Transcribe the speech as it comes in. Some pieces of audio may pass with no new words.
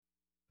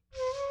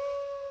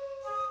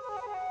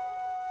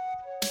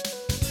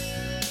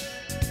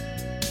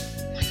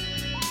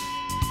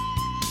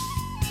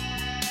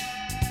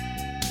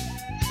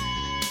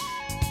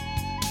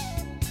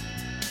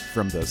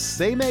from the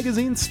Say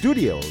Magazine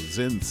studios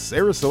in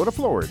Sarasota,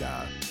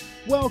 Florida.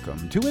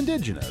 Welcome to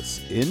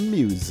Indigenous in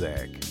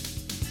Music.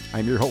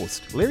 I'm your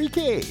host, Larry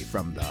K.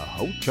 from the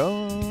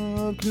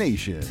Ho-Chunk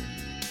Nation.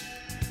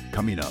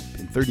 Coming up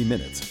in 30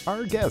 minutes,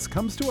 our guest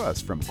comes to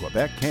us from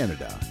Quebec,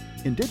 Canada.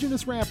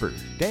 Indigenous rapper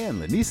Dan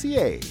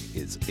Linitie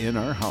is in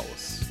our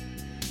house.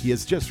 He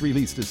has just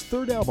released his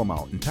third album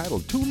out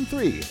entitled Tune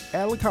 3,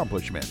 Al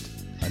Accomplishment,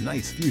 a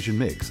nice fusion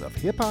mix of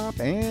hip-hop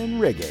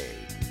and reggae.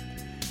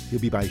 He'll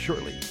be by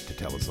shortly to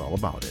tell us all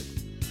about it.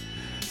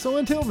 So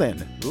until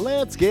then,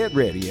 let's get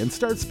ready and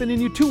start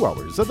spinning you 2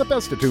 hours of the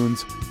best of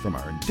tunes from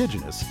our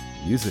Indigenous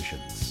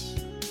musicians.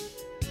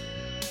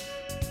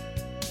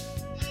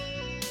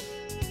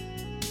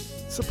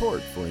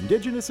 Support for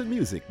Indigenous in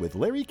Music with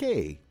Larry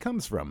K.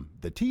 comes from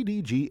the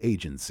TDG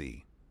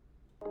Agency.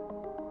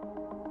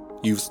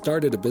 You've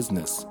started a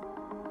business.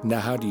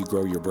 Now how do you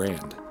grow your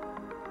brand?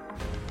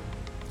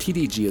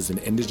 TDG is an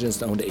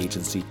Indigenous-owned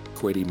agency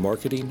creating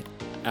marketing,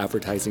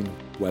 advertising,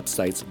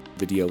 websites,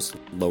 videos,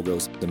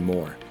 logos, and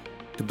more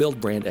to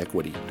build brand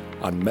equity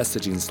on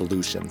messaging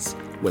solutions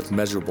with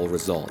measurable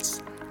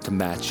results to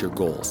match your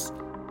goals.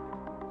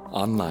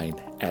 Online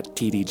at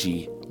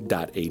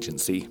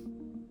tdg.agency.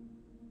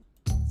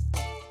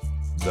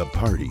 The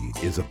party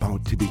is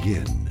about to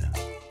begin.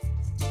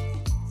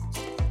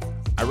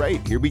 All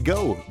right, here we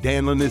go.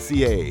 Dan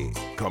Linitie,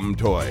 come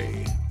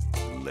toy.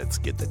 Let's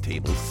get the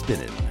table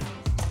spinning.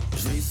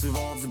 Je vis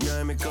souvent du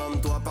bien, mais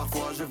comme toi,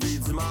 parfois je vis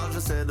du mal.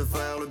 J'essaie de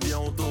faire le bien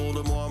autour de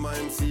moi,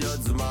 même s'il y a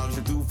du mal.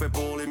 J'ai tout fait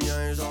pour les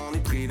miens, j'en ai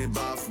pris des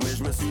baffes. Mais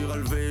je me suis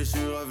relevé, je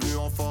suis revenu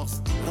en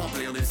force.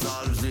 Remplir des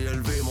salles, j'ai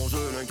élevé mon jeu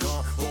d'un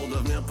cran pour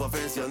devenir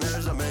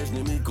professionnel. Jamais je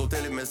n'ai mis de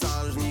côté les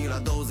messages, ni la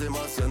dose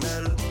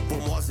émotionnelle. Pour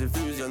moi c'est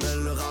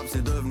fusionnel, le rap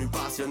c'est devenu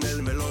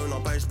passionnel. Mais l'un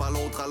n'empêche pas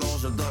l'autre, alors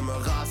je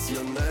demeure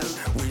rationnel.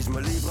 Oui, je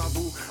me livre à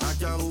vous, à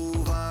cœur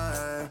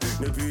ouvert.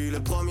 Depuis le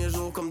premier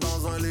jour, comme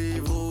dans un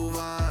livre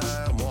ouvert.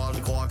 Moi je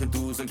crois que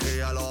tout se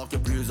crée alors que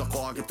plusieurs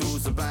croient que tout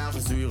se perd. Je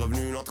suis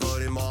revenu entre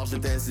les morts,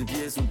 j'étais 6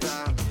 pieds sous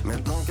terre.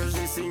 Maintenant que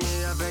j'ai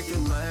signé avec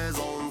une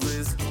maison de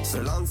disque,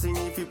 cela ne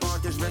signifie pas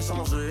que je vais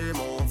changer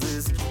mon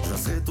disque. Je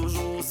serai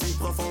toujours aussi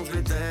profond que je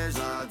l'étais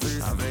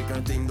jadis, avec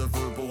un team de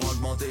feu pour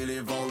augmenter les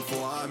ventes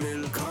fois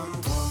 1000.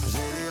 Comme toi, j'ai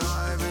des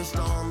rêves et je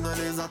tente de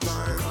les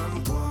atteindre.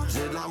 Comme toi,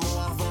 j'ai de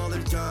l'amour à revendre et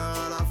le cœur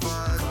à la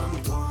fête.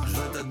 Comme toi, je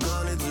vais te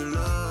donner du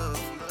love,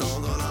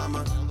 tendre la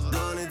main,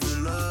 donner du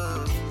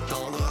love,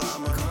 tendre la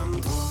main. Comme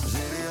toi,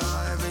 j'ai des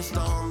rêves et je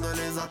tente de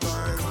les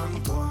atteindre. Comme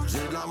toi,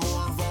 j'ai de l'amour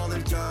à revendre et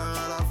le cœur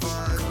à la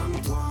fête. Comme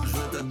toi, je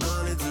vais te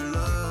donner du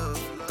love,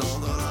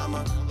 tendre la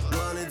main,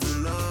 donner du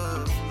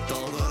love,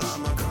 tendre la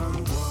main.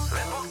 Comme toi.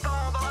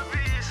 L'important dans la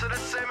vie, c'est de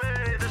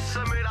s'aimer, de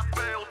semer la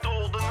paix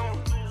autour de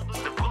nous,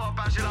 de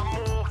propager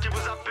l'amour qui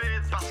vous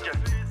habite, parce que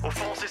au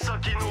fond c'est ça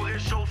qui nous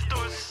réchauffe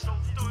tous.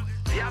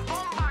 Y'a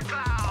bomba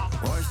cloud.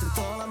 Ouais, je te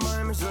tends la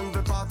main mais je ne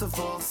veux pas te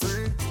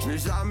forcer. Je n'ai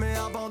jamais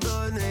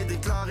abandonné,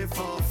 déclaré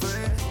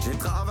forfait. J'ai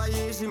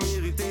travaillé, j'ai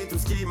mérité tout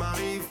ce qui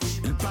m'arrive.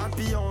 Le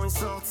papillon est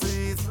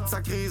sorti de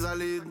sa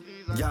chrysalide.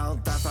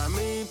 Garde ta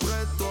famille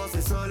près de toi,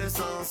 c'est ça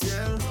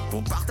l'essentiel.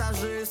 Pour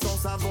partager son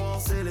savoir,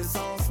 c'est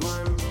l'essence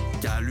même.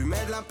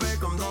 Qu'allumer de la paix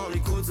comme dans les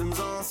coutumes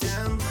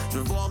anciennes. Je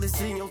veux voir des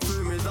signaux de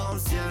fumée dans le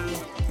ciel.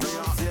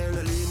 Viens,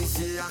 le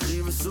Linitie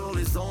arrive sur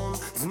les ondes.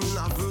 Du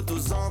Nunavut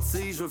aux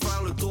Antilles, je veux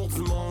faire le tour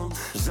du monde.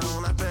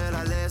 J'en appelle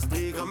à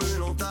l'esprit comme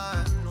une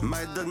ontaire.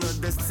 Maître de notre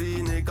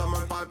destinée comme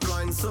un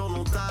pipeline sur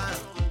nos terres.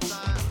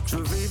 Je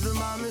veux vivre de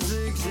ma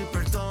musique, j'ai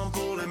plus le temps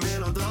pour les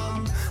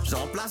mélodrames.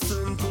 J'en place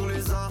une pour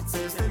les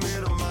artistes et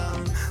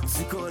mélomanes.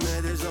 Tu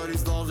connais déjà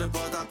l'histoire, je vais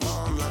pas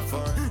t'apprendre la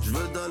fin. Je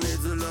veux donner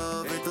du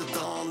love et te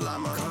tendre la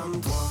main. Comme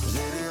toi,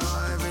 j'ai des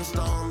rêves et je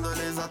tente de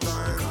les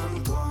atteindre.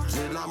 Comme toi,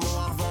 j'ai de l'amour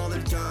à revendre et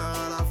le cœur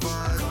à la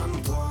fête.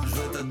 Comme toi, je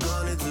veux te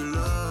donner du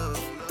love,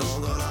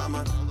 tendre la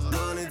main,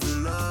 donner du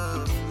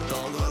love,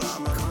 tendre la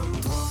main. Comme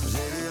toi,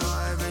 j'ai des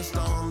rêves et je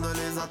tente de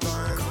les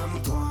atteindre.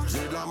 Comme toi,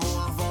 j'ai de l'amour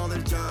à revendre et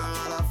le cœur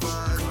à la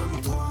fête.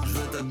 Comme toi, je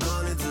veux te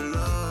donner du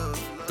love,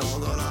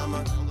 tendre la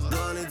main,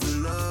 donner du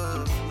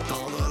love,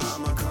 tendre la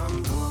main.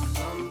 Comme toi,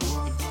 comme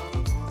toi,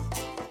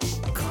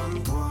 comme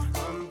toi,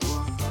 comme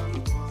toi,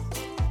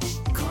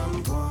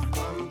 comme toi,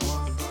 comme toi.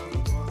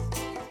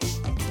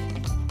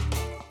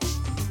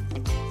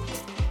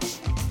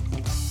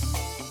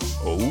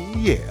 Oh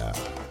yeah.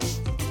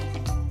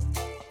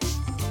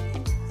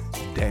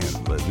 Dan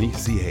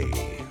Linitie.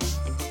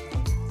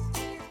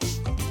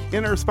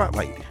 In our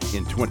spotlight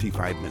in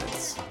 25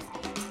 minutes.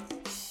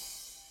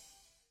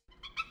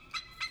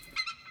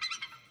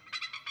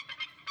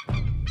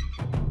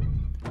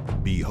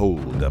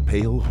 Behold a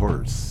pale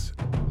horse.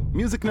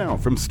 Music now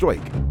from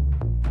Spotiight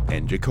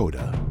and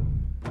Dakota.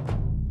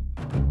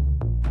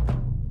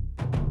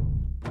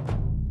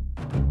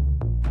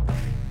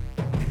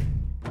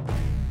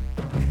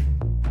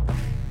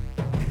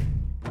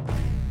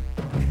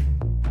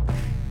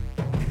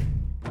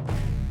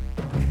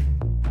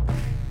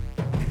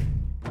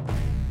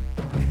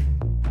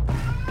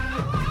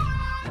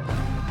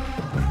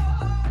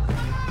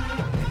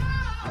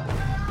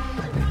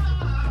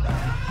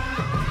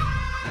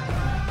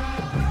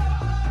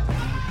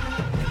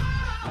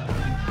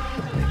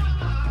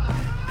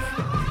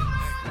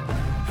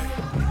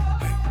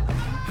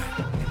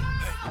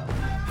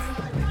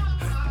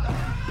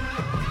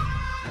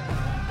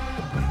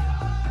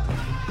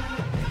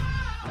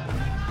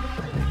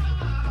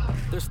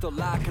 still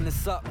locking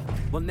us up.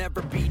 We'll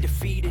never be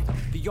defeated.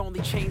 The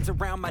only chains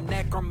around my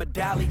neck are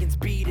medallions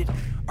beaded.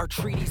 Our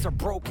treaties are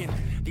broken,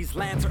 these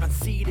lands are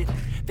unceded.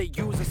 They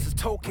use us as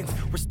tokens,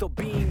 we're still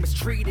being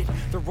mistreated.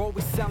 They're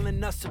always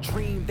selling us a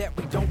dream that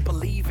we don't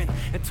believe in.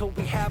 Until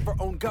we have our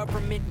own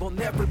government, we'll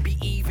never be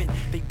even.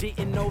 They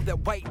didn't know that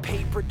white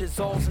paper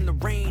dissolves in the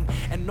rain,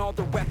 and all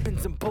their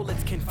weapons and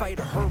bullets can fight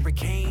a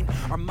hurricane.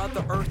 Our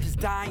Mother Earth is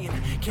dying,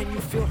 can you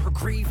feel her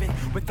grieving?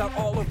 Without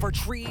all of our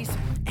trees,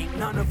 ain't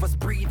none of us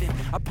breathing.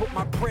 I put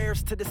my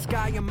prayers to the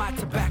sky and my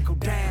tobacco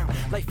down.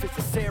 Life is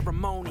a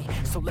ceremony,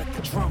 so let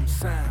the drums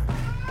sound.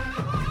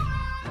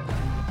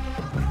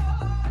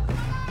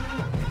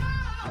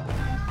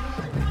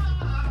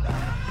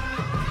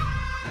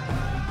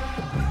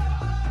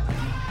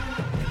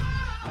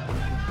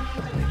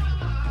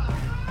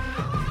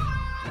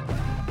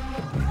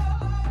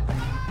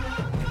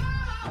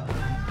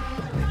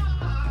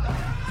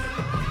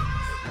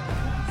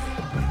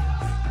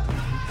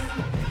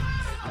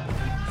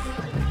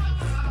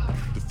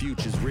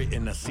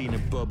 Written, I seen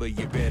it, Bubba,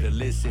 you better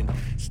listen.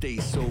 Stay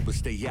sober,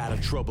 stay out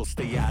of trouble,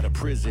 stay out of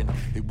prison.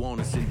 They want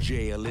us in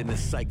jail, in a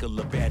cycle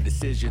of bad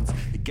decisions.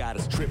 They got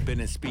us tripping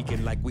and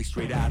speaking like we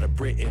straight out of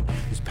Britain.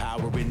 There's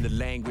power in the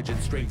language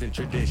and strength in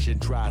tradition.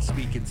 Try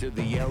speaking to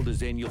the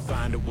elders and you'll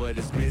find out what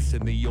is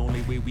missing. The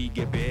only way we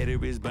get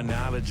better is by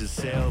knowledge of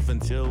self.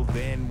 Until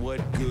then,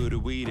 what good are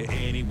we to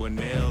anyone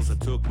else? I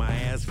took my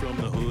ass from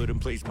the hood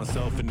and placed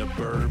myself in the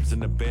burbs.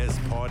 And the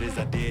best part is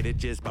I did it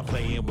just by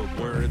playing with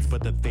words.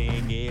 But the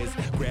thing is,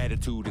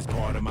 gratitude is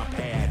part of my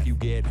path. You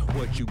get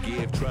what you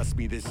give, trust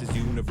me, this is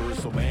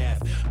universal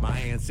math. My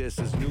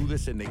ancestors knew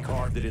this and they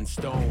carved it in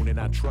stone. And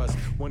I trust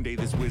one day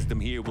this wisdom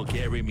here will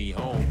carry me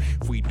home.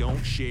 If we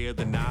don't share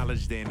the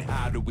knowledge, then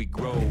how do we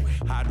grow?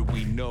 How do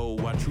we know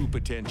our true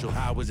potential?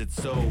 How is it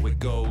so? It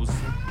goes.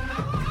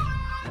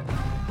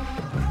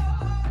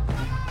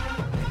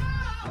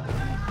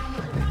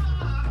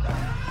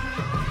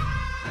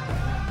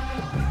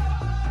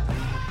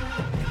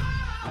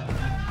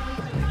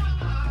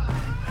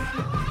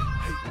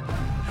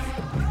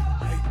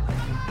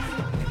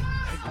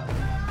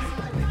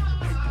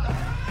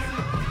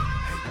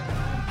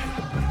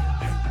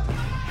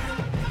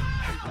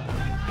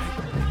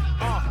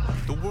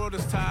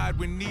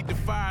 We need the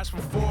fires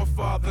from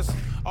forefathers.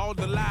 All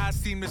the lies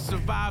seem to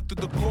survive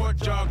through the court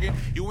jargon.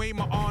 You ain't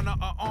my honor,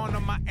 I honor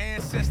my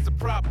ancestor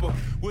proper.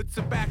 With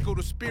tobacco,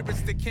 the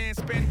spirits that can't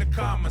spend the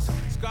commas.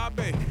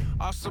 Scarbe,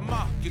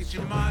 Asama, get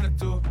your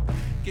monitor.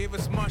 Gave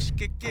us much,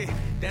 get,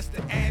 that's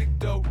the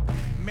anecdote.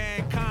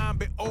 Mankind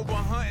been over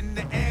hunting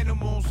the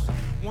animals.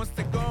 Once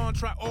they're gone,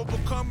 try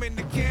overcoming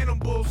the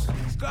cannibals.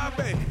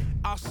 Scarbe,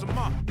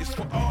 Asama, it's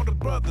for all the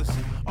brothers,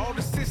 all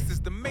the sisters,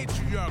 the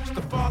matriarchs,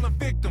 the fallen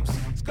victims.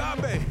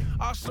 Scarbe,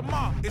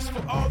 Asama, it's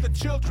for all the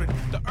children,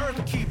 the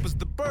earth keepers,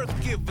 the birth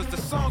givers, the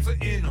songs are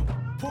in them.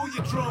 Pull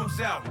your drums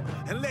out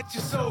and let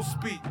your soul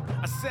speak.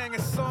 I sang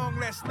a song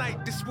last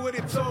night, this what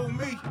it told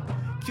me.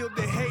 Kill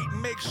the hate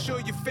and make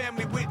sure your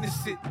family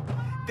witness it.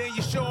 Then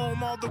you show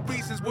them all the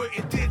reasons we're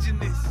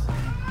indigenous.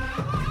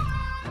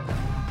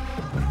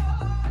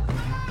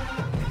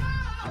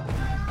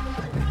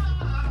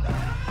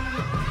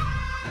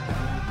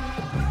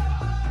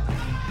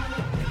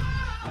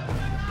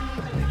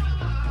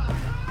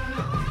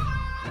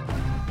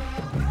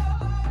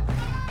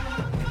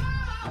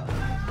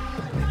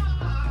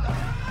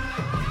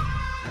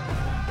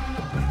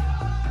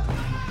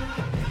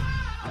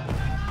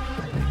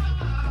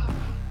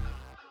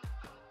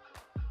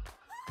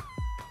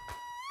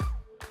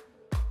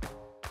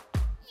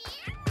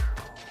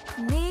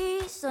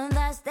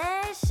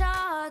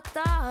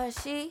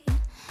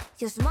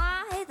 Jos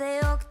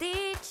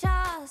maihdeokti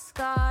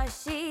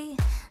chaskashi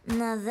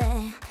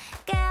nade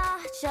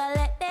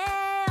keachale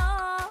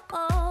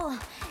deo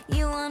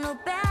juonu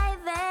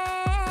päivä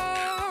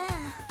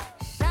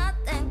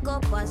saten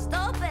kopas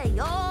tope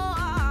jo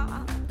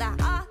ta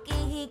ahki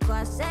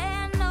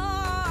hikaseno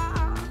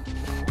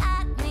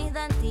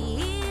admidan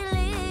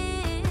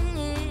tiili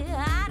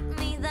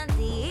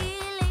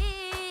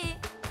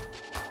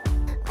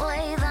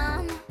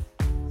oidan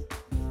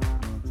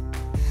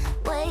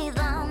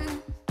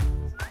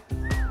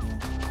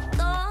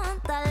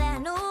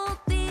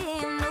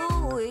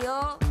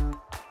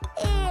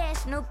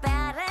nu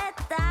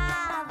pärjätä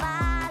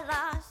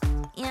valas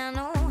ja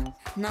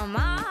no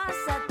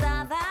maassa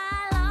tavallaan.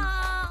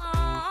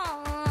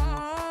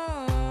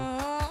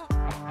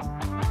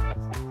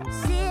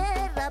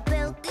 Siellä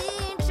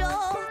peltiin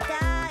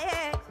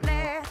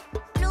johtajille,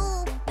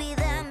 nu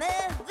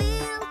pidämme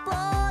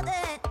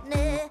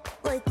vilpodenne,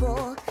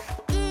 voiko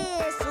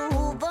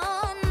Jeesu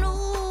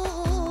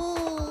vannuu?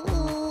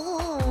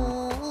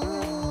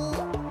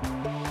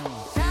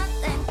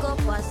 Saten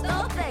kopas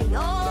tope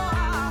joo.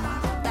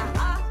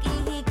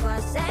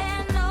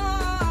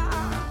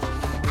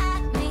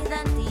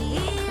 Admidan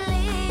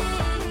tiili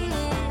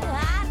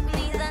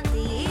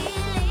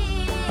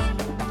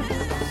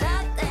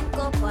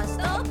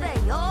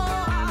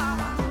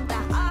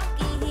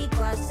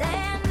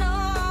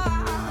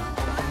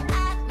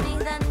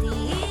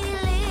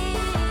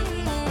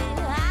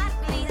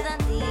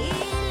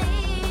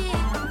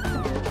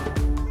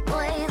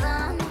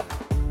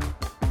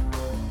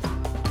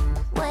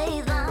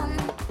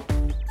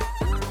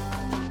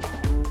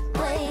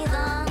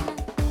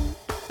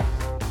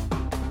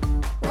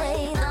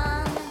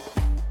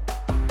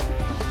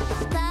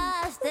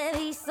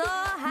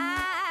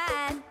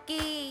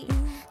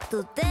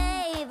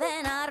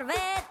teivän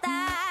arvetalkis.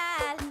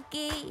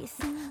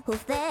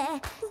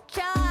 Huste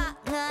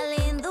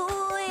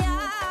lintuja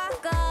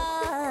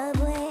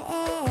kavuelai.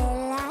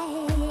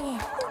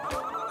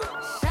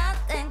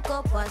 Saten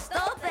kopas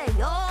tope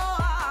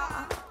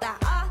joa, ta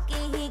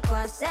ahki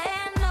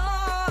hikvasen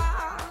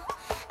noa.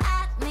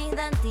 At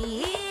midan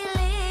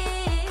tiili,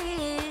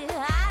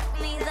 at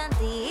midan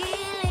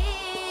tiili.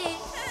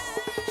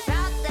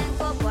 Saten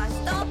kopas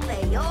tope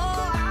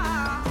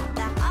joa,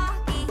 ta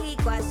ahki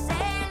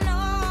hikvasen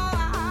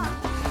noa.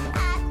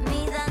 At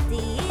midan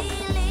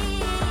tiili,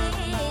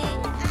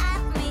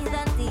 at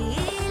midan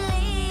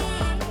tiili.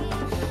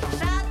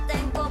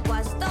 Saten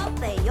kopas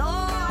tope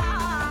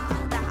joa,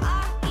 ta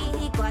ahki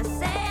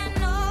hikvasen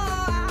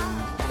noa.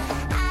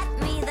 At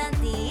midan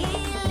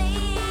tiili,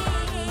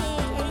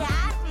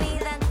 at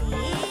midan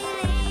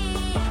tiili.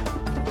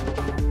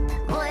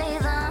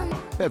 Voidaan.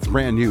 That's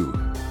brand new.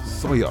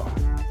 Soya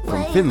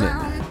from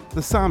Finland,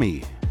 the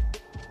Sami.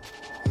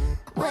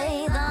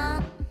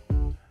 Voidaan.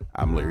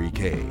 I'm Larry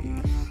K.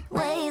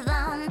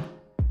 Voidaan.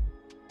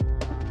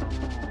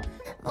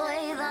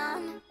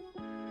 Voidaan.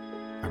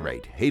 All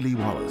right, Haley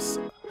Wallace,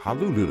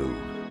 Halululu.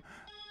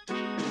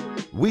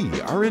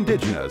 We are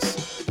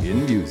indigenous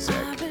in music.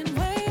 I've been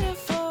waiting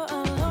for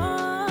a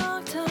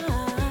long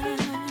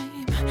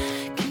time,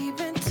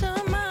 keeping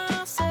to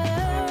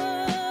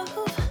myself.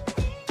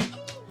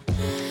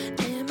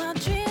 In my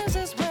dreams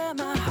is where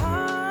my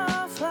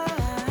heart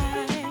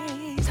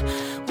flies,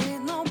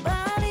 with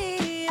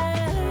nobody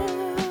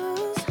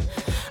else.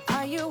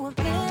 Are you a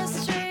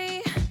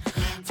mystery,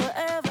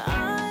 forever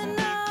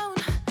unknown?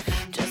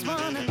 Just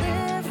wanna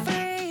live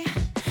free,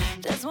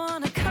 just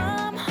wanna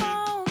come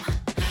home.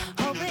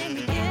 Hoping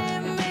you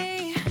give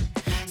me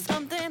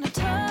something to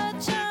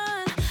touch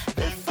on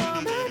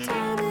before my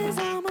time is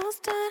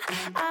almost done.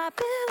 I've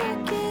been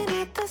looking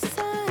at the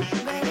sun,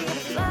 ready to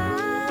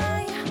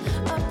fly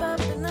up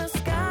in the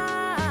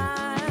sky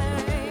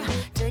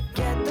to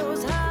get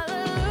those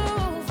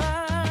hallelujah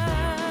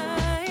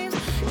vibes.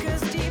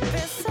 'Cause deep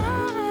inside,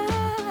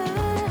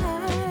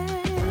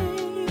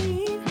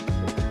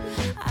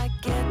 I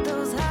get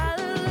those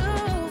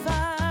hallelujah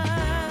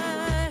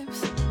vibes.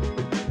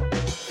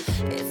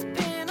 It's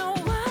been a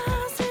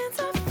while since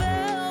I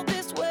felt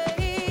this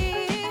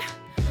way.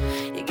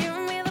 You're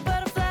giving me the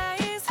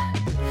butterflies,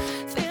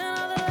 feeling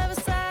all the love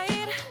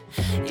inside.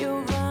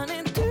 You're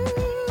running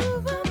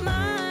through my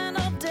mind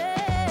all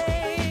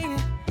day.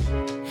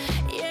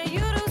 Yeah,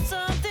 you do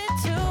something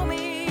to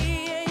me.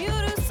 Yeah, you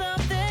do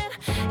something.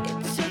 It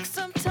took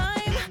some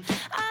time.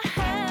 I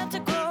had to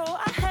grow.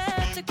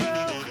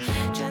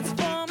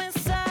 Transform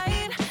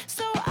inside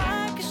so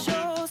I can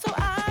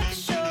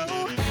show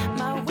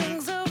my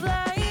wings of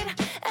light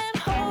and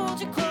hold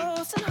you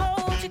close.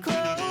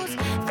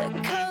 The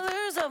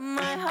colors of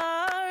my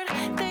heart,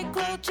 they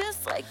glow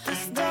just like the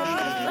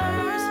stars.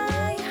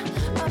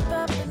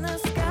 Up in the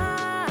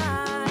sky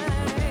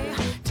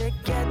to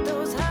get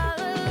those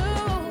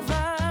hallelujah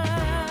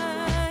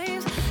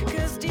vibes.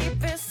 'Cause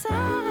deep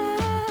inside,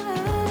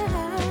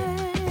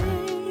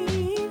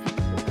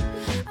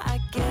 I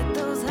get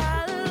those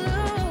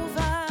hallelujah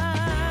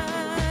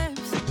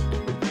vibes.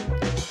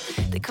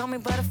 They call me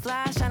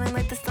butterfly, shining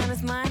like the sun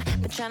is mine.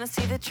 Been trying to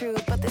see the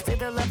truth, but they say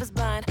their love is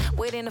blind.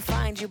 Waiting to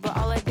find you, but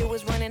all I do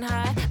is run and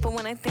hide. But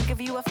when I think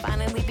of you, I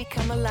finally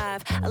become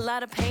alive. A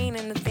lot of pain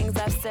in the things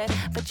I've said,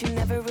 but you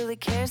never really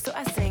cared, so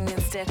I sing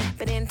instead.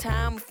 But in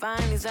time, we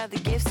find these are the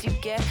gifts you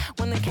get.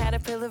 When the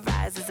caterpillar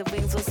rises, the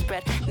wings will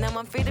spread. Now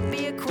I'm free to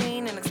be a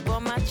queen and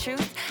explore my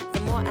truth.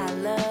 The more I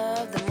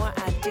love, the more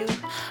I do.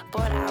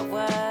 Bored I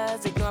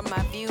was, ignored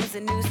my views.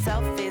 A new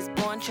self is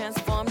born,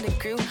 transformed and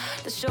grew.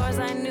 The shores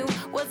I knew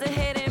was a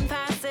hidden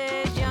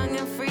passage, young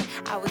and free.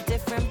 I was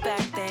different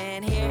back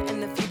then. Here in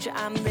the future,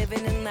 I'm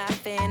living and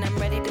laughing. I'm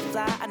ready to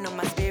fly. I know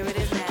my spirit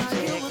is magic.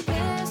 Are you a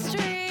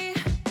mystery,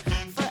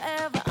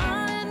 forever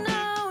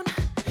unknown?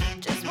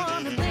 Just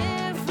wanna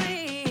live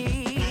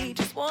free,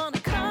 just wanna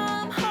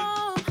come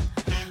home.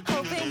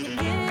 Hoping you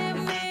give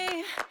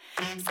me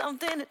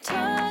something to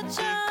touch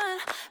on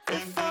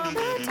before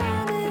my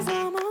time is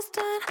almost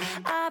done.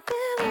 I've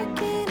been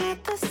looking at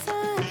the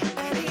sun,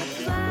 ready to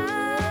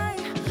fly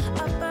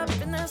up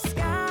in the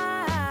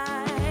sky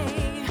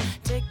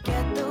to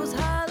get those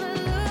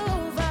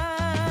hallelujah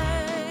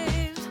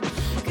vibes.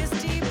 'Cause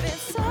deep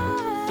inside,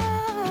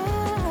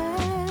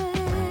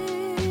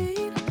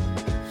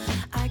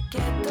 I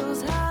get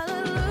those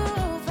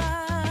hallelujah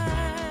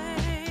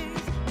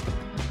vibes.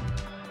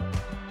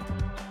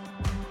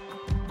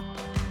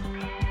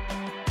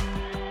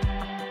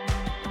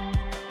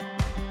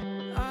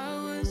 I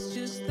was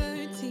just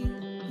 13,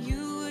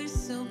 you were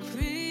so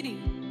pretty.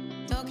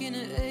 Talking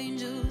to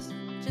angels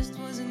just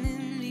wasn't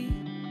in me.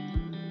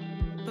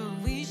 But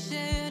we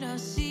shared our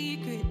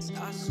secrets,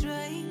 our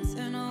strengths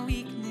and our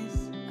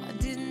weakness. I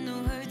didn't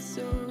know hurt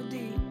so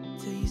deep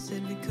till you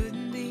said we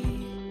couldn't be.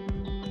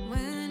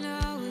 When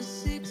I was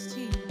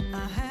 16,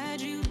 I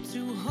had you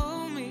to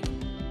hold me,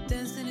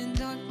 dancing in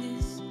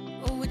darkness.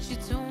 Oh, what you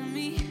told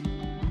me.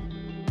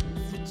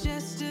 For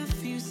just a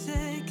few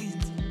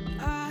seconds,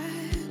 I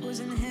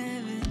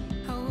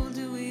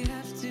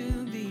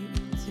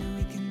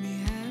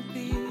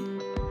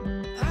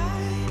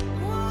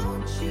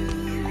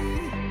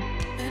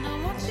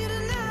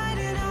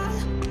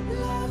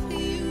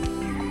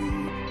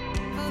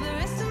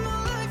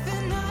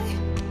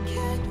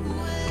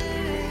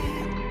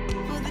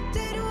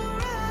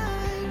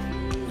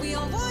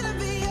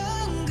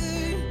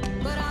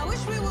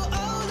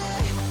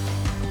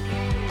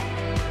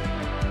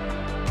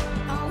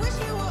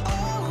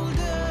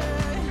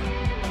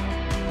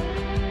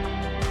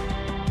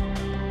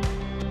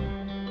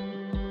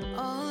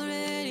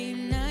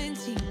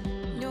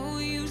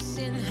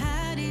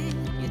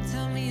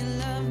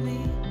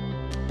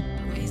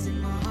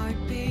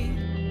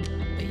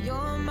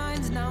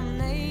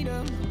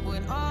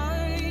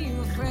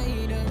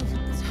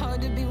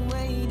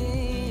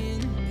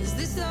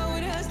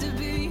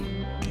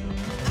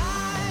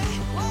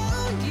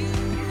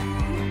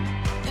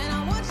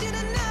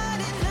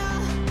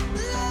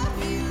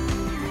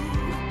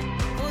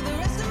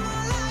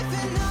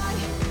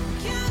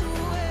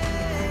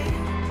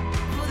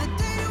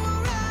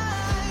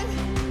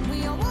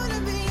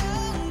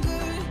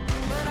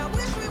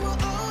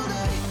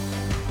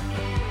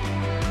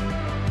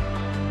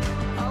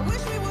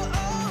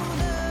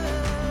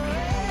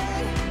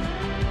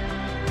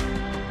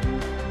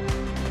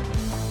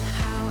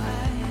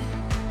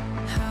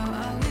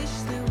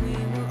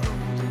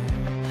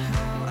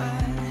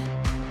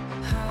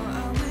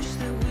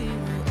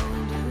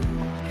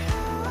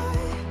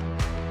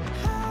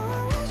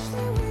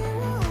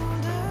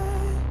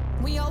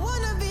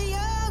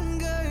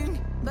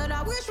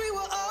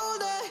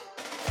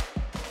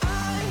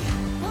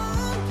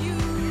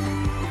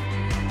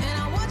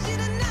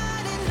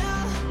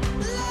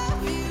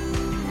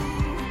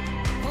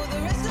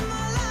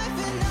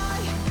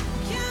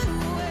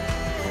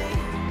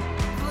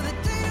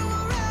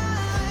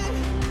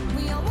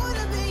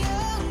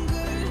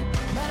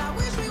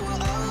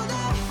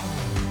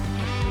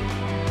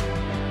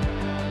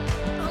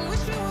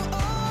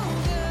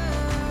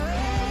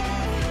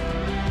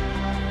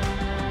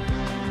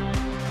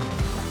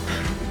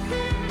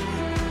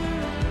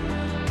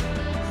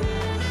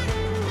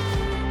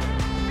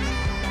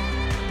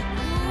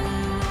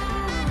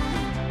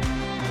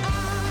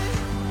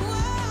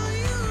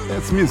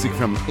That's music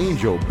from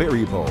Angel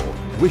Berrybull,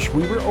 Wish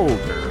We Were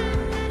Older.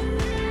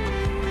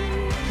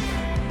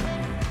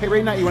 Hey,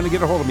 right now you want to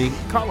get a hold of me?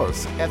 Call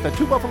us at the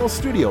Two Buffalo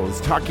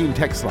Studios talking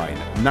text line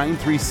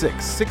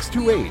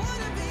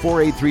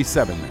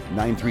 936-628-4837,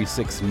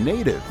 936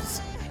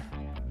 Natives.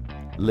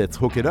 Let's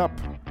hook it up.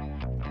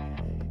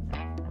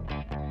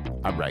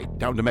 All right,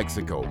 down to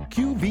Mexico,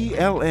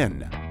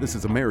 QVLN. This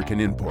is American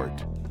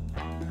Import.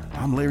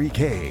 I'm Larry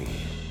K.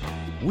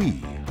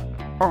 We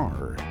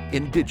are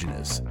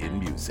indigenous in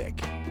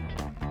music.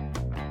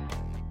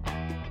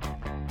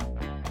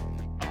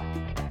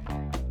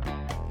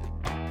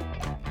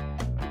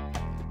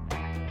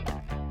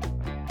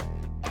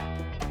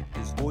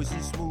 His voice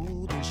is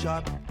smooth and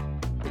sharp,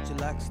 but you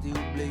like steel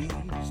blade.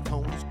 His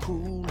tone is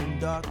cool and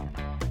dark.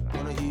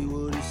 Wanna hear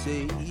what he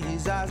say?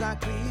 His eyes are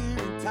clear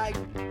and tight,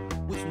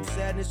 with some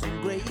sadness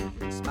and gray.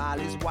 His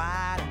smile is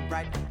wide and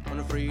bright,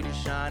 unafraid to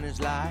shine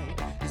his light.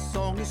 His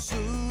song is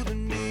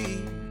soothing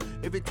me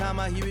every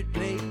time I hear it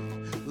play.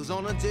 'Cause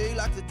on a day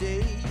like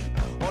today,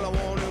 all I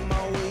want in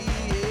my way.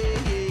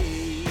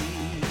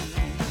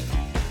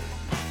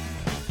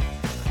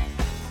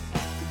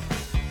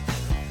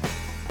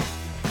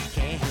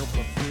 Can't help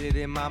but feel it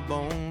in my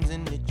bones,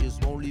 and it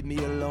just won't leave me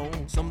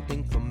alone.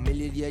 Something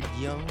familiar yet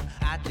young,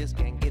 I just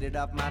can't get it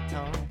off my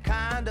tongue.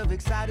 Kind of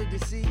excited to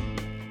see,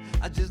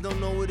 I just don't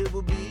know what it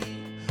will be.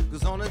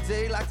 'Cause on a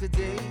day like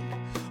today,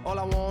 all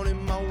I want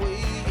in my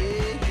way.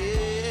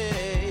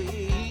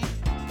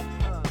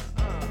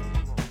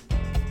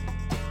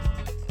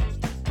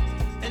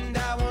 And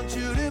I want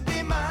you to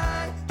be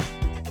mine,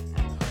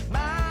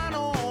 mine,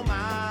 oh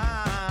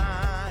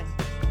mine.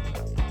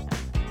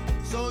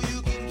 So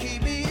you can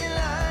keep me in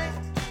line,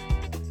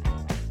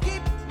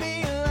 keep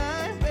me in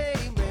line,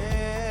 baby.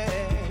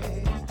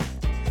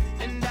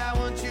 And I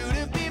want you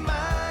to be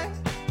mine,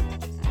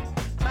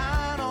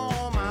 mine,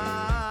 oh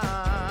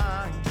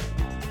mine.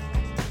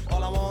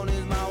 All I want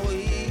is my way.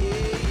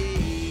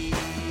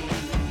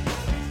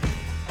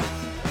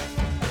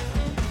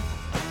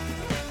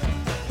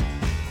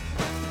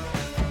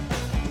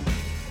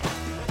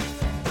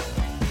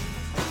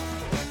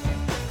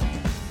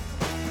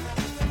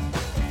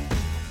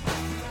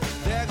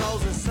 There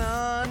goes the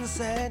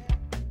sunset,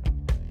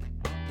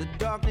 the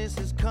darkness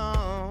has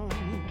come.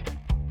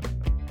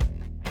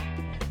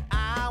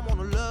 I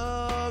wanna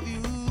love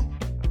you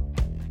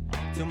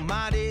till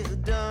my days are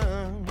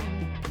done.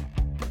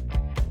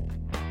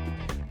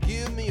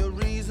 Give me a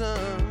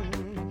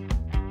reason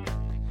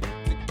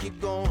to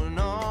keep going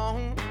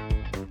on.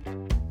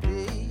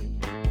 Hey,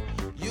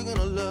 you're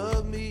gonna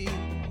love me,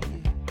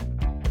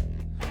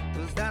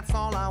 'cause that's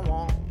all I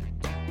want.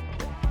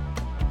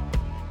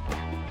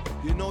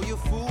 You know you're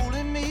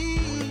fooling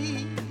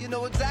me, you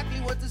know exactly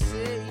what to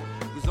say.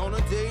 'Cause on a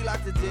day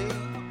like today,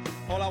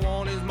 all I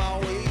want is my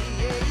way.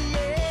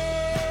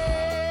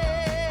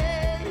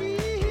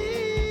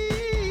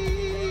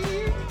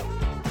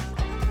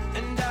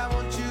 And I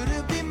want you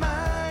to be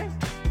mine,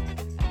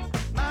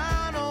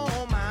 mine,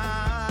 oh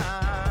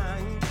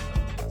mine.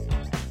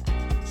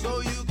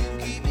 So you can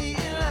keep me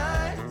in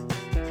line,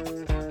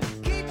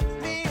 keep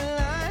me in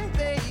line,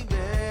 baby.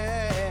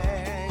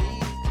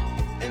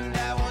 And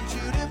I want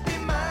you to be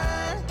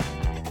mine,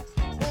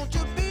 won't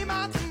you be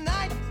mine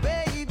tonight,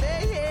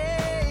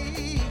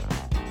 baby?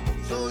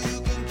 So you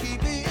can keep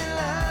me in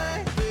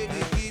line.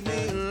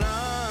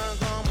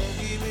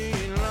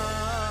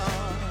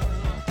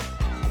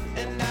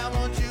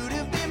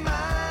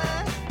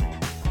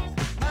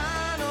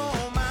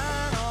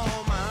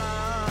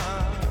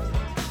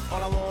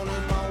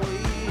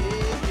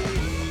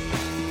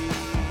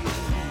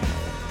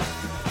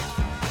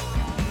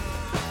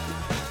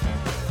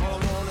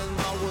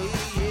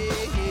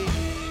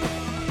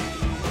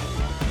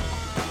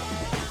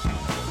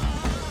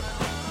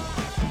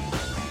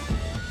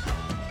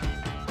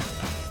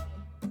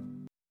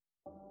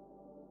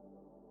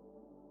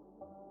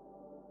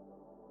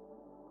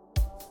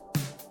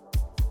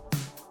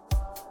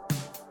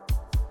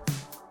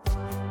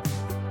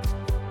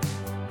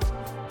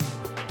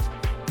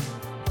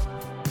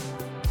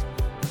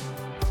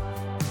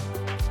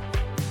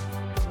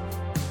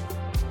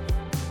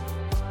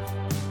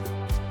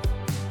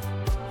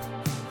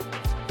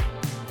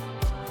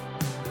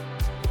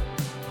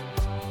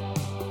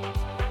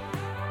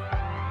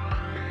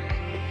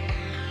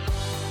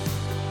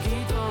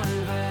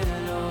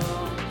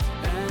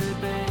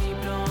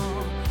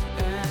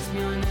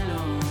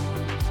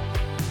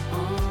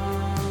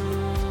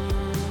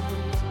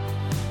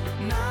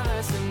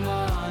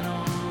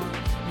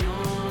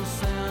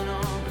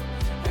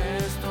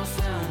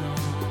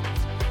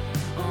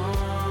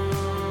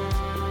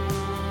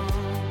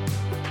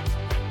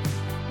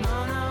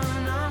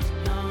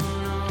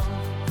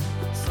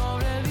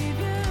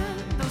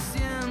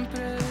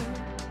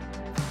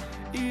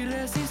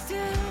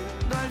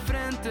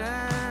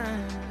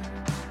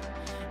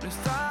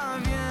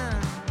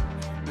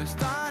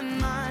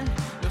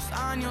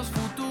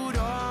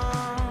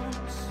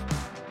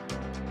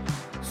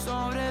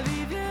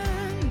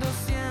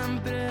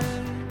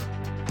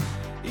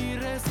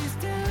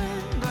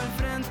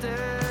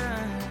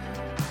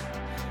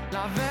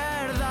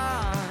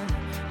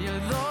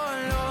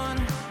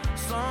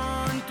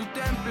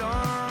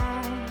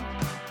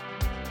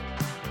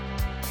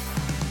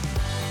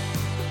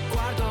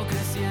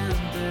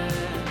 siente,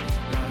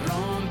 la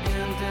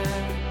rompiente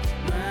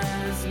no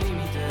es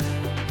límite.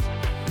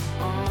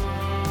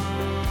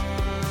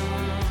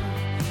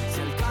 Si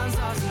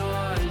alcanzas lo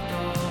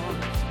alto,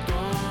 tu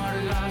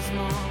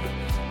orgasmo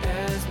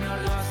es mi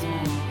orgasmo.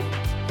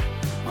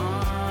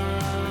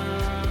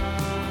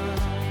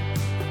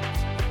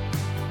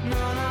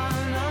 No, no,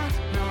 no,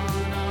 no,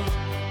 no.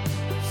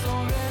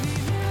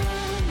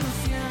 Sobreviviendo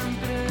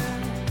siempre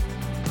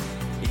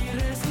y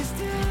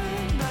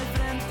resistiendo al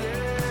frente.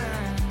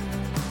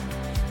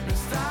 No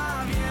está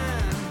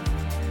bien,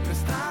 no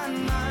están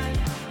mal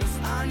los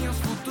años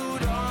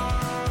futuros.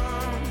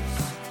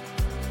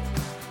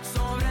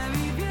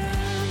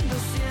 Sobreviviendo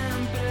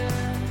siempre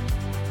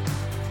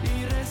y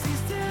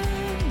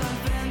resistiendo al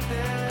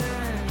frente.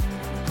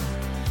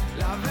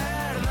 La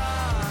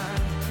verdad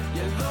y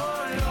el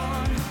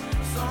dolor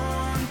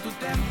son tu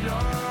templo.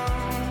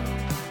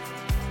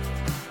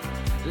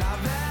 La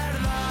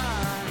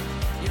verdad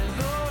y el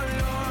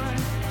dolor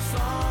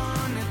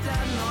son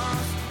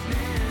eternos.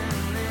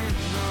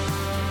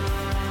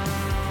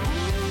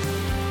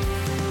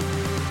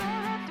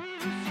 Tu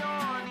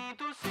ilusión y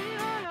tus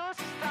ídolos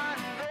están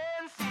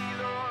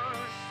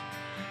vencidos.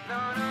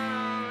 No, no,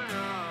 no,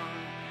 no.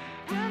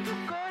 Y en tu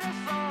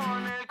corazón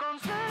el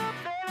consuelo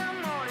del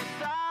amor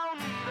está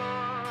unido.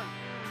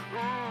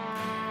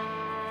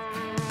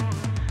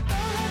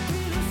 Toda tu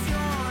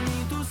ilusión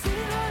y tus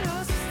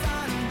ídolos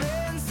están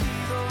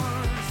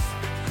vencidos.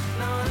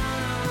 No, no,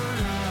 no,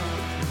 no.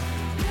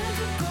 Y en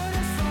tu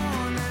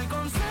corazón el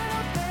consuelo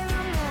del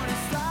amor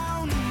está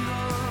unido.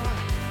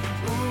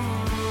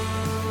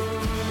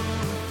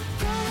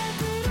 Toda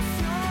tu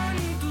ilusión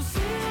y tus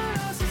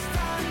ídolos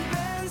están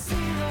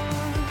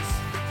vencidos.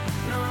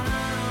 No,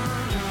 no, no,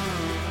 no.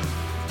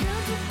 Y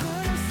en tu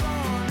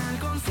corazón el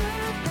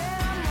consuelo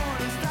del amor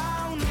está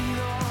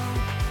unido.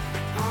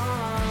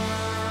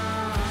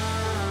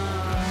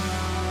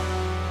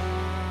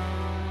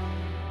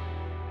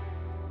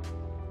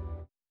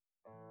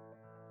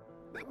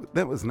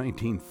 That was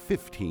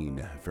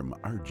 1915 from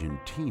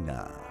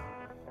Argentina.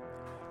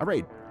 All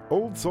right,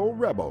 Old Soul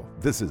Rebel,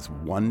 this is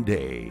One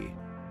Day.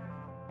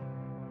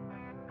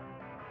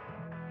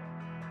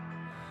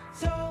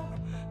 So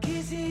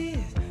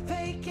kisses,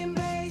 fake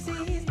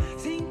embraces,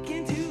 sink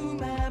into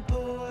my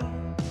pore.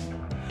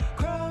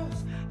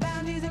 Cross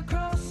boundaries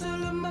across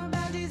all of my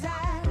boundaries,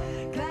 I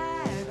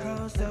glide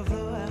across the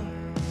floor.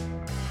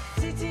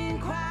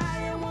 Sitting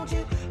quiet, won't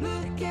you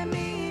look at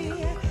me?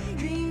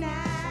 Green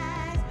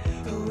eyes,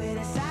 with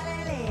a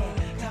silently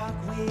talk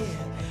with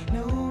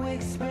no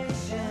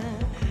expression.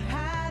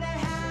 Hide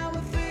how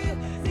it feels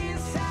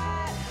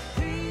inside.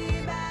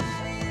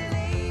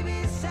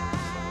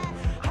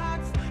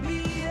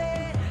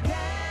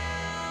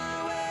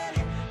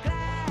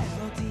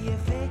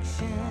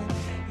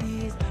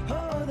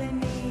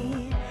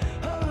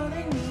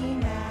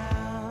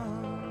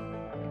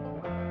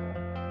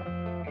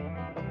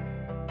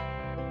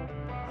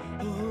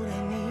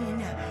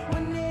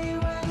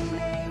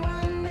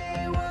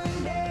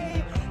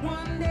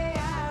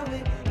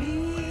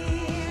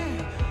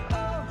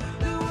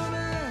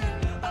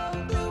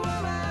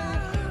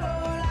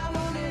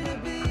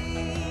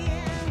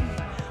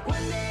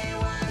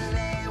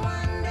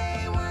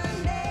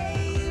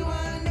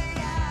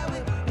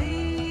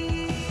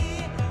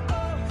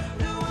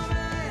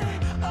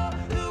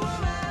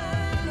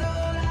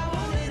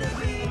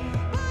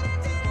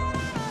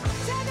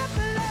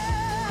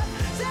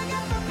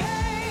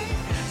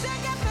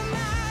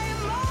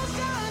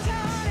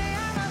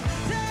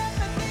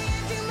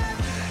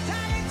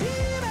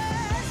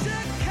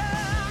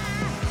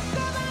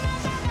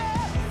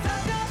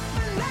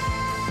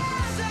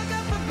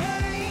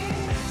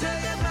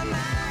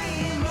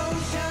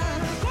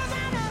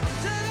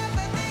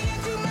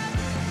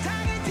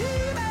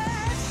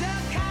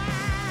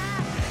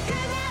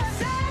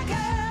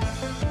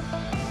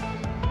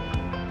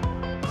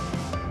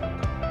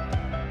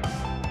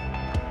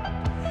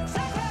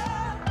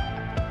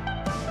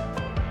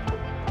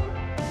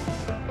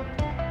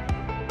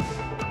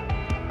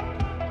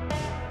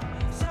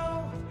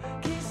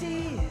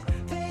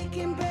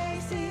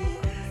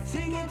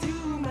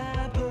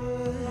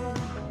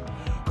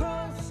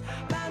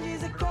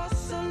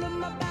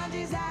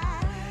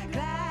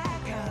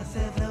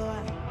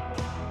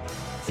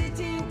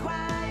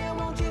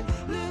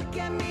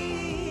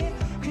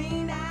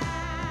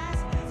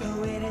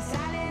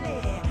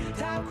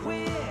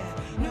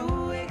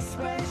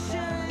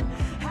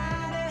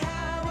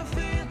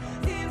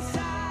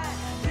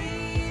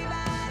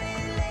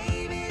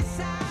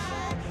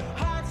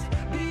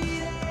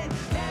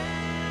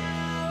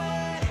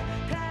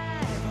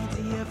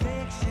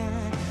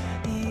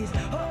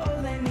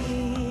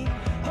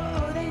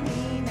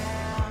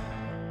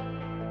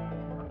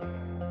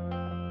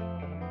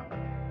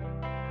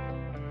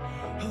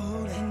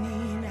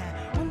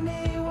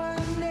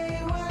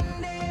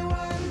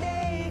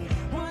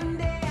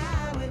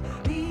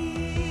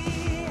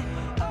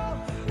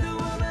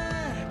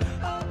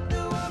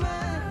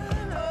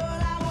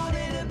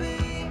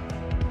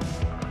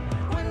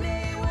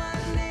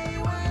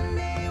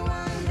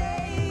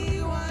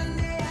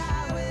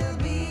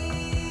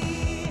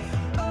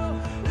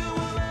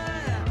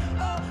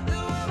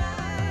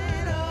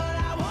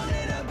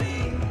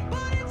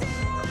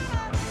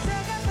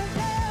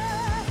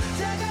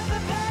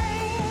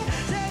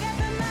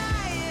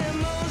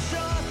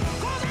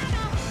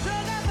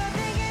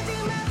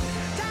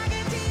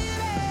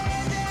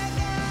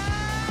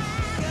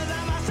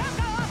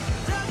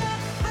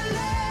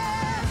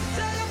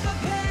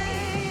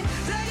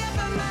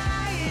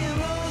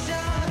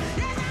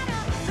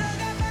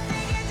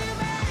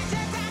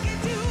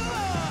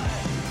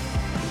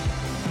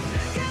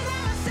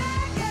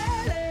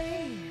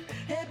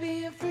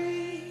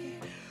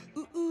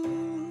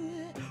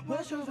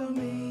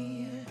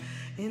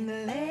 in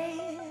the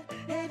land,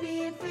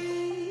 happy and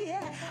free.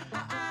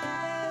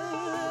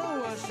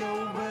 Wash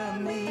over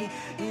me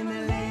in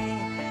the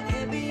land,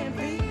 happy and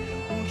free.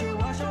 Won't you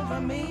wash over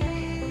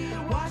me?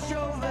 Wash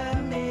over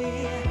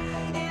me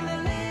in the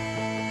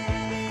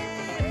land,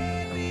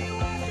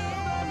 wash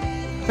over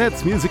me.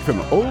 That's music from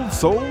Old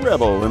Soul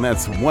Rebel, and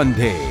that's One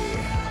Day.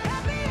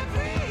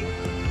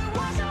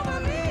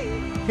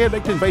 Hey, I'd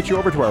like to invite you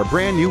over to our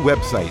brand new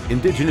website,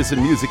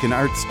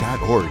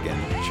 indigenousinmusicandarts.org,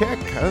 and check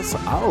us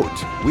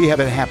out. We have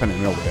it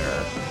happening over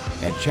there.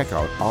 And check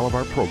out all of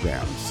our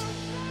programs.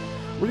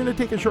 We're going to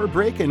take a short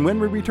break, and when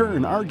we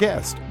return, our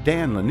guest,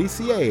 Dan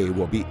Linitie,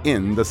 will be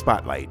in the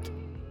spotlight.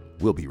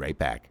 We'll be right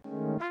back.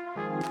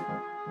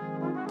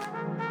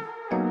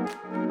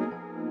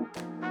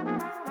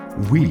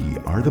 We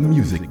are the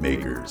music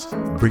makers,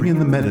 bringing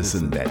the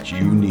medicine that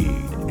you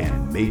need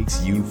and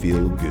makes you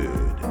feel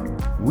good.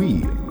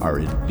 We are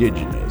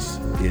indigenous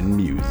in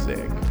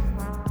music.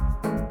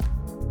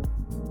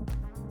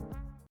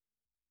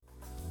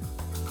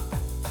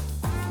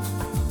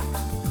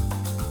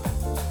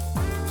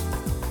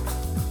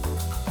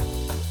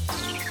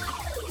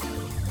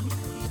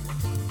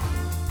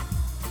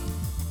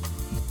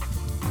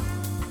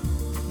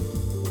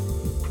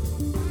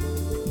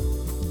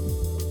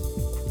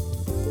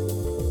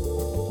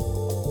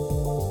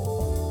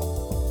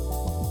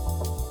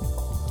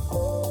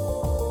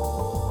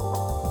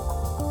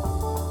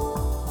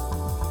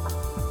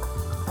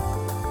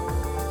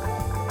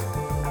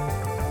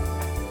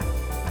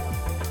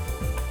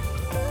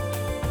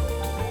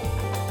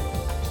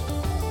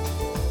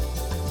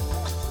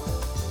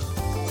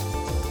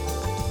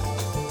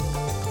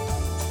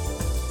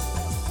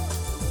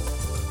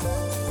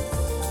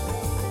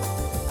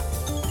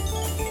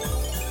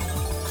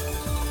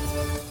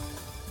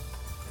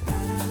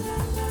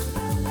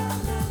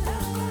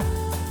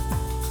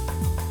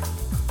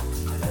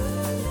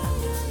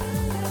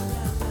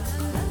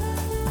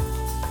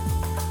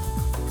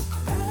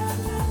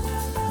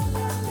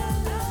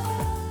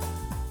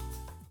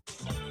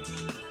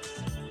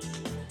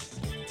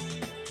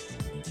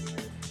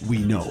 We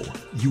know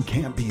you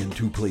can't be in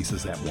two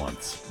places at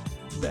once.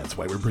 That's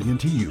why we're bringing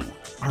to you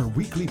our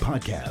weekly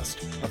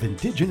podcast of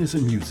Indigenous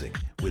in Music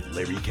with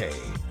Larry K.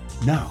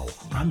 Now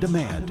on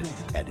demand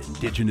at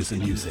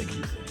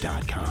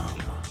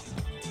indigenousinmusic.com.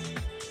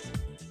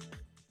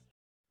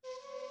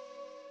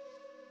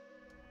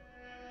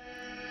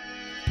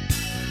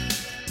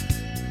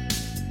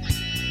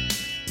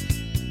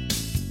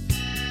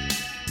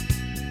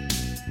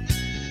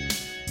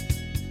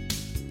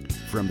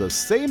 From the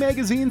Say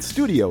Magazine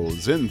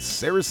studios in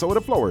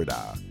Sarasota,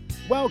 Florida,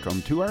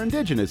 welcome to our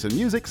Indigenous in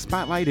Music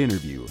Spotlight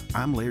interview.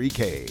 I'm Larry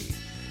K.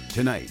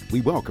 Tonight, we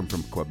welcome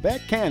from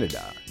Quebec,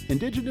 Canada,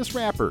 Indigenous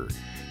rapper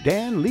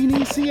Dan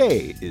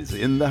Linitie is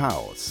in the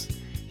house.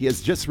 He has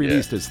just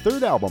released his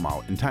third album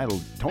out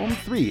entitled Tome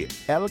 3,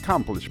 El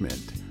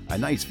Accomplishment, a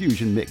nice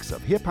fusion mix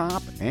of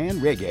hip-hop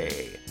and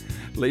reggae.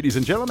 Ladies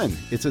and gentlemen,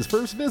 it's his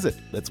first visit.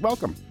 Let's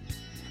welcome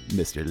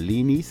Mr.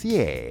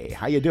 Linitie.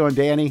 How you doing,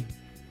 Danny?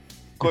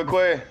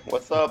 Quick,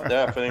 what's up?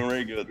 Yeah, feeling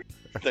really good.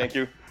 Thank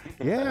you.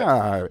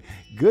 Yeah,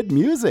 good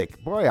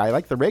music. Boy, I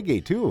like the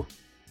reggae too.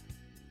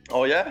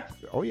 Oh yeah?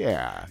 Oh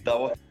yeah.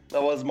 That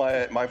was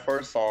my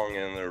first song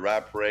in the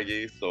rap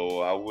reggae,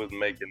 so I was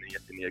making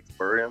the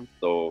experience.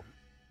 So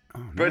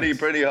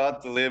pretty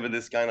hard to live in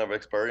this kind of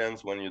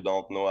experience when you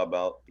don't know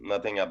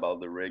nothing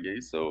about the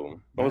reggae. So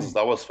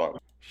that was fun.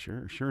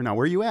 Sure. Now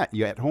where are you at?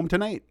 You at home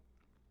tonight?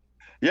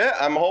 Yeah,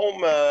 I'm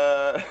home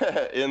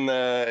in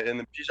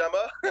the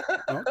pyjama.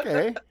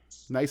 Okay.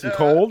 Nice and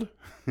cold.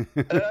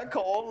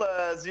 Cold,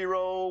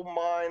 0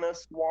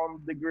 -1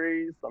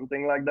 degrees,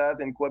 something like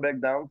that in Quebec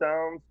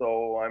downtown.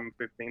 So I'm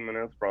 15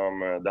 minutes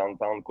from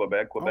downtown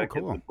Quebec. Quebec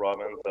is the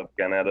province of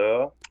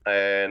Canada,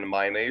 and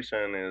my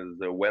nation is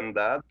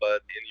Wendat,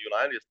 but in the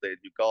United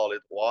States you call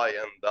it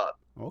Wyandotte.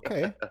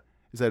 Okay.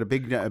 Is that a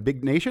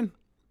big nation?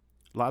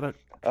 A lot of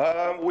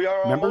we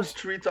are members? almost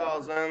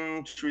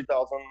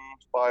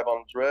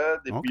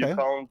 3,500 if you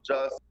count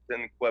just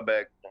in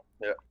Quebec.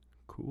 Yeah.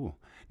 Cool.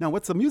 Now,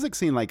 what's the music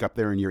scene like up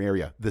there in your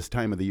area this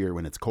time of the year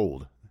when it's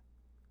cold?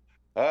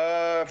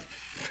 That's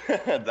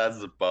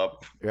the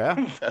pub.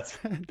 Yeah?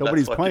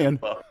 Nobody's playing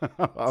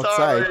outside.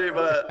 Sorry,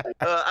 but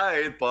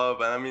I hate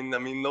pub. I mean,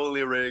 no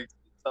lyrics.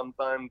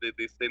 Sometimes they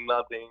say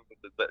nothing.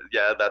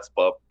 Yeah, that's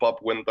pub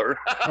winter.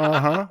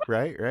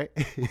 Right.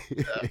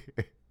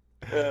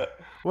 Yeah.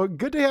 Well,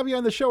 good to have you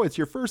on the show. It's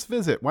your first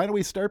visit. Why don't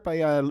we start by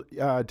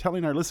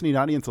telling our listening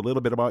audience a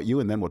little bit about you,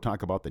 and then we'll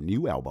talk about the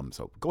new album.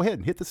 So go ahead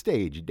and hit the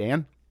stage,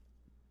 Dan.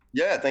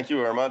 Yeah, thank you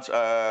very much.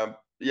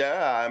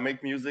 I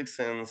make music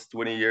since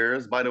 20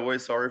 years. By the way,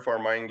 sorry for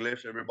my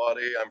English,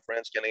 everybody. I'm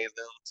French Canadian,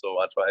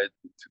 so I try to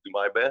do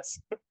my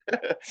best.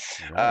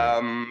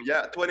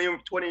 Right.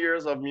 20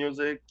 years of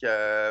music.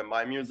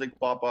 My music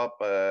pop up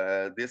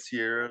this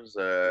year's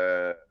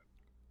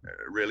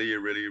really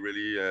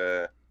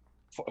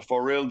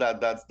for real.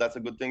 That's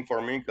a good thing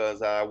for me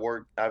because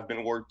I've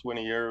been worked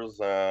 20 years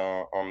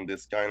on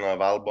this kind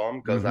of album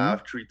because I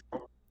have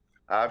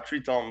I have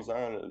three toms.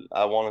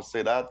 I want to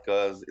say that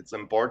because it's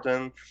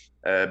important.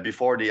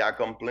 Before the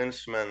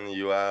accomplishment,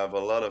 you have a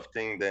lot of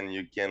things then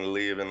you can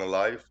live in a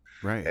life.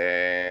 Right.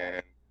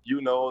 And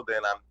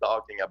then I'm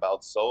talking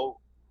about soul.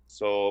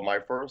 So my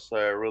first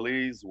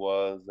release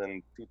was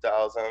in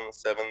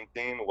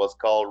 2017. Was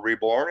called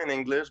Reborn in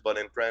English, but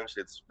in French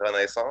it's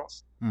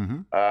Renaissance.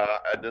 Mm-hmm.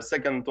 The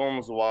second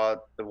tomes was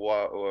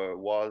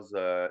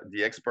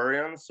the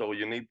experience. So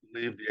you need to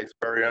live the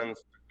experience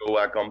to go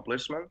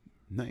accomplishment.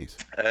 Nice.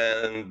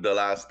 And the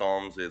last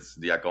tomes is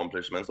the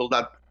accomplishment. So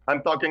that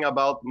I'm talking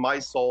about my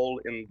soul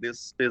in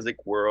this physic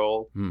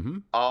world, Mm-hmm.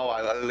 how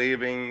I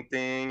living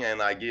thing,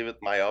 and I give it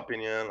my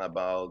opinion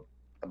about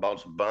a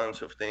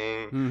bunch of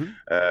things. Mm-hmm.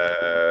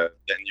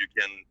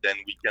 Then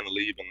we can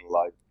live in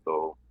life.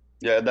 So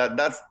yeah,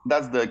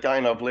 that's the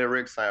kind of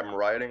lyrics I'm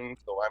writing.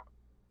 So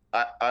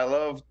I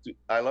love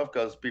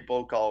because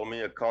people call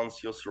me a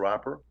conscious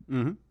rapper.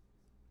 Mm-hmm.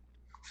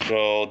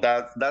 So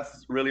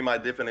that's really my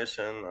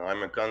definition.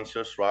 I'm a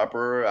conscious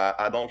rapper.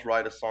 I don't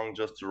write a song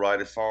just to write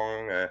a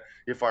song.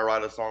 If I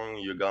write a song,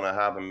 you're gonna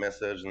have a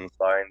message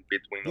inside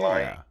between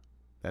lines. Yeah,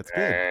 that's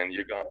good. And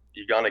you're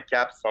gonna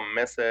cap some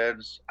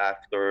message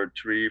after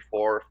 3,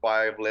 4,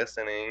 5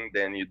 listening.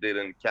 Then you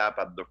didn't cap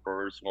at the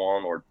first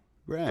one or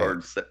Right.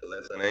 third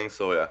listening.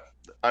 So yeah,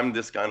 I'm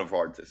this kind of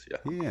artist. Yeah.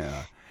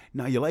 Yeah.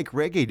 Now you like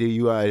reggae? Do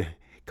you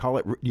call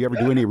it? Do you ever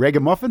do any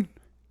reggae muffin?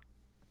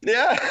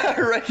 Yeah,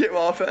 reggae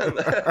muffin.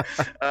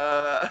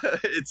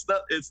 It's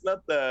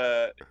not.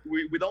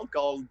 We don't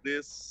call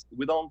this.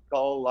 We don't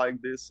call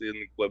like this in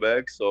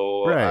Quebec.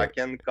 So I Right.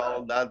 can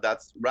call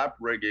that's rap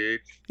reggae.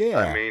 Yeah.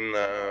 I mean,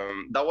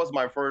 that was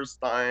my first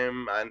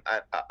time, and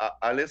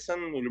I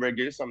listen to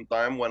reggae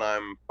sometime when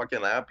I'm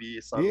fucking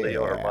happy Sunday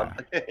or Yeah.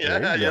 Monday. There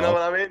Yeah, you you know go.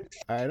 what I mean.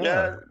 I know.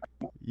 Yeah,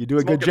 You do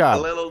a good smoke a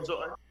job. little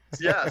joint.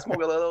 Yeah,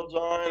 smoke a little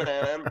joint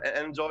and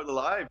enjoy the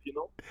life, There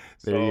you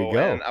So go.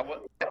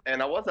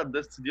 and I was at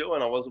the studio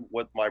and I was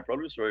with my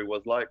producer. He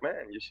was like,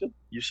 "Man,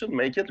 you should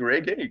make it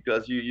reggae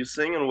because you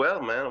singing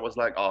well, man." I was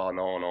like, "Oh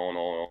no."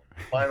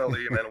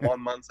 Finally, man, 1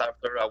 month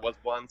after, I was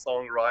one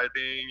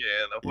songwriting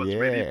and I was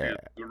ready Yeah.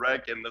 to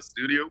wreck in the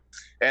studio.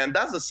 And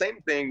that's the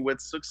same thing with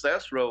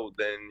Success Road.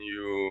 Then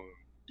you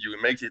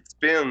make it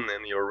spin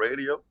in your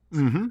radio.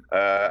 Mm-hmm.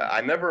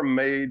 I never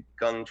made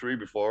country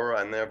before.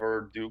 I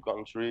never do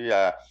country.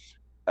 I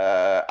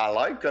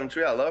like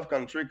country. I love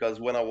country because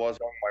when I was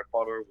young, my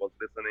father was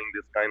listening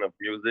this kind of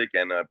music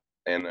and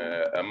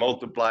a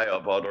multiply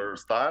of other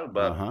style.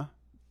 But Uh-huh.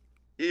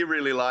 he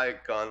really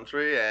liked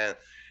country, and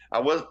I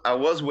was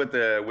with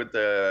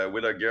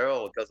a girl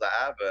because I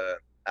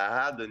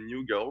had a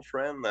new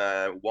girlfriend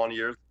 1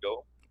 year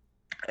ago.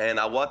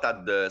 And I was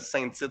at the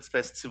Saint-Tite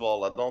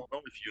Festival. I don't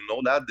know if you know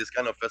that, this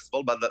kind of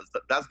festival, but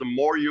that's the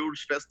more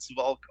huge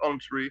festival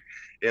country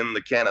in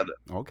the Canada.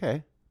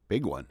 Okay.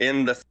 Big one.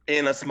 In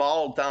a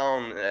small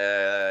town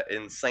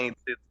in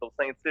Saint-Tite. So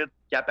Saint-Tite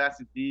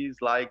capacity is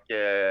like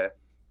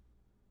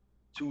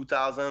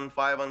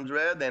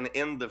 2,500, and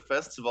in the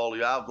festival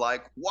you have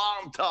like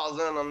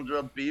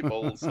 1,100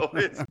 people. So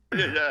it's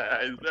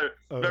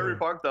very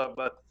fucked up.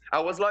 But I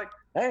was like,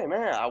 hey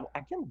man, I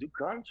can do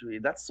country.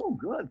 That's so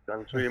good,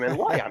 country, man.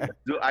 Why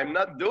I'm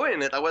not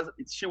doing it?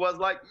 She was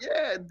like,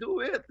 yeah, do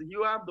it.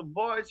 You have the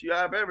voice, you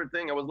have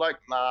everything. I was like,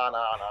 nah.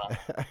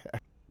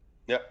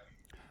 Yeah.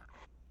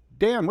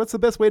 Dan, what's the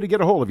best way to get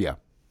a hold of you?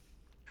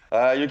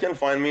 You can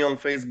find me on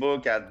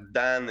Facebook at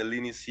Dan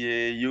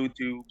Linitie,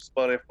 YouTube,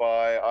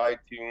 Spotify,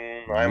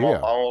 iTunes.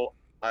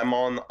 I'm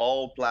on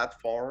all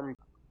platforms.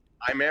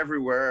 I'm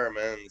everywhere,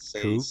 man,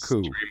 since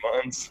Cool. 3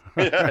 months.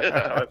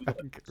 Yeah.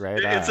 Right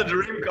It's a on.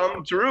 dream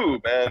come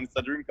true, man. It's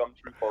a dream come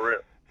true for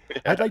real.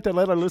 I'd like to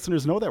let our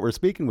listeners know that we're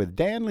speaking with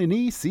Dan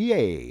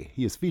Linitie.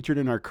 He is featured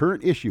in our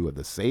current issue of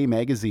the Say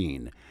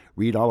magazine.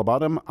 Read all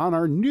about him on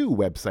our new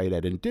website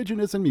at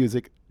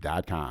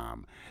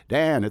indigenousinmusic.com.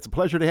 Dan, it's a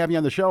pleasure to have you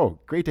on the show.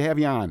 Great to have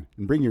you on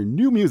and bring your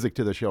new music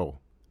to the show.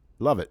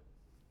 Love it.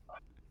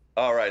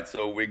 All right,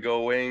 so we're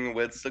going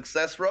with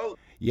Success Road.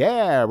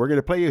 Yeah, we're going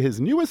to play you his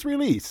newest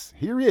release.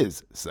 Here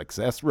is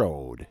Success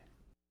Road.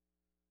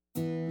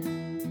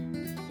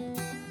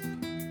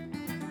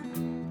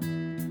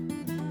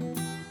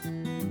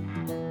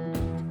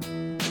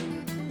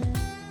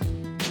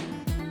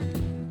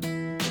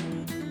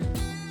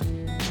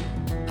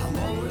 I'm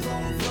always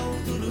on the flow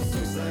to the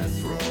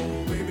success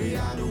road. Baby,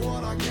 I do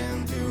what I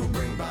can to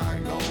bring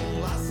back gold.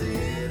 I see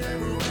it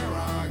everywhere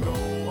I go.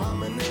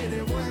 I'm a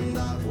native when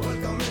that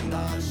welcome in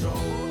that show.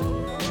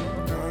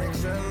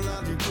 Connection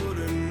that you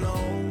couldn't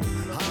know.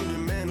 I'm the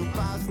man who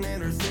passed,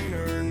 neither seen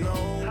or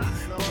know.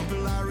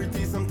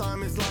 Popularity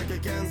sometimes it's like a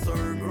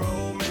cancer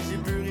grow. Mais j'ai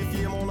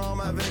purifié mon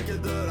âme avec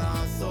de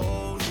la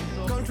sauce.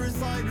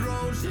 Countryside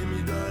road, j'ai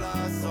mis de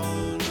la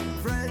sauce.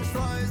 French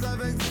fries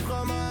avec du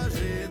fromage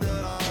et de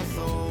la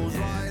sauce.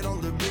 Ride on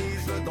the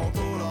beach, le don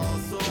au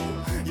lasso.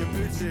 Y'a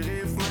plus de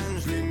shérif, man,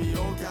 j'l'ai mis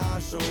au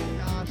cachot.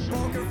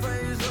 Poker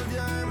face, je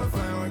viens me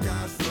faire un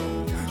cash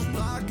flow.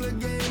 J'braque le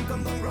game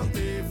comme dans Grand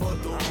Theft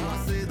Auto.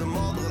 Assez de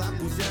mordre la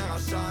poussière à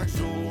chaque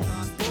jour.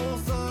 C'est pour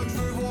ça que je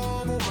veux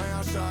voir vos mains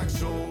à chaque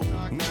show.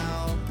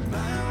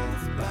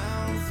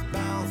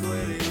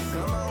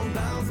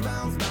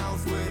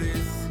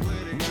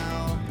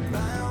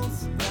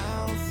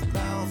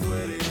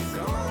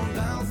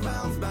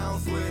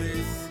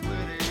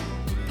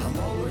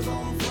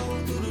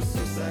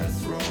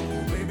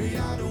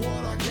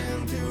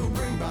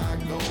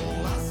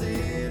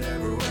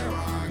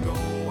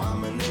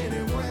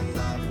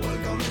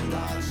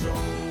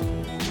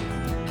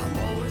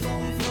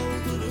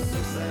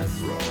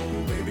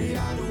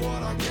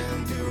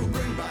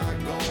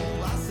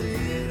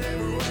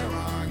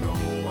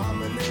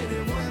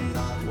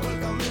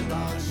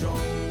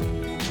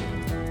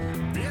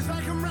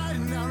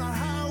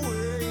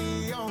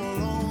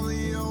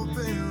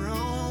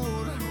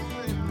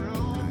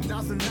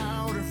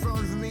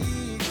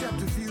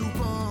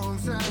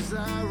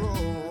 I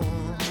roll.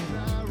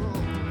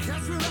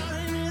 Catch me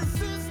riding in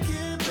fifth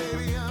gear,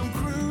 baby, I'm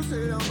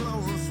cruising, I'm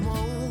blowing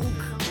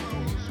smoke.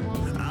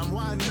 I'm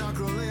white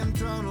knuckling,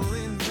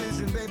 tunneling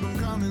vision, babe, I'm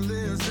coming,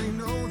 this ain't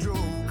no joke.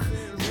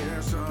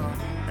 Yeah, sir.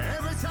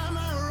 Every time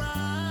I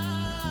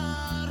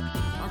ride,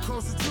 I'm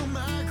closer to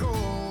my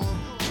goal.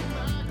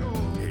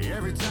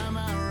 Every time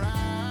I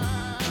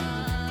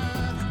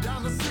ride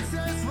down the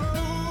success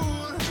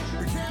road,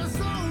 you can't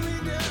slow me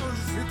down,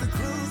 just hit the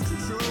cruise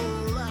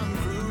control. I'm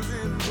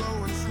cruising,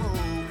 blowing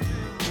smoke.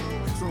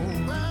 So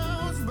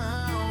bounce,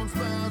 bounce,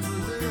 bounce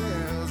with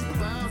this.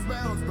 Bounce,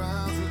 bounce,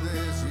 bounce with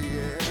this,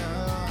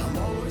 yeah. I'm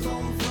always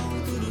on the flow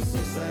to the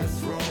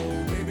success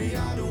road. Baby,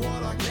 I do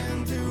what I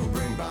can to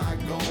bring back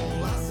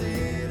gold. I see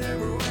it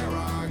everywhere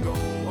I go.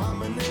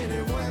 I'm a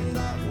native when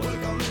that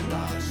welcome in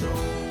that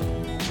show.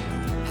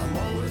 I'm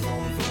always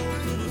on the flow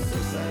to the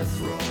success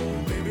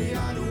road. Baby,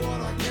 I do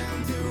what I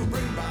can to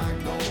bring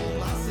back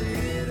gold. I see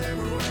it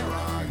everywhere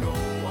I go.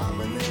 I'm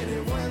a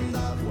native when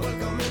that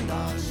welcome in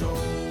that show.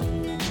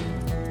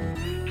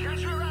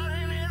 Catch me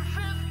riding in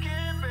fifth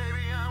gear,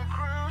 baby, I'm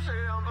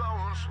cruising, I'm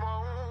blowing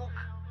smoke.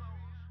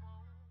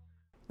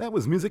 That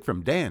was music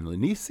from Dan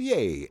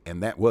Linitie,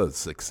 and that was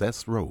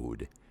Success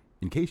Road.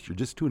 In case you're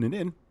just tuning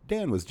in,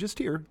 Dan was just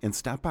here and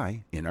stopped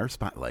by in our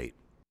spotlight.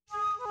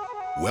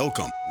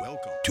 Welcome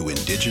to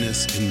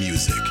Indigenous in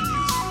Music.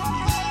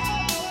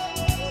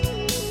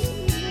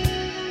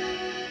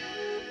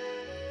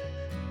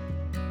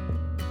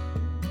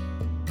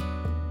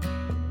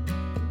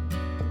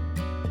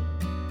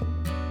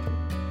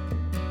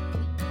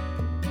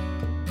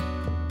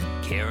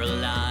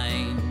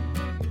 Caroline,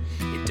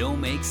 it don't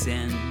make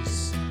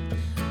sense,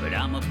 but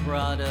I'm a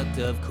product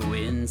of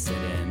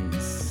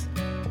coincidence.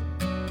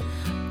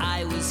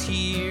 I was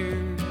here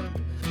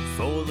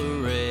for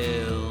the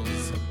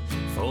rails,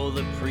 for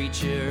the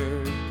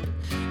preacher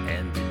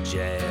and the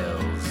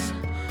jails.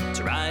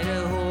 To ride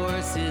a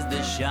horse is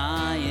the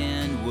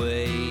Cheyenne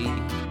way,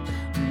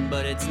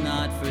 but it's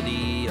not for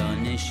the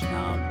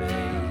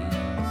Anishinaabe.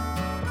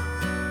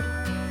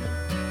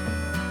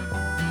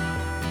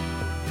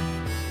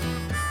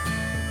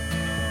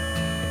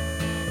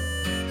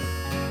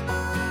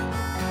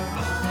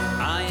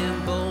 I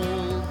am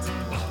bold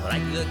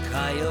like the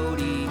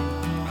coyote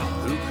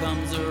who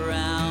comes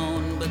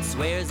around but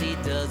swears he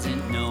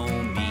doesn't know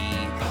me.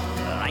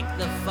 Like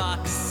the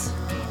fox,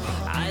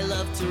 I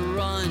love to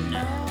run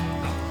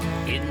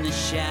in the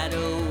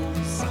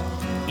shadows,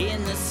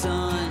 in the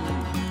sun.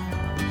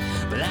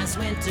 But last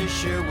winter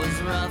sure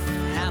was rough.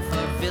 Half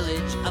our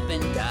village up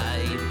and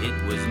died.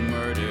 It was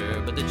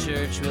murder, but the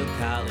church will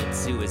call it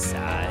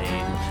suicide.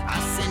 I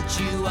sent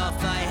you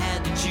off, I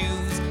had to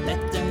choose.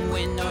 Let them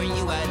win or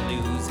you I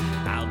lose.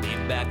 I'll be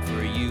back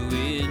for you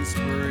in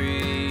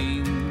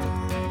spring.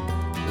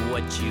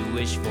 What you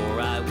wish for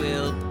I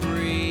will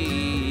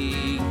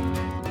bring.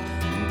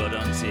 But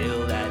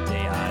until that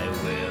day I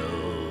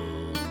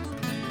will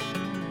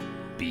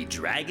be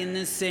dragging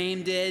the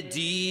same dead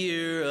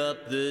deer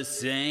up the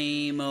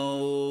same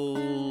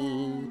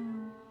old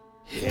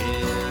hill.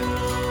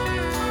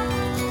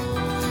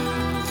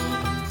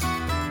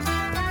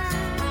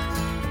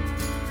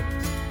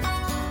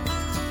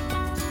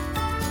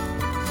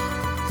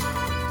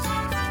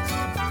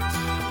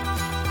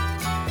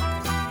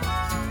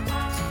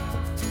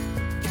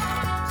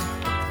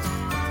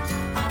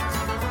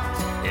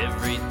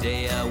 Every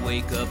day I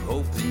wake up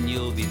hoping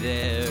you'll be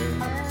there,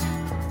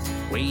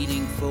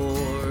 waiting for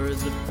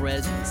the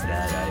presents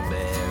that I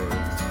bear.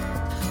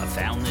 I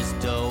found this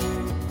dough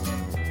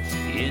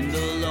in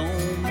the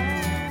loam,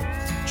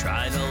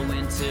 tried all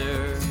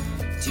winter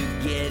to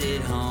get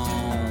it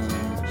home.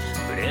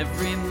 But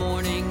every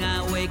morning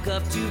I wake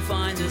up to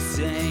find the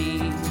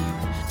same.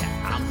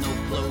 I'm no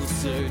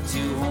closer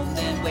to home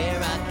than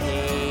where I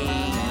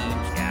came.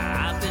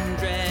 I've been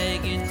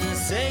dragging the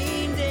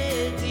same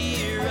dead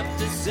deer up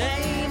the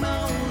same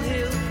old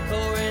hill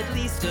for at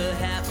least a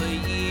half a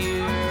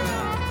year.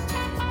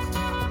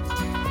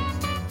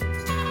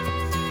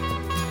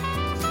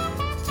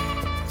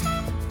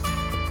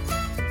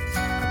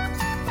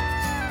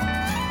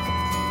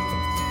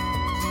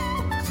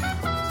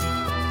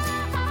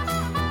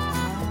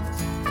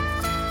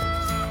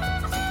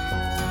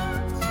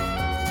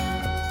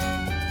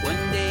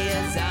 One day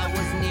as I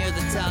was near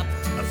the top,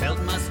 I felt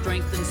my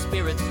strength and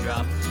spirits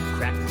drop.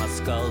 Cracked my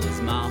skull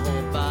as my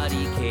whole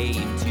body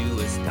came to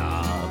a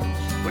stop.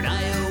 When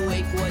I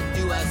awake, what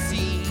do I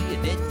see? A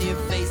dead deer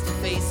face to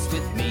face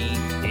with me.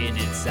 In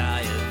its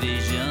eye, a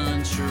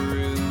vision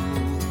true.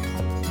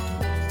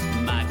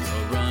 My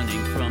girl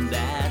running from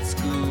that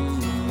school.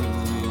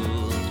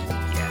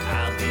 Yeah,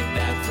 I'll be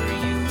back for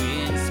you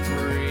in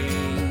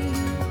spring.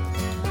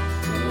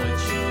 What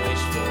you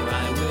wish for,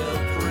 I will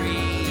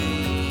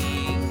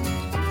bring.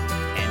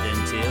 And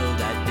until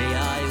that day, I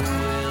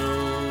will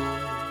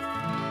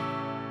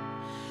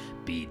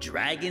be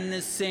dragging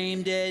the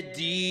same dead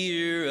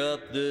deer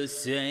up the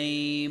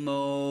same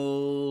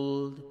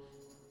old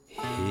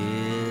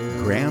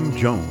hill. Graham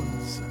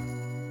Jones.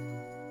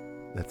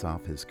 That's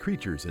off his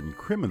Creatures and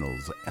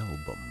Criminals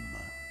album.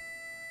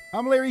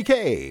 I'm Larry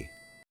K.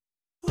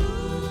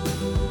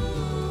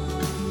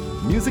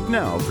 Music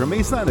now from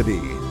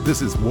Insanity.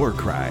 This is War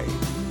Cry.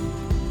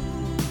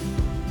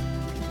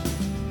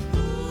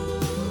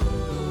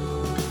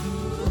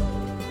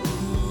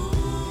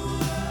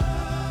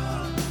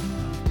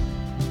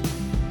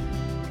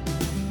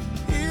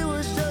 He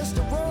was just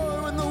a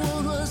boy when the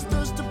world was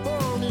thrust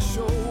upon his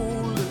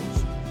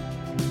shoulders.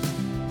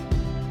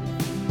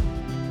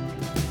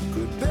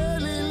 Could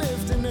barely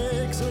lift an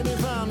axe when he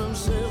found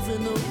himself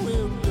in the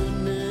wilderness.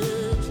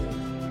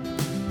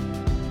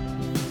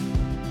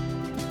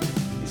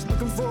 He's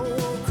looking for a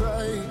war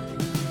cry,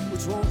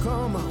 which won't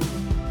come out.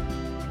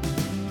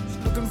 He's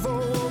looking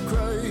for a war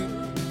cry,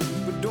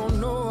 but don't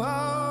know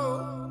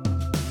how.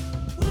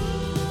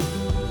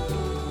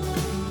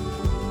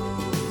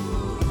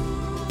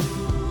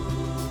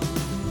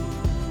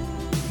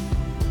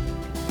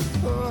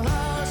 A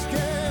house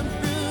can't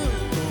build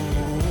a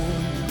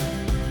home.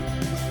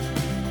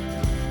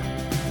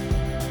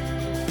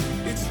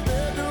 It's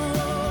better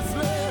off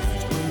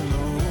left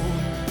alone.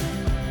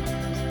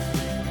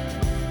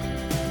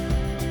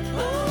 Oh,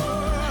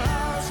 a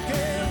house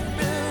can't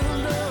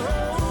build a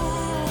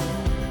home.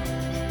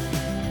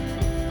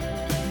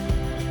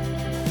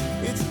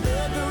 It's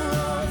better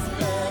off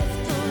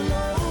left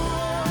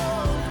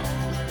alone.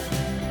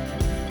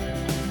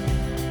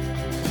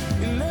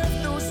 He left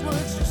those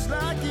words just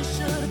like he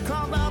should have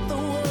carved out the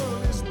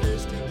world as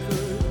best he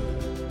could.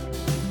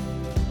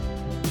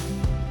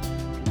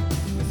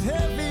 With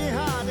heavy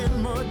heart and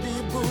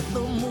muddy boot,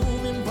 the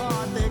moving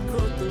part they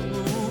cut the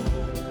roof.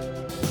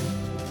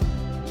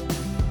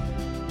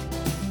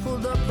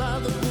 Pulled up by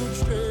the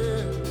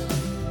bootstrap,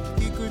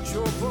 he could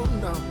choke them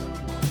down.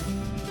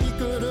 He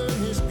could earn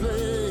his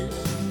place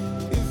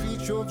if he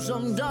chokes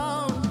them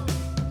down.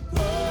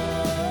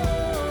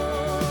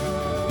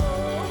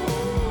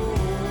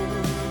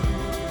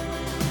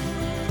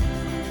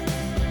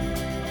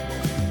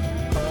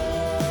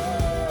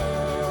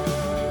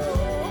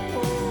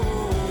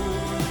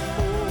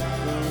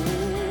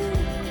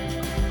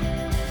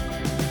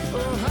 A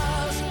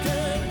house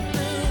can't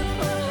build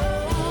a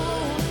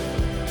home.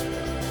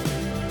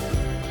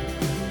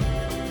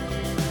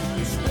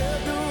 It's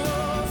better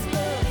off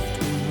left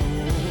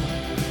alone.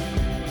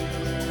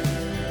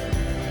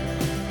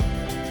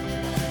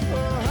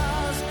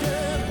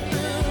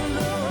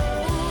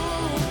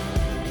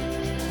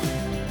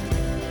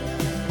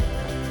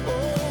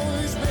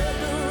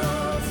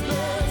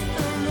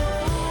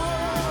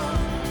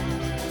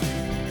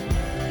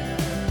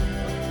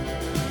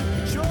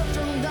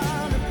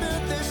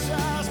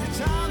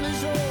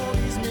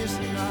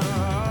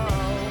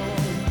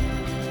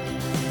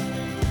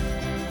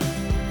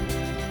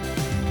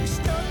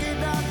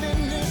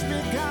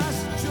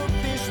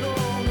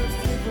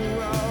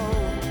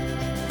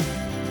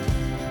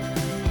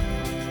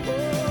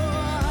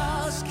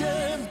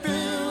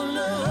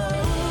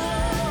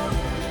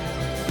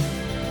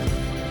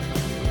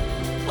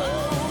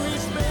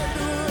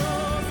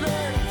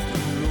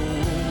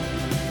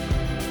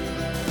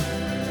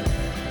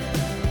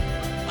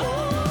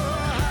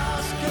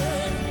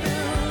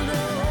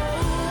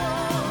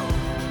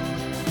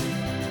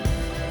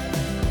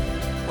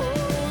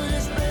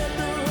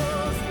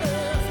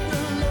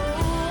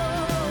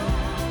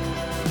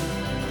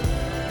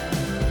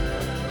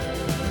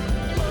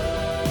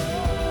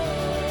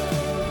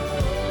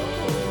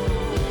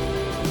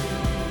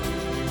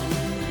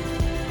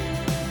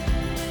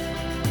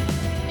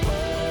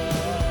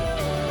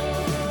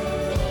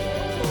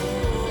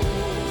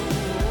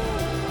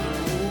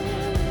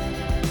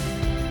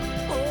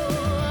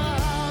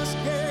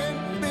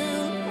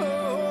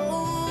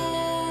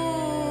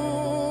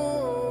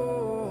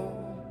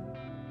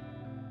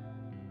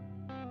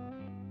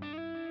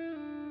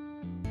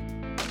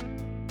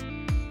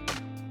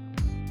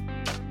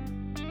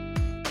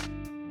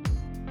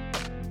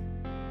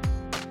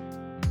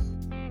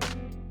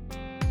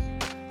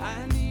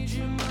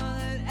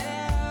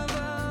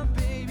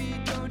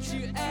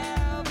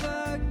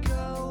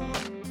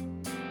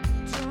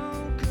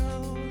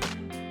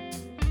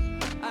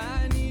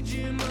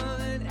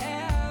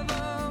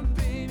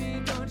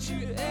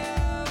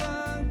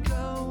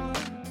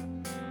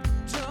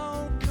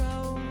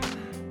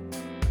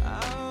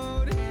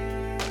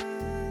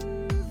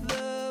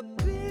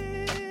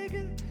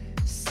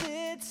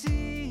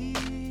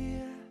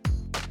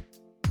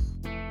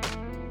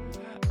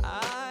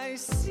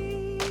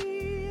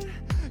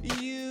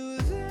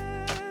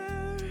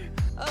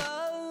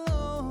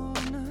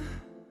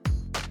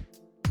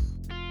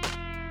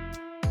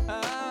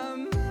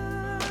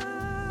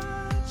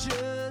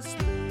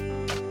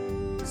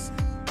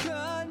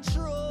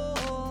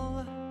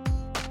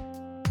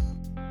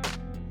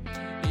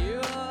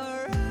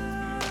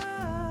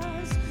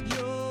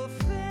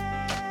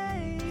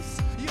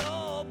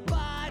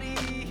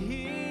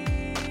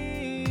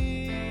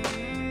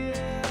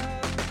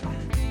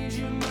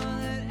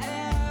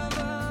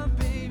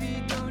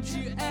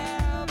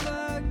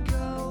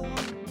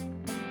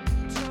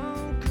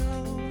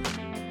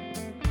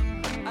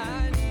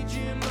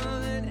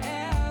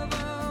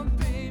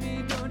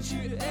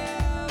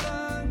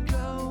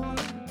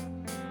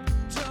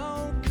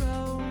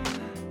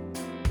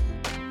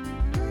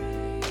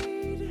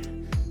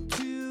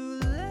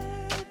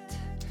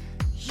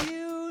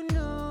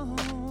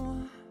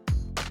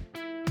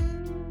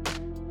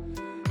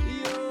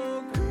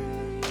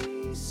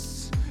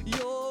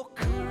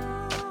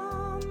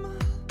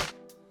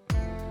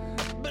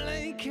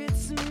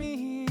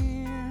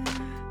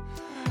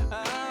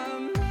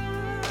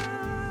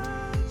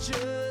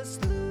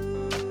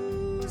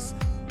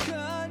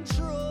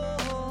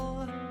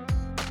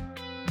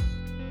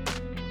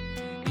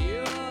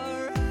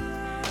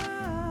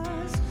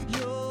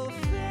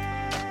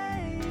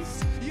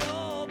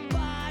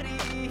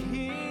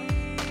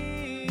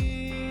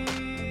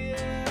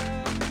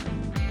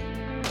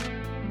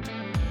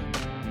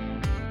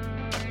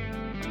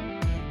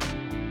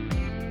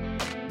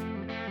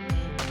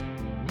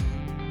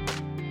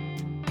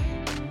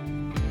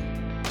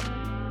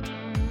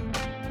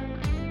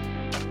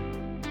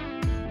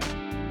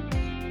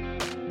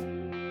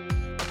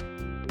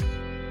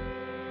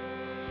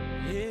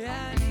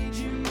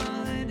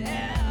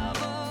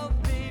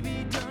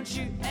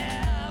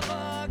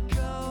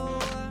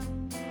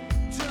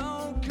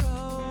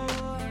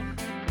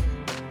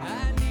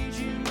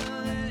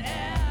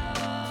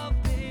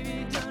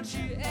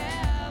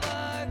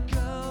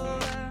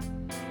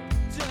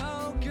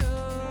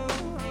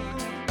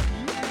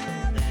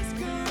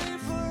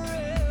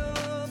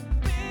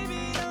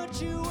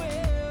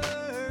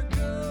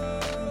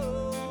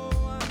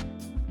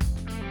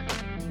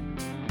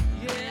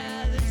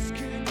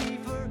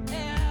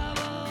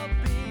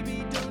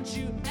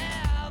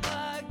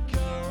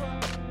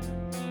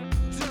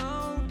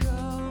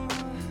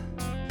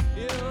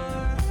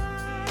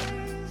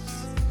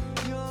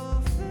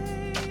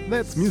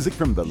 That's music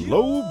from the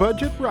Low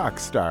Budget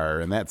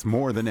Rockstar, and that's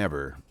More Than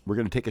Ever. We're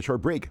going to take a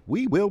short break.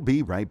 We will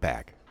be right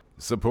back.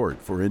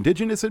 Support for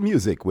Indigenous in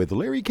Music with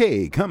Larry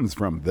K comes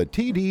from the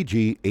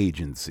TDG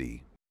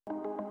Agency.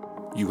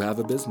 You have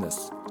a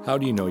business. How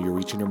do you know you're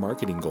reaching your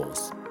marketing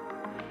goals?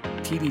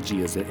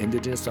 TDG is an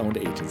Indigenous-owned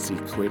agency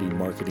creating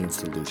marketing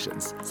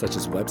solutions, such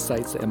as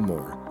websites and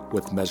more,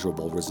 with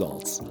measurable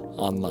results.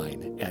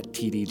 Online at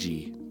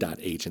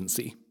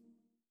tdg.agency.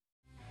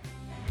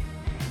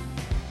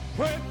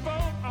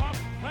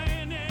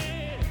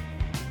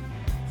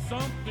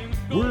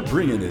 We're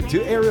bringing it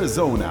to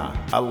Arizona,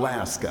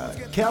 Alaska,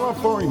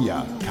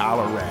 California,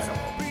 Colorado,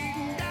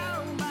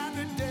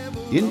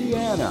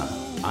 Indiana,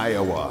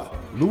 Iowa,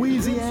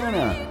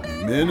 Louisiana,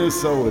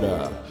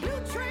 Minnesota.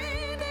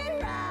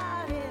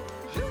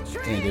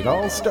 And it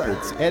all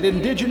starts at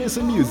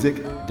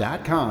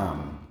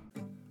indigenousinmusic.com.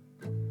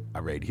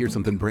 All right, here's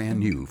something brand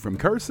new from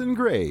Carson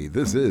Gray.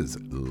 This is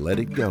Let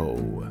It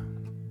Go.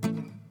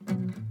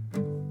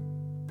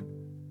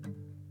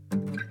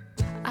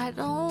 I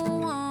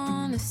don't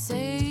wanna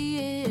say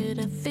it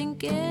or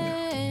think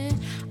it.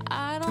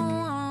 I don't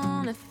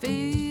wanna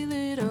feel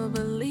it or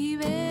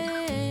believe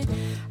it.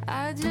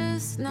 I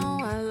just know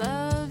I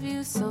love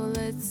you, so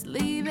let's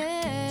leave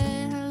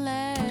it.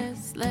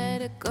 Let's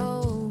let it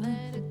go.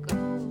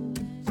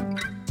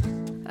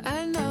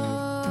 I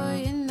know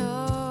you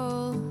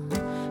know,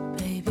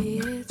 baby,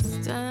 it's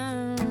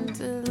time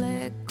to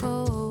let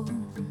go.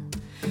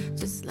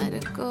 Just let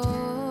it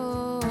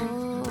go.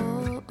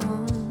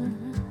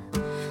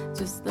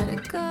 Just let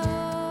it go.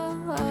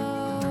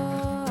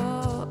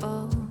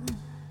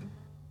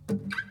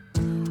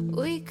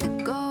 We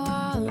could go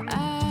all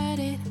at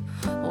it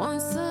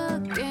once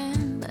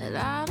again, but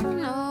I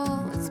don't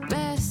know what's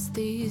best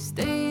these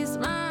days,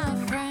 my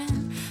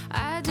friend.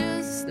 I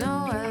just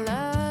know I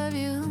love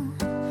you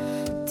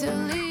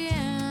till the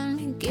end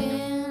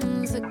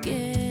begins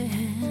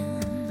again.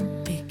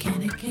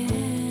 Begin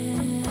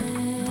again.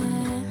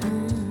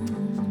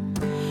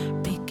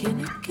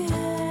 Begin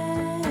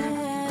again.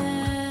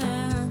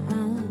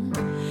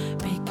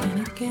 Begin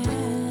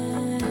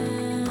again.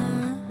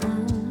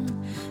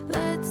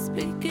 Let's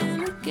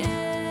begin again.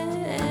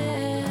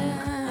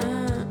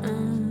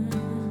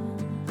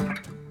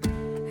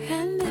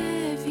 And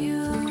if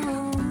you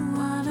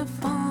wanna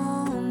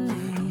phone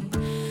me,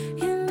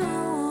 you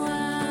know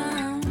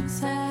I'm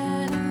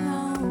sad and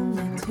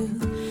lonely too.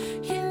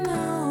 You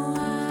know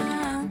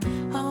I'm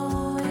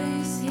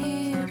always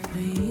here for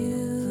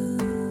you.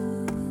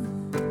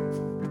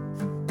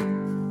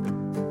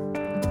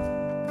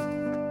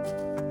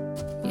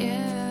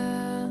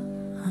 Yeah,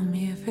 I'm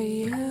here for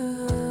you.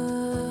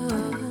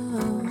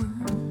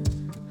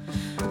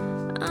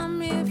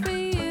 I'm here for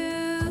you.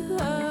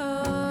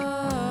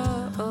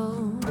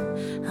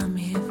 I'm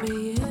here for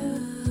you.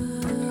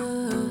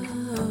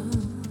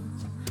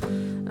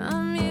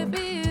 I'm here for you.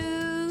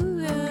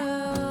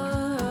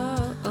 I'm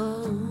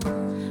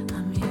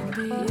here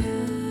for you.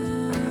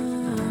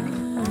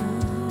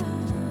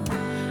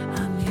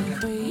 I'm here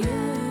for you.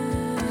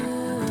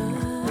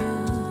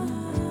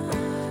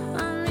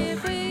 I'm here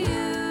for you.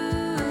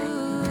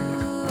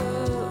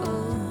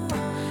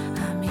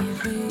 I'm here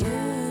for you.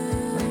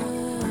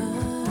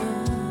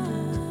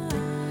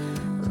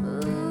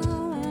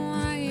 Ooh,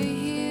 are you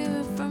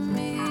here for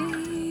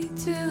me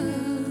too?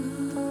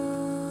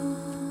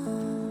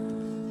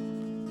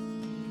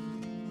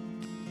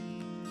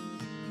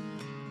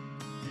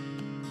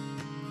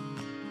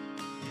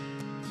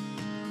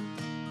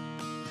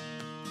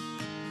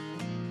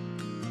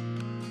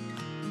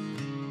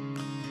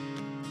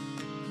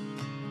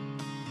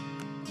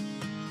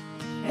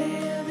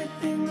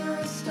 Everything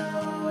must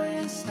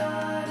always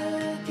start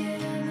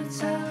again.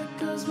 That's how it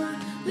goes, my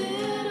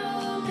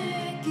little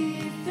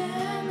Mickey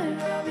family.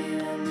 Rob you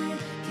and me,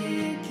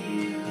 kick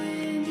you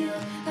in your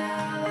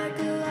eye like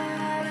a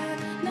light. I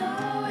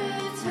know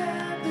it's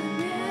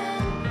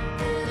happening,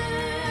 and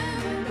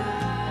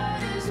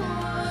everybody's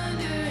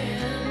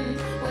wondering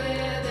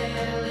where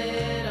their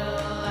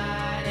little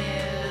light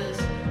is.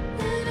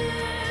 And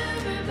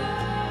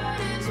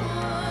everybody's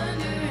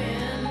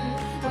wondering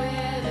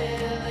where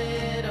their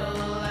little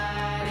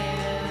light is.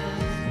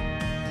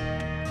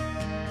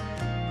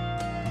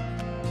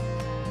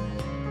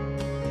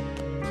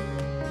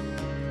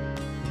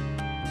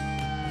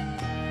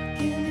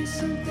 Give me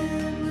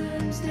something,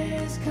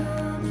 Wednesday's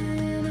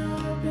coming.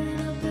 Open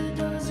up the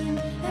doors and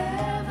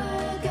have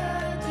a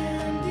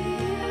goddamn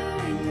beer.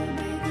 Ring the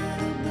baker,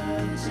 the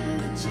butcher,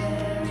 the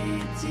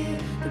charioteer,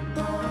 the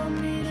bomb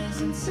readers,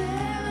 and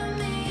Salem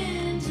the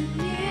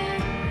engineer.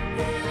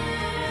 And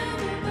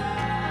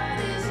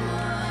everybody's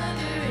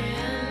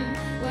wondering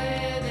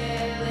where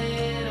their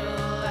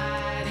little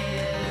light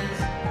is.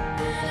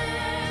 And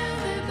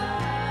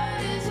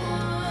everybody's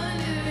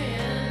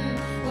wondering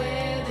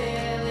where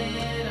their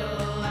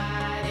little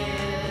light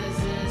is.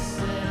 This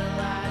little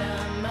light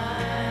of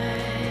mine.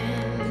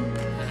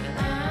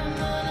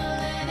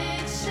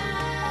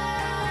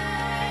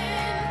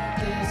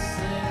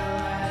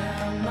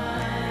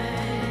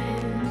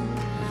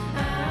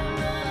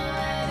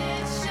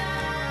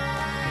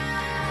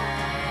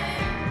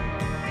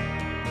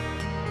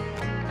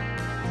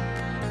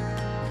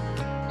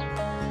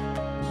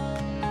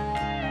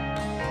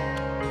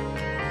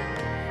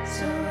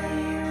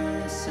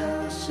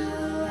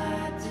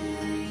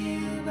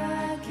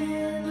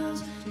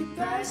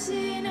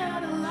 pricing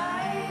out a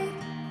light.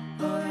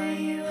 Boy,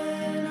 you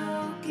and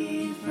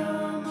Okie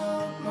from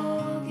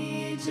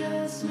Okmulgee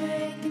just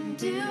making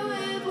do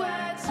with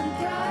wax and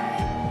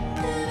pride.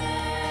 And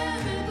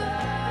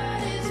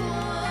everybody's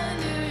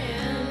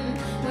wondering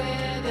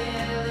where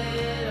their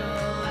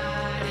little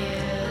light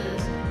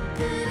is.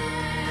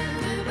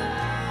 And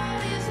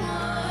everybody's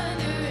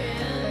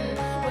wondering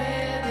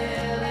where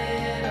their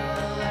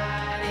little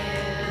light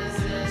is.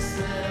 This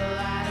little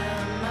light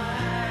of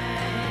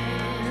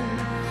mine,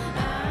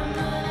 I'm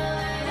gonna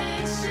let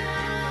it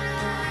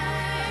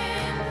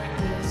shine.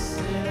 This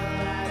little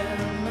light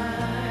of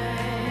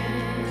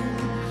mine,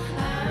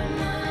 I'm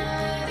gonna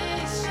let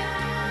it shine.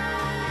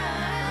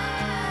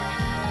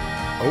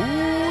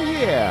 Oh,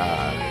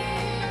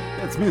 yeah.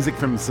 That's music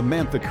from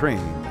Samantha Crane,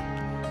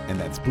 and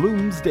that's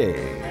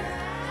Bloomsday.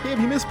 Hey, if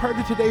you missed part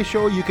of today's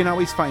show, you can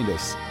always find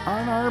us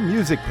on our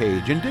music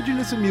page,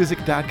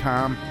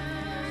 indigenousinmusic.com,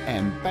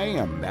 and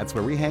bam, that's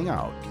where we hang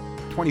out,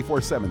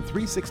 24/7,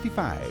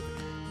 365.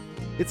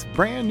 It's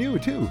brand new,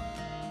 too.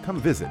 Come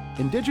visit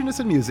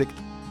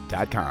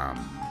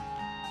indigenousinmusic.com.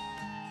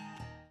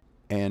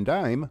 And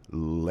I'm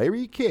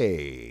Larry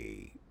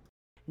K.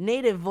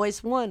 Native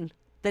Voice One,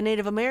 the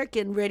Native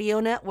American Radio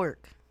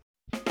Network.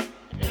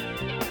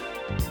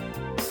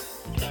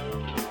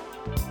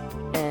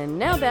 And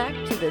now back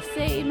to the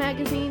Say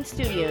Magazine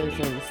studios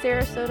in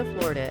Sarasota,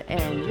 Florida,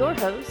 and your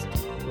host,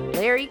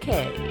 Larry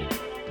K.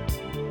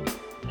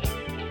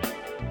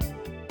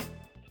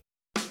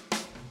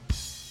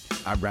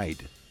 All right.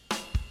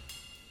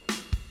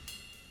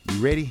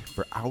 You ready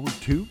for hour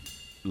 2?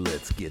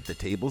 Let's get the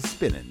table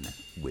spinning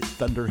with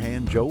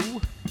Thunderhand Joe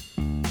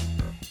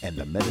and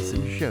the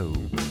Medicine Show.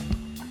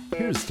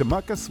 Here's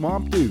Tamaka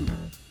Swamp Dew.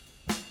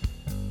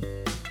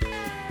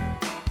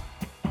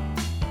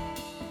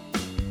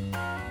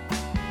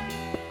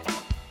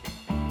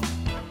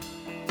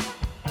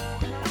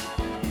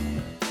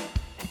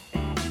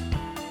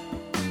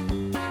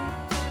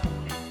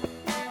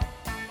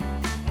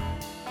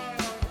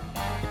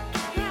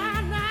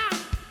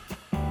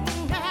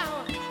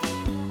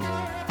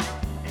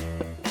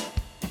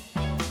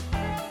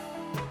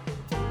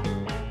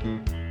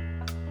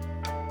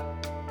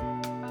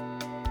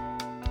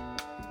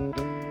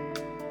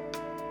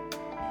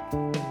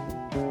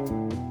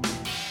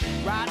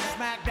 Right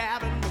smack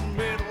dab in the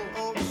middle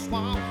of the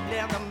swamp,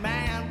 lived a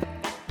man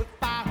with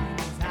fire in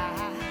his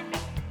eye.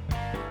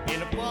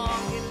 In a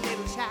buggy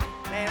little shack,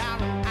 laid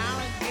out on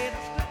alligator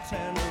sticks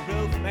and the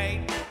roof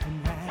made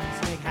from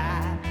rattlesnake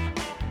hide.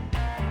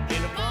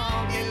 In a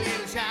buggy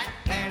little shack,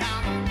 laid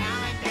out on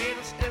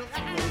alligator sticks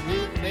and the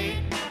roof made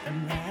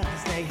from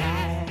rattlesnake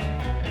hide.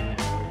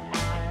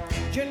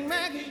 Gin,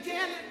 Reggae,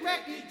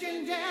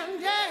 gin, jam,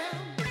 jam.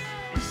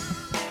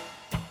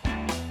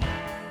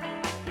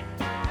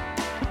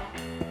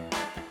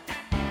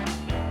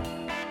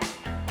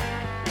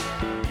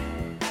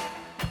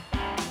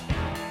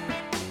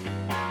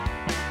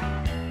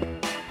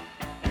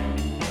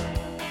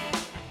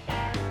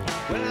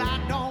 Well, I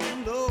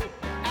don't know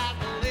how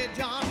the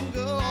legend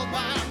goes,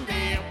 but I'm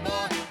dead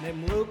boy,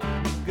 them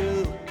looking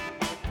good.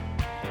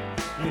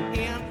 Went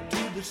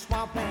into the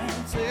swamp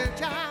and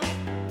searched out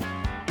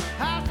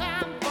how's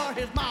time for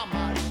his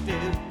mama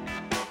stew.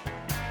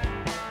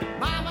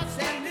 Mama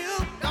said,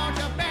 Luke, don't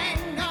you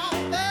bang no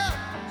love.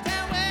 Stay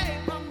away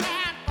from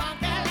that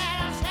funky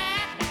little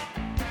shack.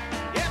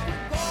 If you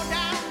go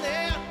down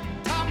there,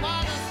 top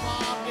of the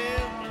swamp,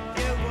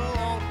 you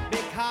won't be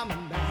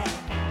coming back.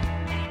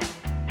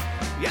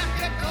 If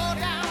you go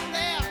down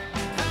there,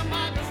 come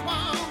on the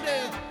swamp,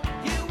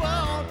 you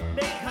won't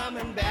be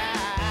coming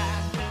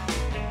back.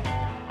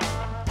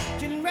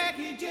 Gin,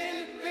 Reggae,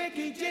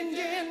 gin,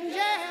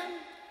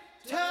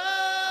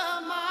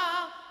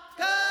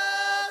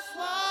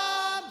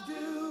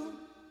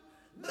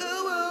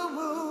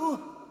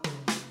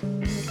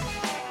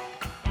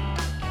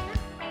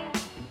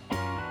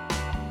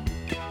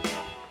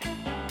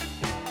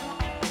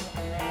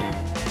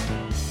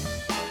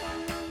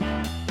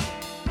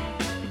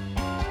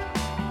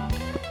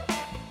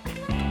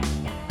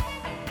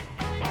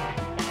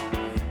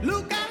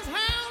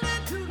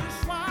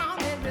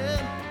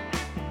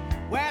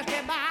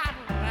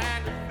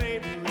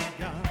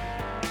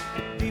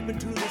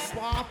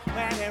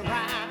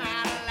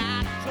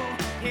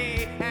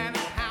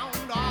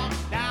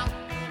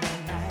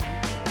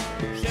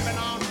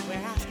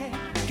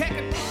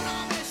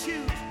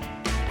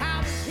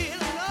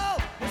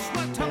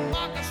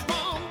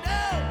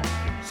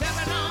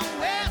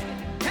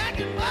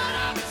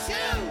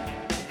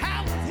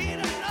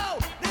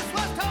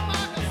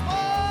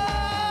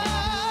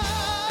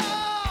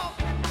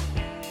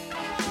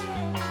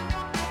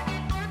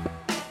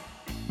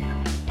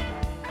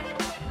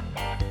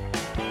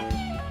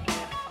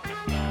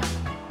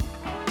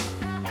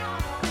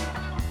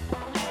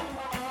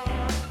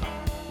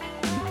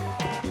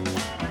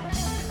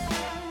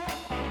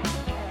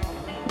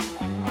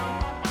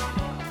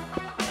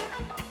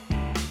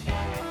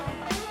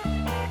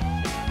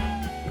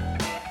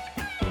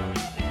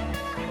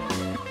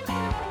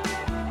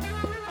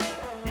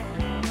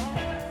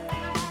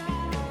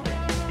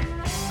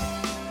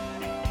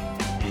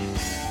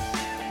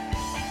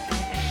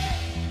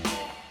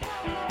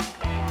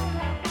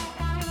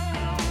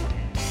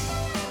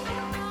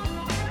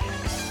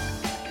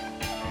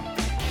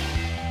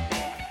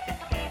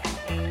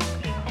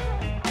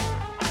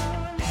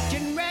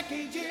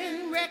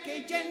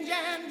 Jam,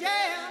 jam,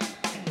 jam.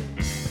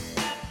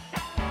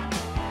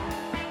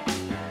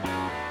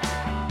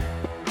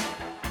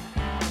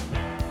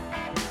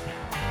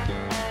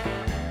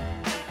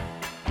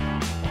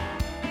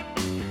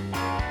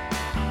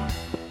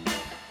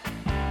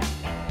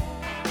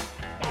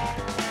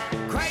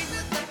 Crazy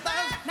as the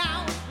first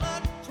now,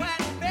 blood, sweat,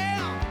 and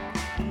film.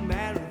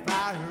 Mad with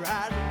fire,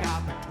 eyes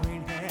got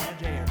between her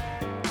jam.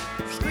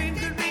 Scream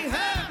could be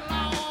heard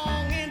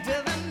long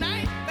into the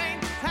night.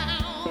 Faint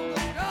sound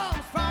of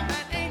drums from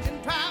that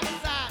ancient tribal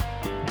side.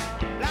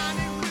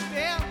 Blinded with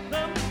fear,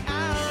 looked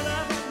out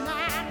of his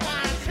mind.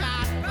 One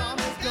shot from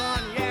his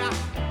gun, yeah,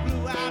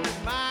 blew out his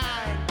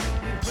mind.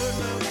 He heard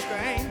no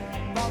strain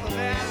for the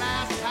very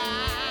last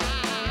time.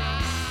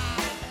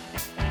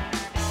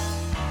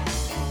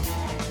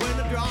 When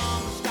the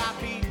drum stopped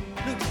beating,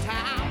 Luke's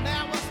time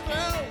that was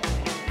through.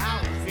 I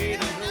was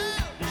feeling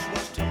blue. This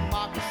was to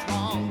mark a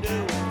strong do.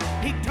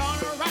 He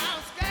turned around,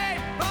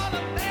 scared for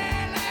the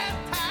very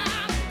last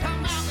time. To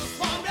mark a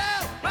strong do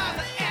by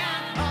the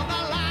end of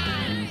the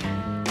line.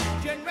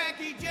 Jen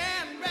Recky,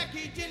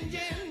 Jin,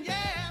 Jin,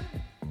 Jan.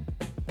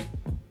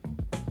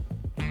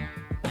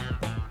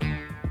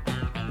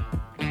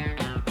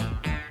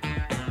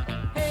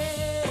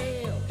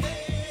 Hey,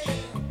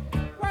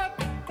 what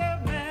the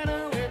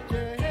matter with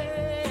your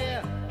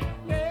hair?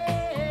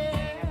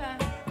 Yeah.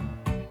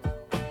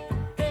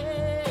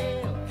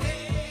 Hey,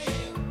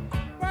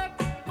 what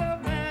the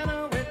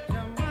matter with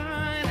your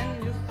mind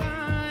and your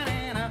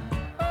sign?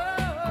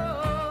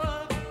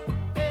 Oh,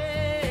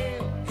 hey,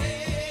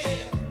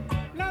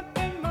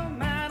 nothing no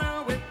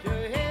matter with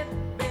your head,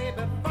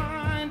 baby.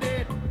 Find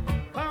it,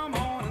 come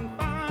on and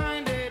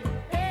find it.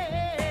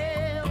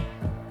 Hey,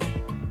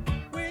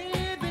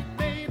 with it,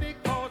 baby,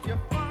 'cause you're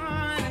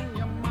fine and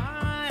you're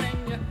mine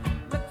and you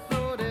look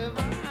so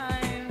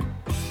divine.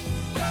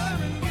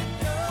 Come and get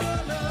your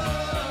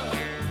love.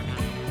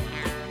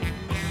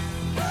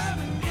 Come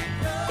and get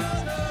your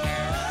love.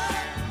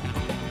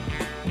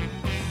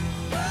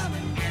 Come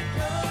and get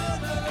your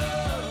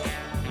love.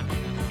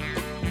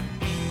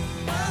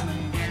 Come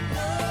and get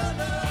your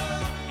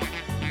love.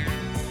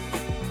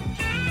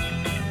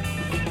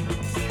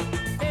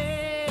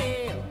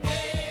 Hey,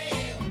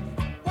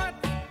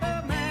 what's the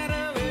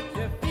matter with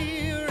you?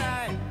 Feel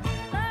right,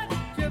 let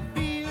you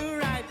feel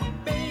right,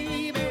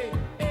 baby.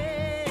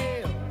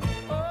 Hey,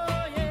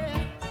 oh yeah,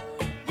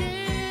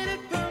 get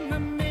it from the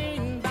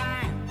main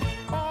line.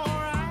 All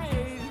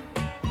right,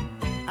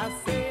 I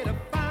say to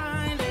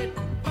find it,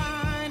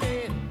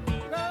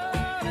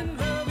 love and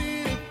love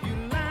it if you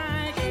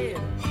like it.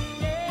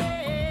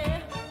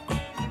 Yeah,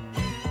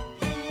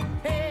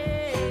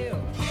 hey,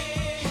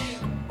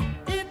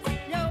 it's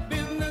your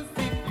business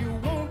if you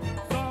want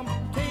some,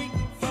 take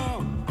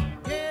some,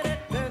 get it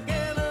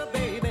together,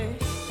 baby.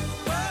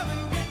 Come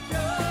and get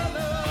your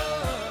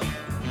love.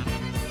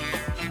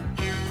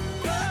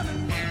 Come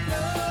and get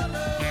your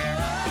love.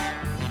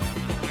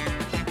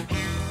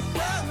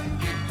 Come and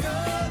get your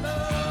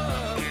love.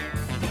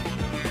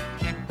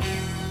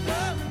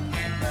 Come and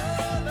get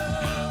your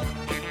love.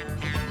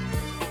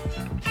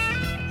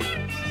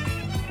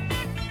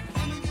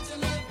 Come and get your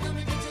love, come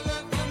and get your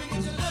love, come and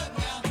get your love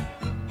now.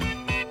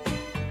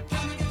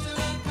 Come and get your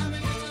love, come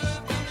and get your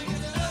love, come and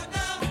get your love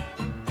now.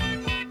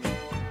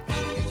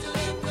 Come and get your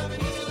love, come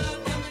and get your love,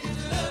 come and get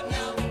your love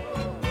now.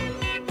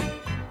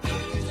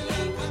 Come and get your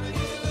love, come and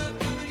get your love,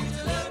 come and get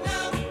your love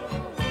now.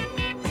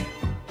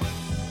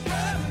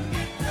 Come and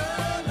get your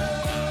love.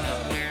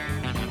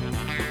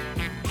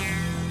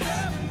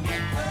 Come and get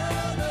your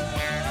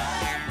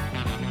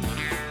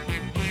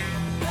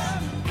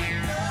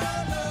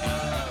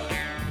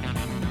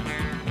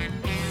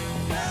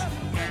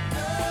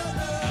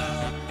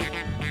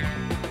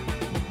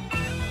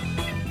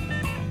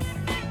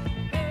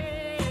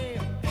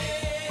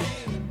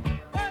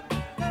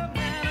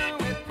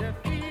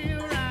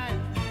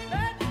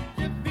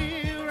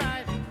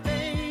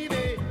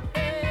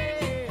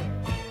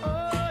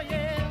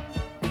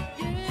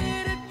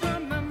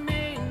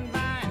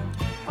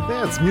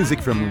That's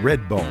music from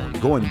Redbone,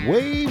 going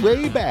way,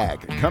 way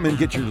back. Come and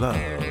get your love.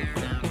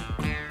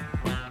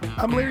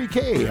 I'm Larry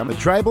K. I'm a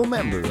tribal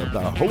member of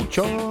the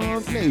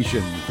Ho-Chunk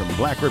Nation from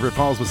Black River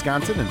Falls,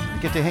 Wisconsin, and I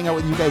get to hang out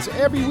with you guys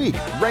every week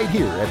right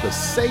here at the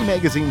Say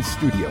Magazine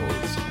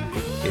Studios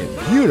in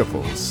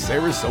beautiful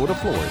Sarasota,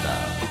 Florida.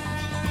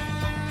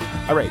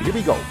 All right, here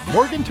we go.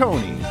 Morgan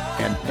Tony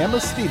and Emma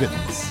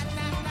Stevens.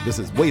 This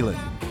is Waylon.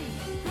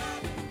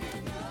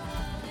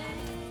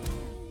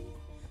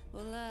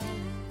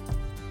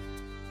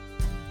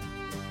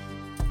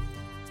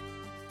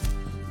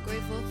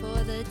 Grateful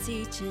for the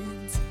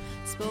teachings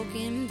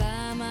spoken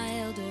by my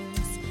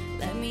elders.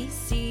 Let me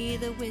see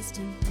the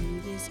wisdom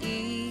through this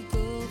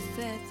eagle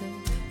feather.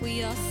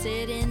 We all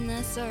sit in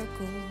the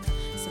circle,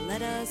 so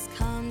let us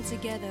come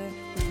together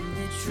when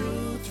the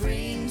truth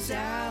rings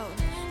out.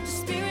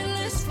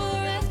 Spiritless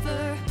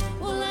forever,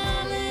 will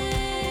I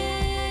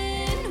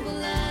live,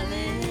 will I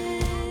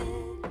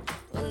live,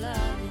 will I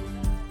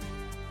live.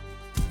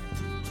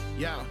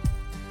 Yeah.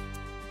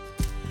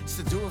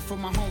 I do it for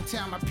my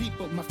hometown, my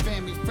people, my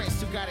family,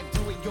 friends who gotta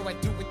do it. Yo, I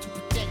do it to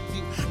protect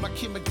you. My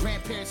kid, my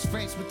grandparents,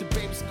 friends with the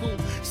baby school.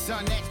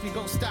 Son asked me,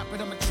 go stop it,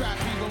 I'ma try,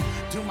 people.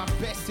 Do my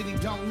best and he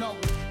don't know.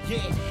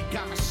 Yeah,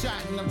 got my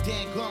shot and I'm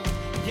dead glowing.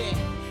 Yeah,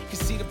 can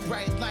see the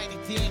bright light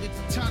at the end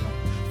of the tunnel.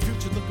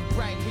 Future looking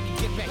bright, we can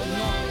get back to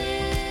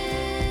normal.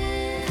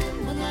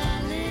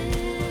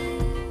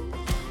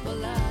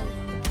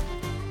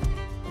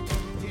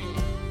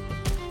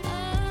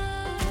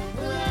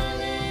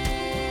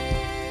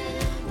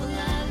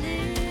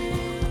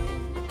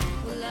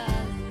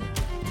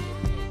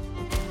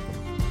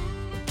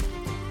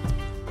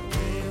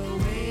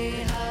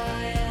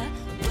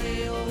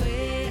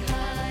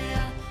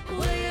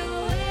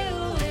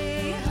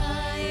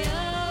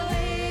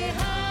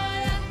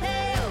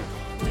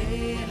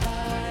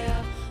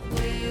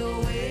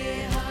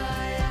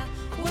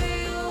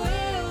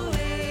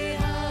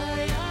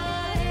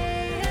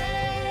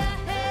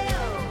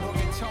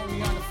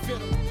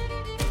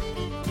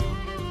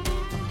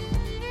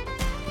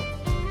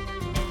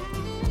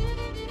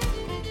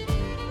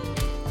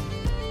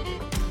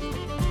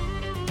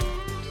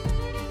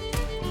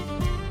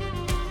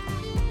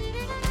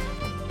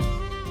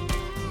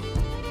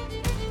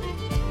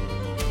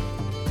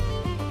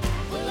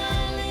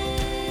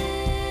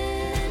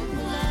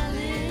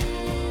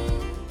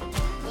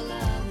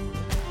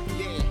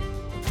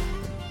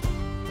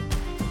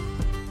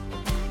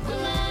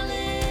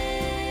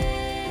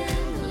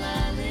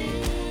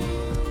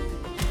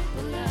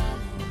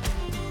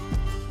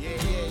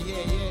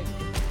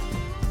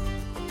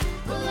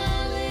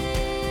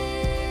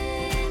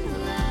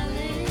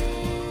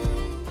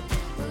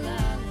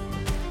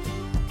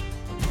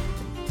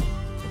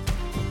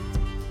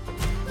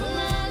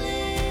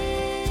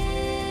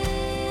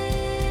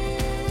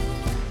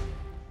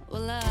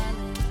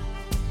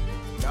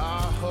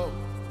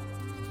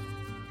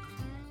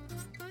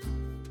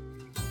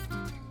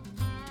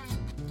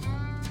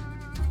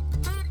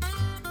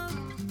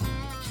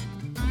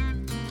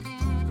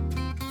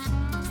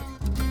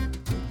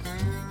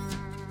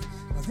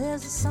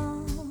 There's a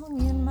song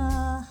in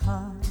my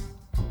heart,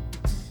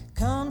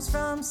 comes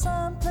from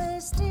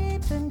someplace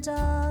deep and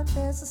dark.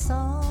 There's a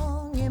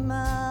song in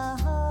my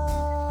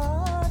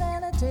heart,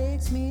 and it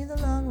takes me the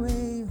long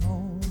way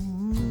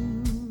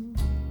home.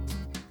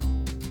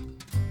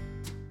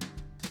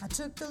 I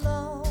took the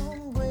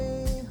long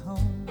way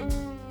home.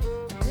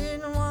 I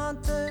didn't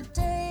want the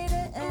day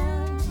to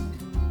end.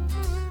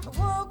 I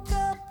woke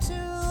up to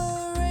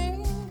a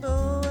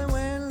rainbow and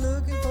went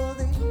looking for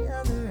the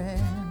other end.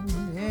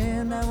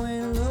 And I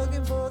went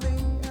looking for the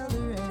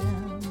other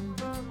end.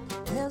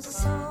 There's a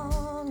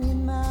song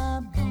in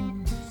my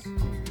bones,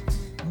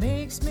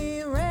 makes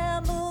me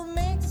ramble,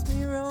 makes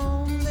me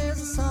roam.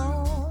 There's a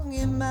song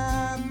in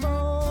my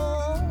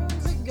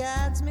bones, it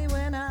guides me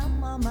when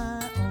I'm on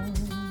my own.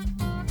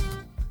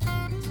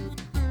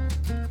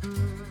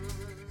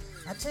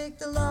 I take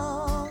the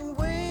long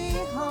way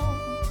home.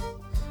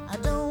 I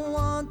don't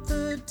want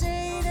the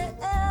day to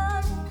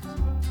end.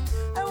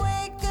 I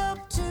wake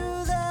up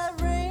to that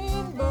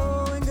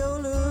rainbow and go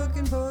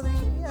looking for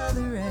the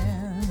other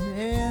end.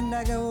 And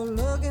I go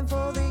looking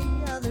for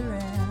the other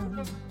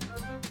end.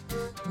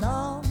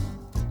 Long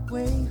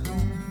way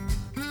home.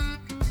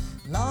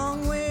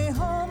 Long way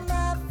home,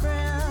 my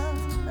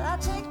friend. I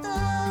take the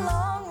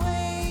long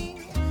way.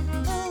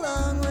 The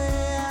long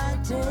way. I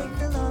take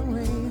the long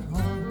way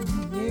home.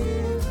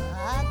 Yeah,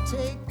 I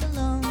take the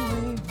long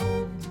way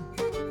home.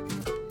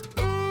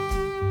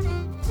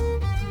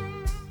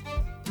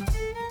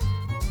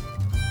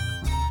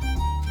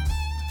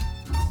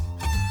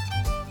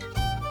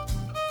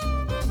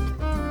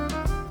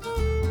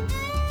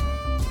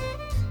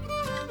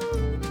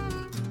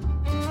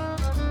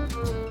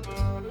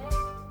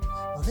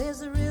 Well,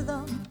 there's a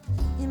rhythm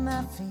in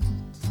my feet.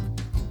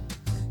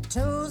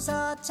 Toes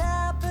are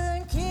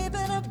tapping,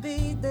 keeping a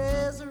beat.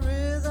 There's a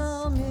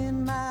rhythm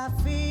in my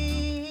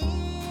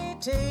feet,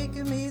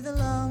 taking me the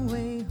long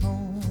way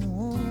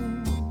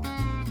home.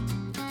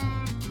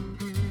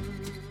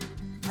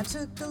 I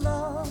took the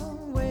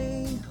long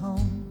way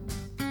home.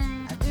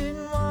 I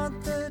didn't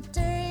want the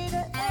day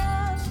to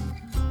end.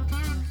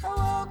 I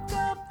woke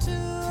up to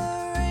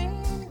a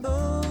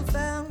rainbow,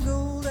 found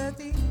gold at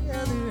the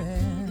other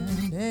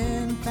end,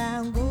 and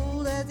found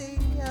gold at the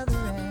other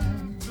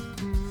end.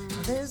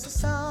 There's a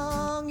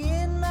song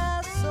in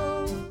my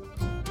soul,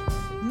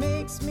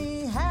 makes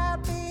me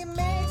happy,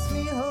 makes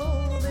me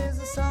whole. There's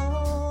a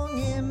song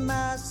in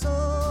my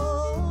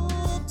soul,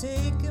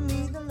 taking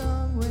me the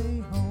long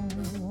way home.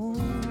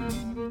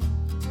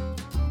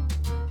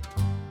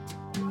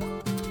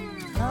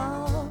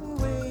 Long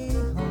way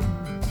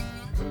home,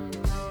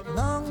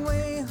 long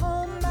way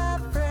home, my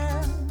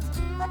friend.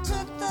 I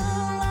took the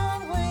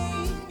long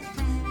way,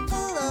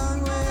 the long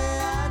way.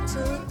 I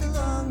took the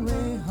long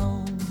way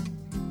home.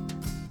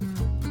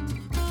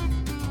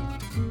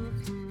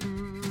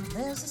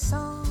 There's a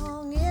song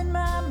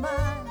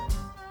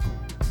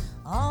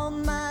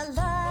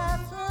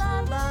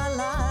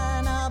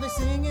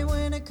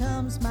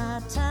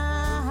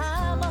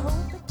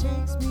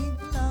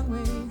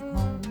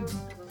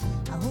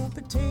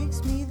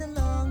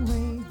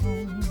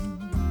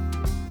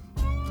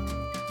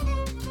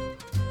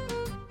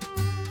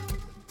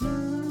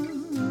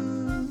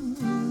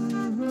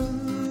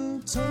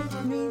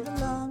take me the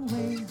long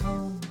way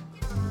home.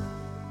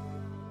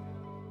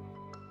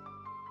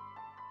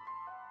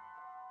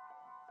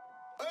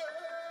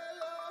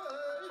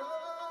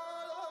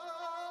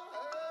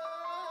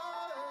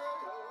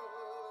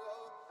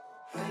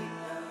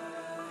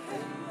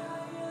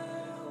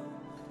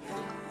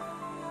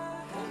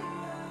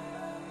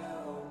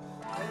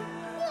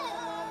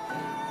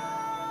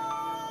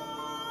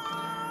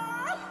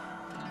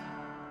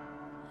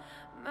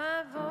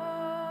 My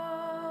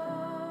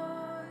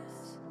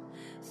voice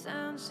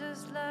sounds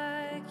just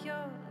like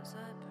yours.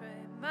 I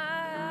pray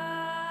my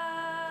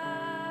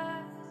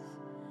eyes,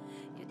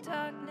 your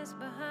darkness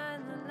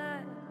behind the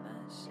light,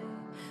 my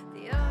shade.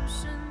 The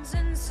oceans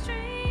and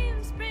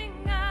streams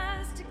bring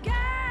us together.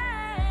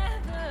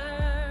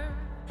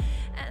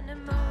 An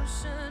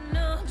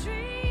emotional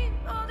dream,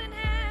 holding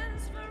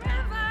hands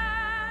forever.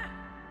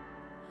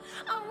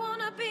 I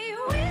wanna be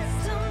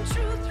wisdom,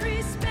 truth,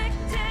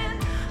 respect,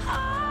 and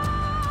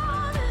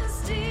honesty.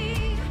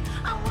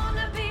 I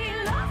wanna be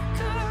love,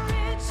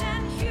 courage,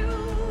 and humility.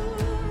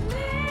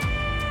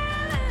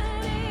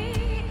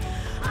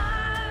 I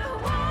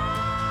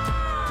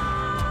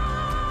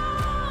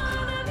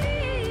wanna be.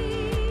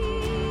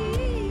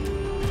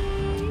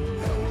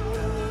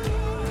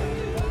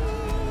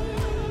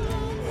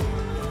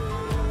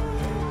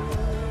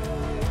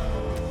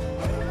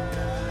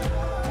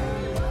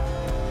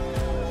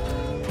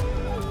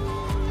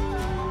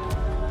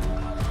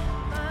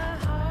 My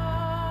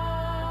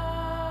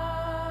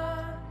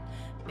heart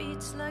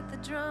beats like the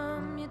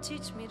drum you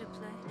teach me to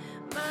play.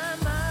 My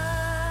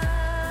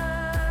mind,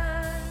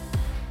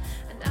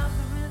 an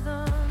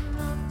algorithm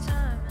of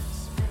time and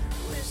space.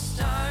 We're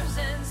stars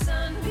and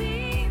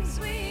sunbeams,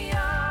 we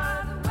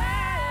are the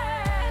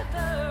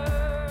weather.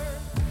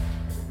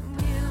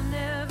 We'll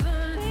never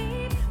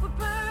leave, we're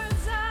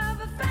birds of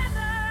a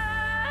feather.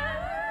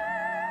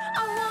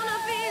 I wanna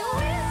be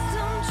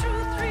wisdom,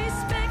 truth,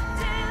 respect,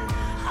 and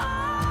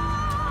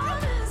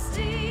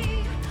honesty.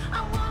 I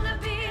wanna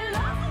be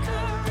love,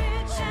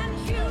 courage, and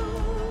humility.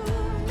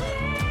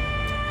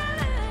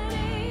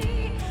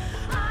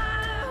 I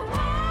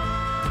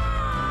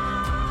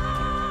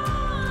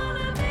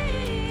wanna be.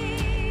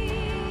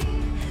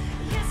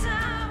 Yes, I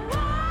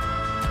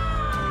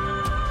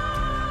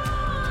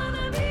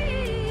wanna be.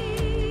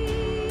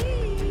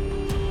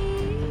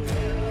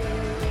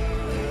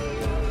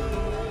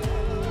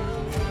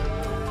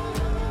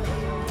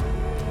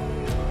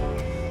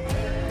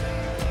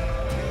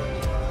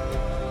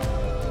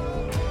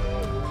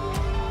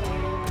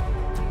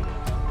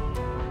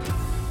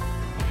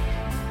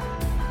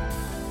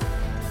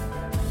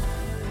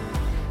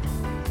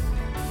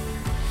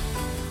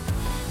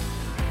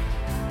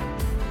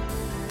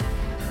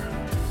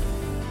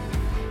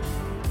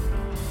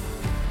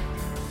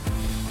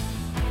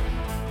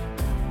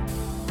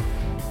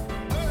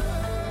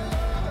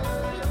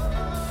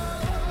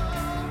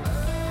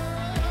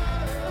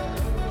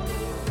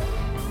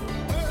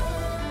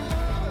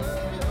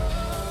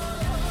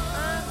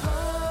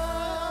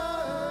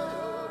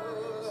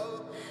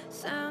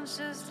 Sounds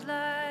just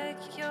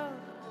like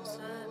yours,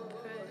 I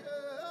pray.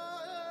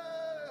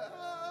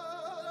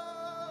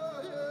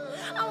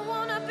 I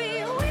wanna be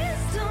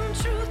wisdom,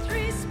 truth,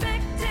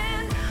 respect,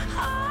 and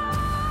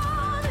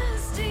honesty.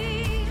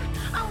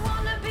 I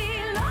wanna be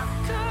love,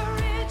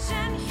 courage,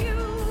 and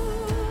humility.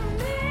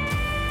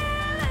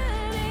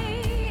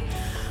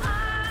 I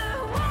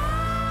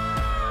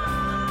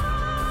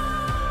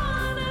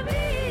wanna be.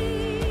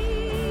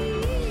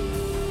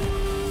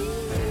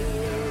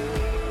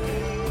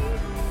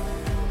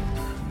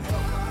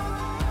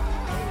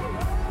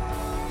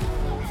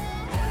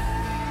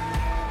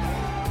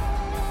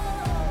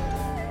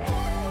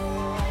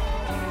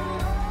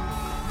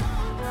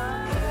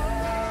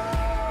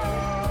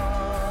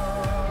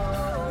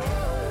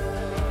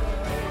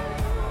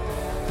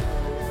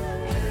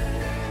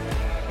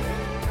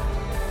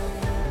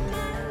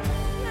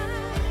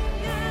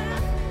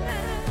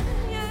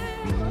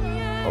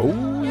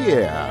 Oh,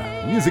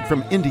 yeah. Music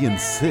from Indian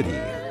City,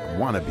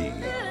 Wannabe.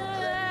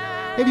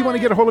 If you want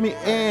to get a hold of me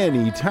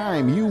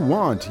anytime you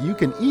want, you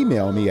can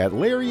email me at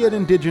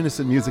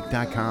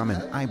larry@indigenousinmusic.com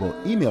and I will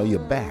email you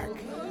back.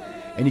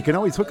 And you can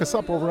always hook us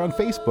up over on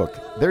Facebook.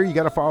 There you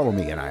got to follow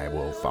me and I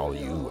will follow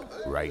you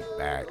right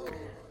back.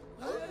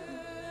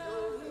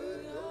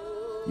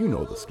 You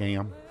know the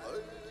scam.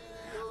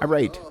 All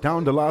right,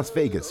 down to Las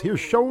Vegas.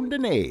 Here's Sean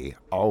Dene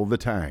all the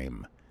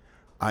time.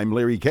 I'm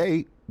Larry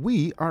K.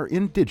 We are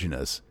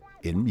indigenous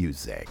in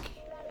music.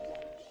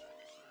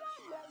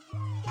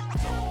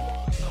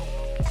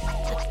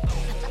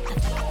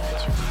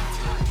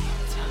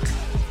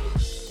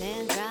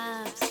 Then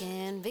drops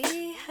can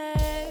be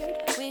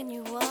heard when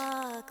you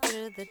walk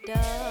through the door.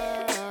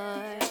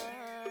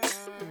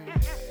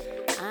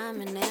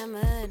 I'm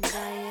enamored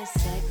by your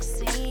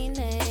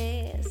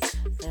sexiness,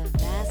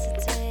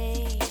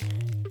 vivacity.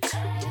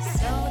 You're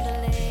so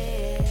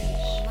delish,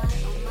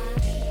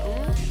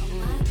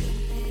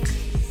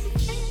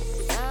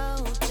 so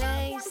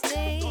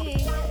tasty.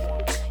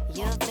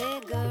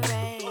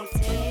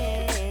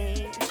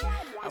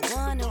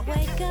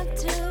 wake up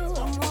to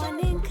a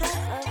morning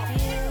cup of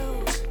you.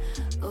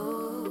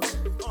 Ooh,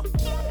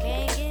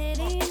 can't get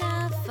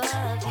enough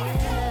of you.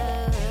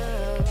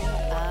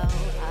 Oh,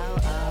 oh,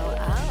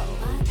 oh,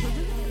 oh.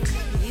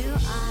 You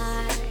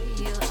are,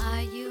 you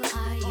are, you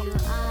are, you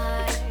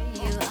are,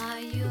 you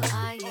are, you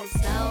are, you're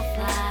so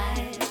fly.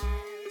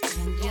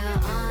 And you're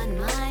on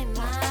my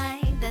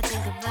mind. I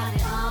think about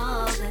it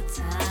all the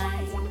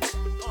time.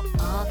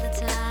 All the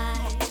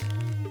time.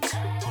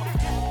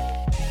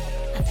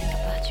 I think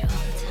about you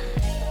all the time.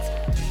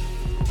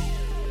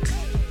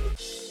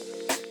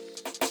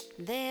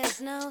 There's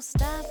no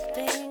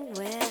stopping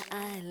where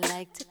I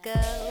like to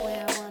go,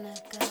 where I wanna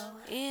go.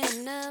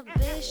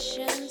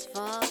 Inhibitions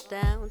fall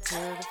down to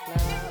the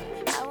floor.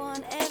 I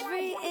want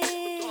every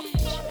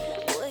inch.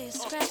 Will you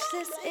scratch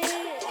this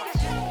itch?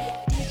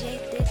 DJ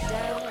did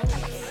down.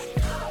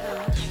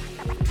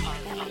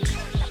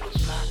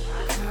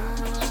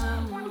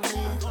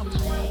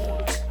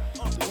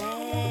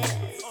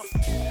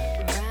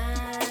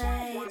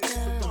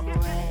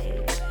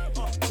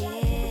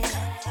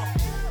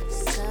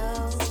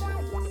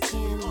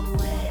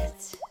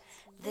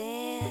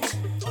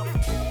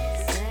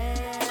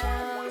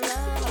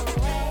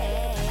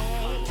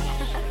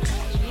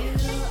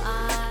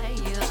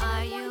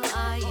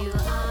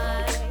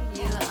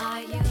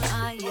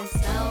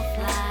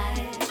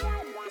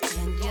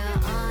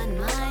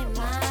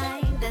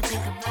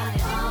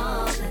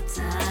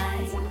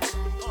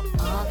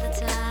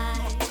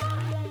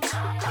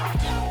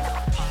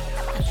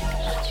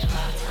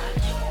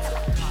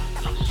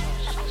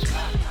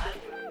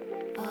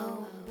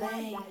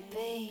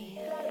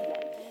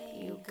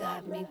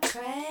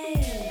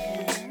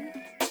 Craving,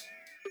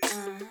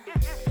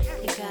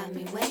 you got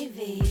me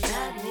wavy,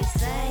 got me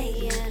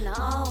saying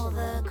all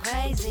the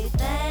crazy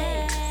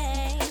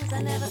things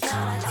I never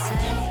thought I'd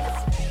say.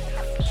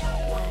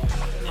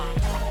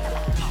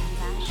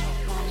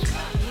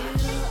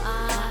 You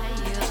are,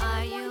 you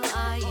are, you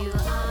are, you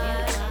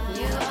are,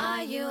 you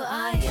are, you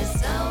are, you're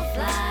so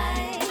fly,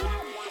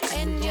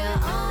 and you're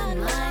on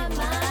my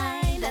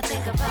mind. I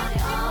think about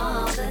it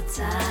all the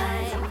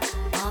time,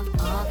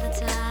 all the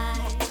time.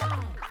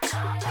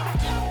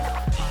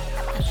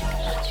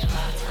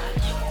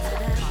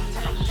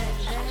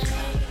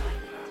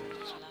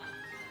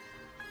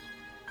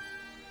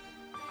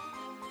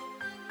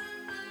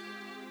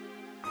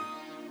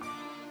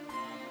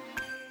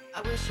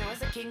 I wish I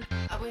was a king.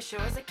 I wish I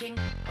was a king.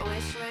 I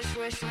wish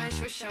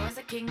I was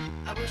a king.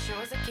 I wish I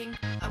was a king.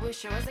 I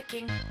wish I was a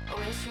king. I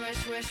wish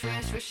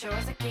I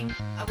was a king.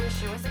 I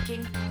wish I was a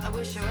king. I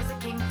wish I was a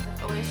king.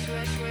 I wish I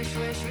was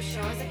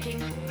a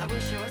king. I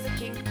wish I was a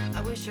king. I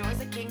wish I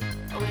was a king.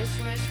 I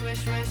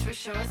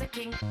wish I was a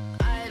king.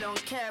 I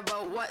don't care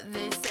about what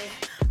they say.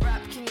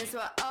 Rap king is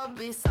what I'll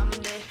be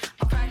someday.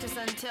 I'll practice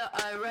until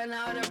I run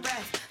out of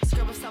breath.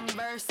 Scribble some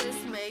verses,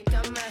 make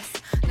a mess.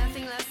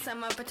 Nothing less than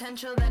my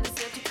potential that is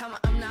yet to come.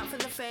 I'm not for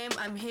the fame,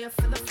 I'm here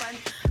for the fun.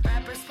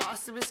 Rappers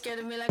possibly scared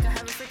of me like I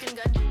have a freaking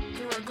gun.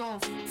 You are going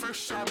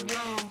first shot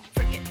blown.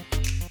 Frick it.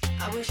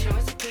 I wish I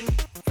was a king.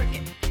 Frick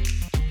it.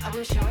 I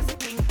wish I was a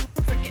king.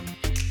 Frick it.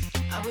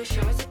 I wish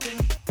I was a king.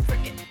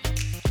 Frick it.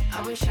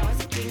 I wish I was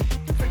a king.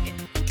 Frick it.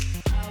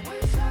 I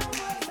wish I was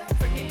a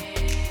frick it.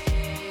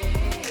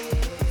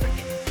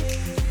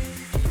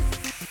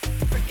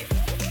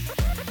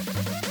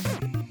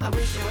 I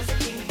wish I was a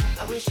king.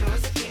 I wish I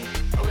was a king.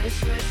 I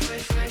wish I was a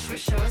king. I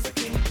wish I was a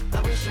king.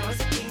 I wish I was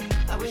a king.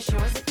 I wish I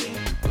was a king.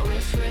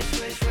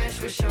 I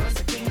wish I was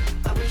a king.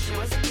 I wish I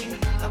was a king.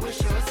 I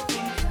wish I was a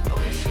king.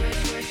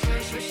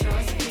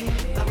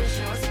 I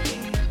wish I was a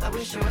king. I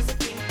wish I was a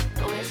king.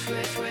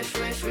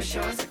 I wish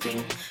I was a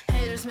king.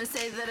 Haters may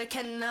say that I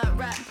cannot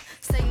rap,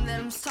 saying that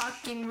I'm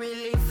talking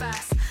really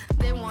fast.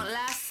 They won't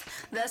last,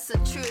 that's the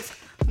truth.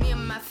 Me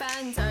and my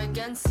fans are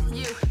against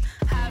you.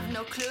 Have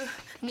no clue,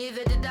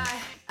 neither did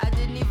I. I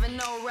didn't even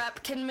know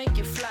rap can make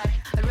you fly.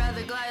 I'd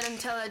rather glide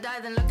until I die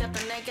than look at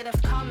the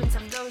negative comments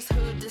of those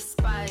who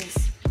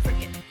despise.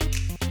 Frick it.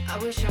 I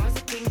wish I was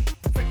a king.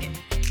 Frick it.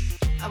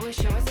 I wish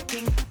I was a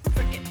king.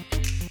 Frick it.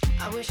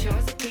 I wish I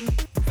was a king.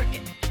 Frick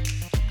it.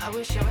 I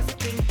wish I was a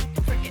king.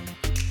 Frick it.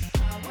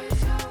 I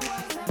wish I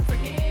was a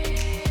frick it.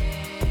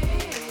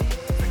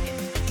 Frick it.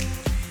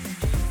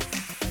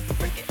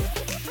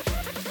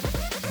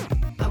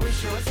 I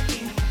wish I was a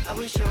king. I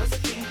wish I was a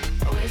king.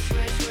 I wish I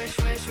was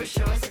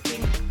a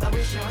king. I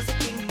wish I was a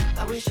king.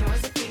 I wish I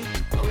was a king.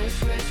 I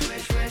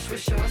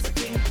wish I was a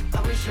king.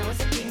 I wish I was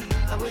a king.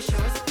 I wish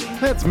I was a king.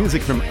 That's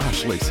music from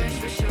Ashley,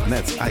 and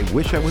that's I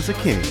Wish I Was a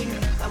King.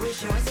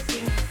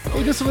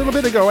 Hey, just a little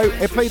bit ago,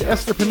 I played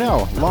Esther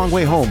Pinnell, Long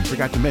Way Home.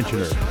 Forgot to mention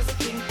her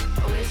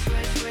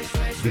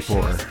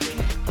before.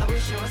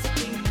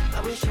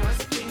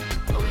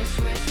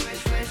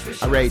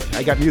 All right,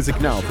 I got music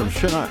now from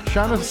Shana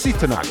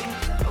Sitanak.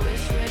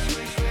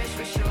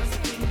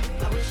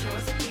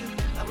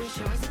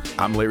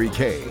 I'm Larry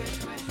K.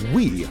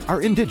 We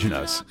are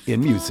indigenous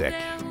in music.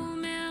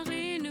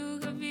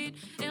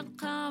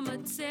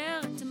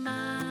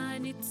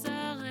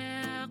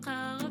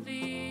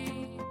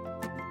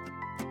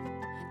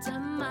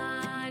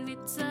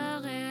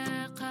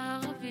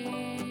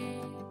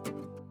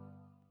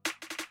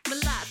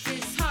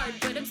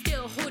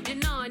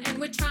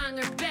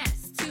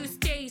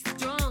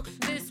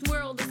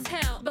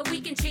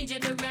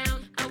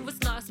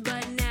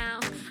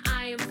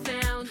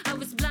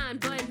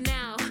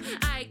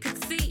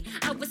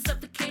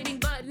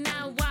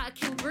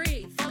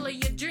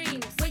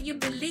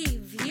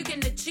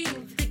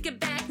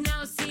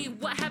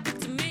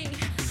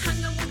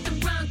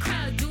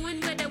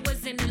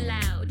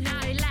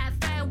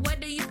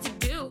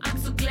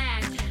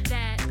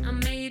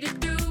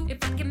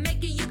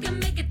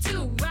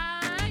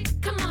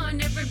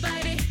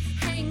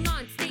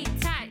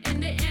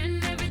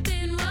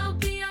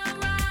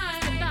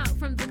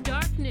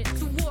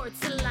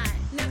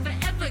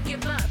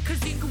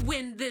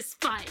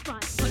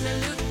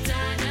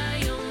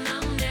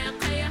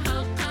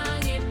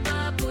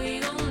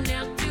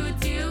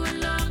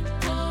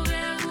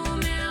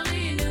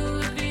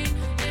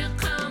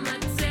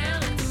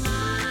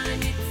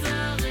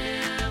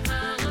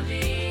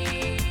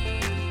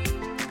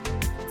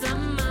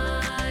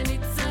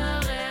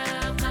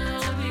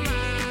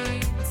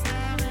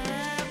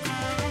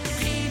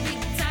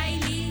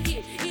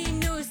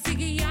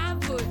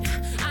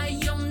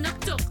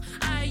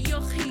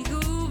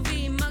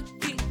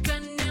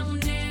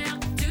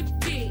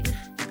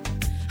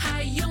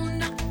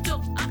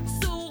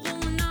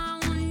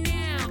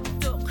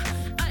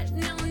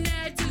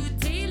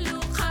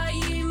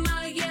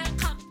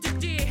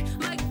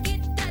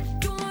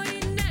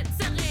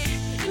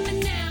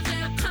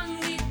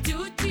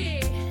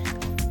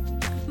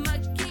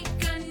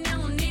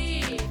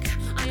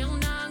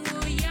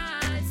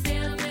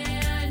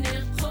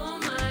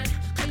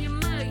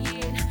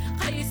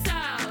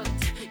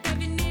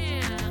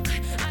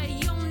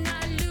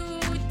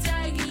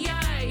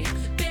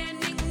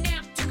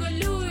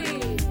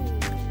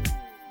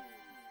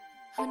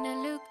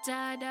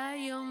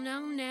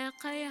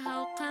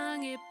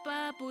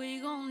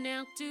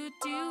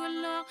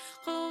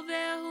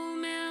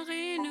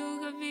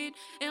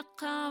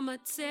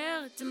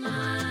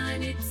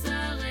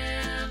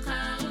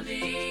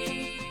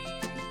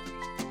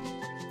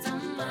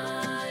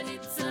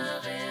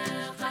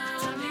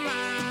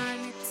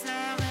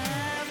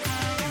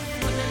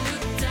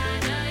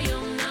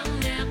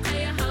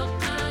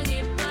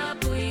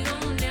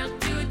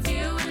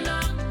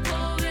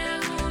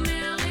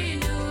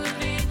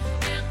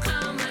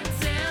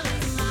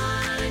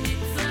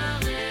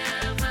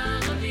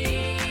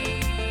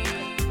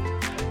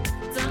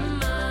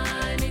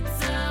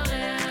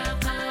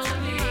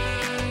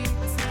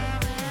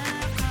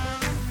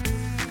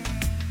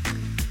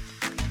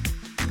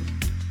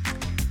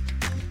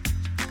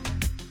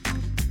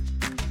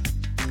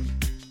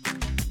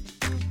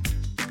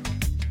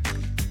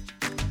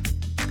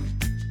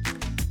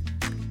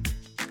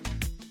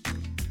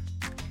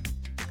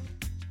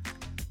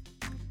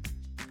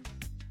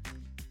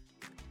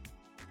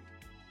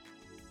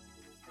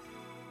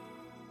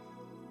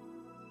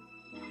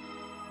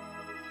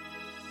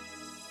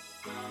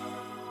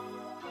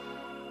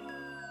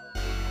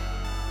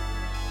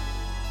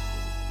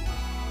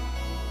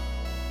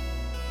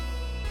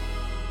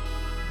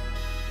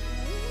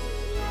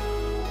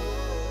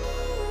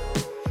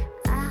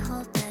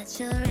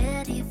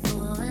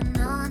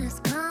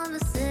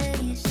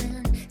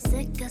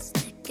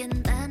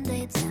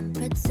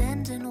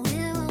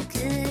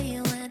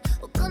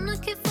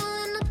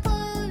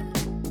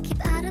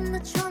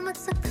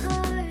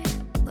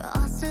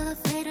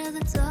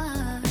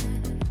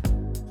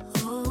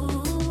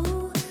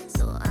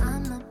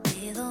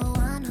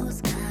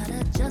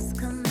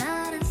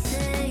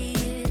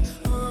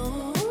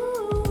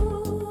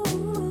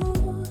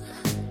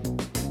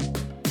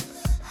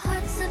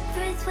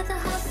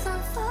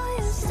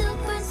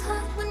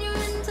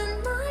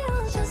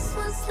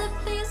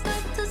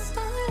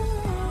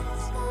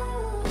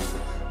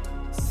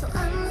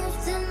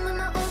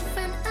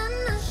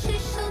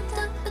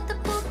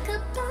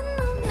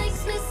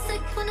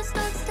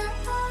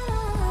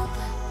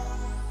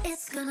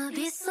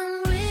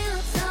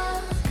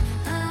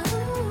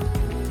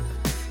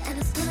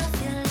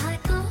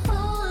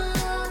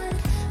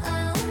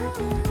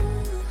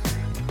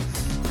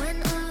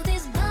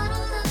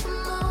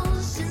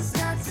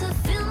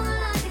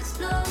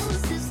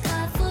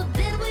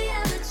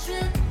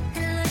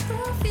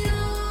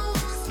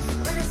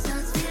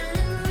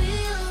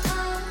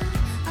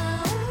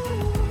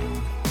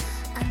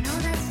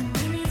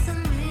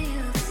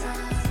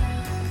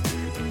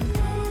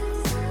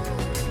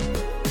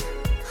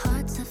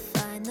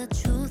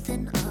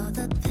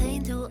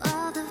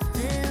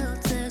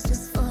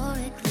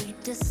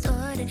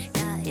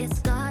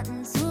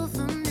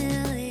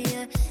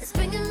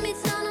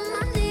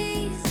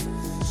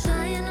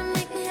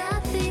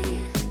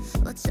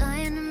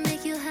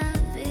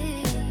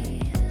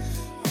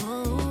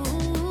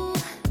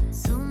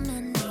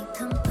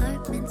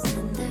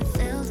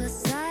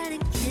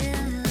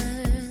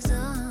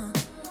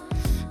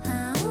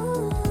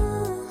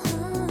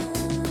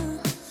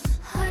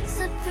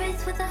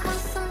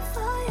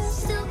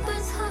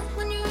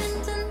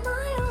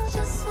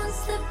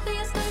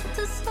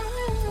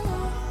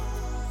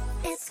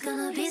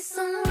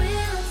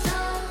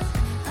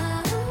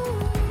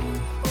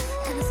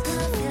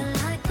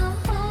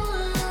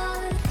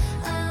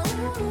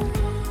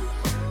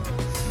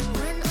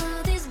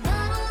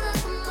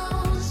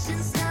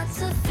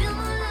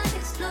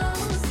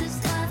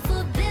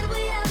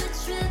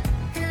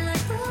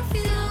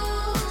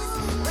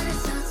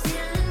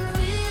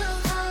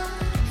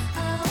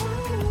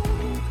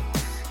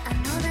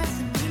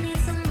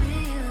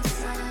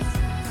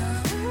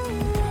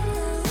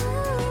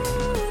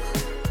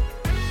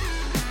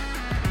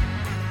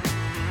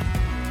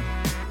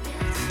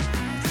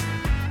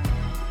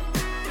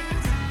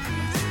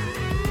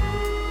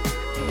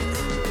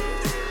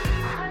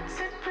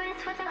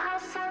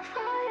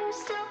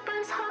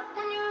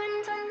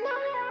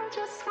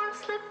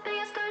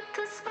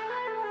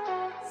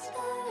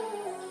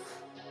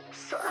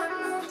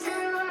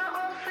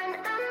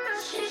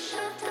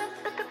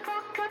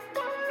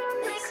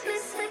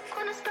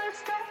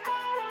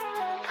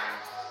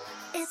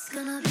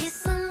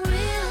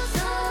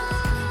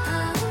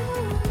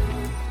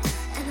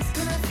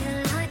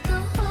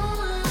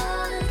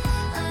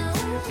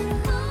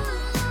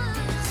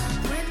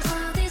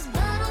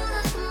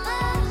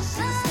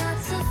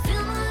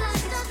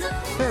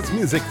 That's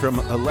music from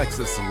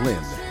Alexis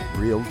Lynn,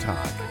 Real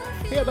Talk.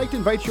 Hey, I'd like to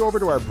invite you over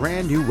to our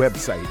brand new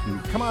website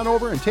and come on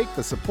over and take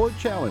the support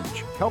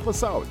challenge. Help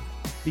us out.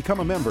 Become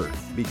a member,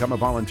 become a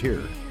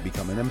volunteer,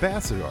 become an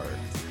ambassador.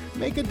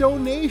 Make a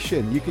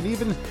donation. You can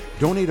even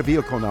donate a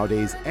vehicle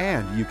nowadays,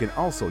 and you can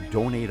also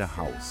donate a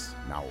house.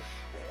 Now,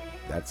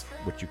 that's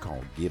what you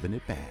call giving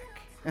it back.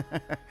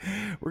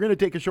 We're going to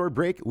take a short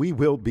break. We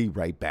will be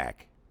right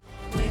back.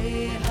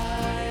 Way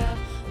higher,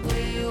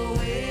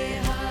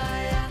 way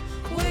higher,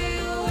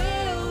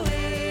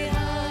 way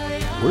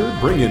higher. We're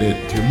bringing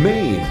it to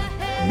Maine,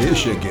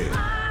 Michigan,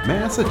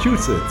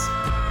 Massachusetts,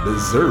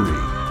 Missouri,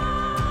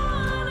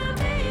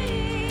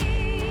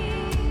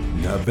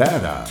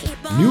 Nevada,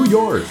 New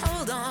York,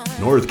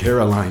 North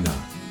Carolina,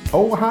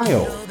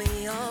 Ohio.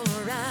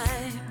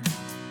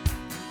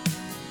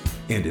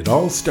 And it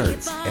all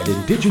starts at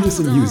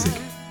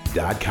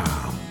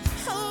indigenousinmusic.com.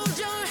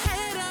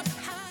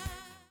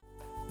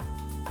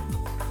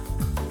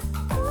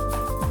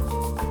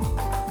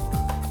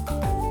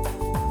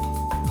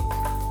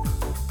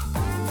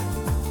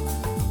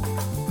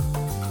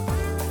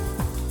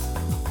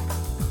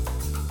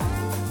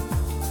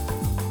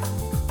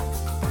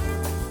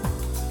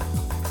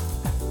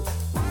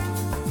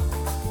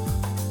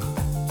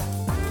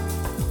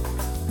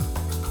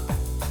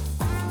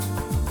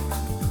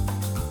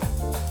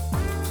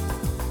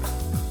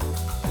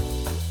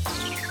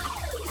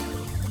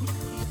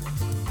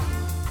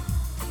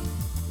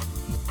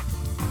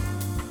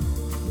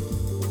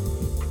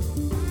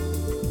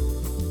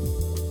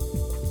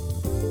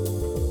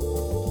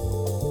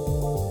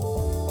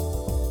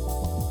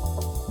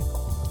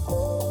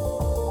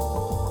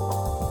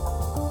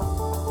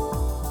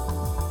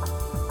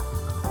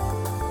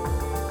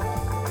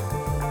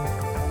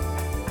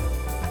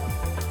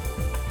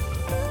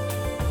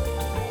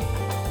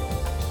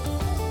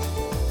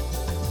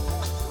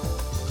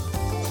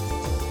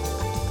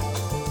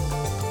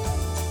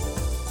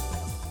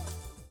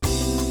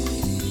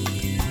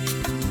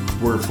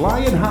 We're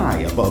flying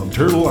high above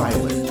Turtle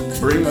Island.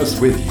 Bring us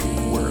with you.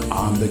 We're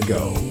on the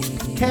go.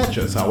 Catch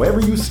us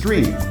however you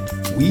stream.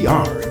 We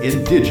are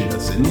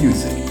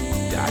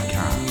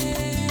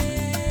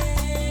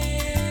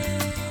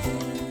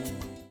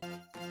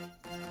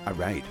indigenousinmusic.com. All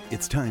right,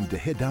 it's time to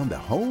head down the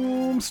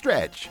home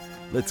stretch.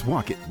 Let's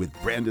walk it with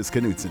Brandis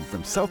Knudsen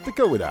from South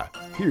Dakota.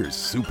 Here's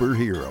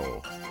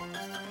Superhero.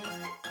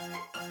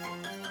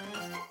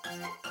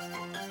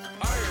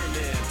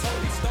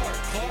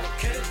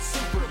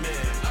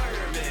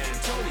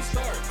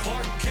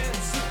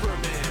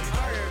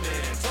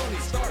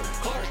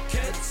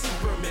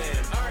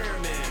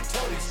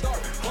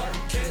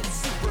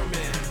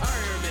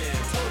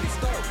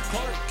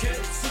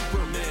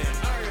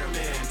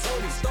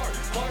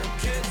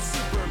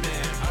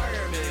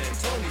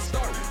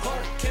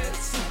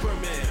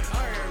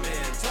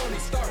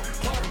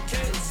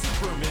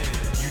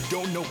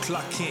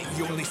 Clark Kent,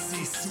 you only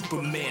see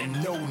Superman.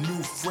 No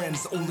new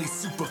friends, only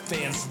super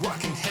fans.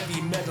 Rocking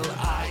heavy metal,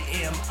 I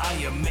am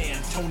Iron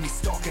Man. Tony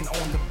Starkin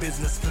on the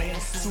business plan.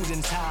 Suit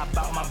and tie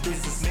about my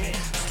business, man.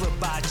 Slip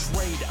by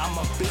trade, I'm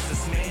a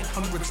businessman.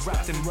 Hundreds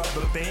wrapped in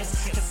rubber bands.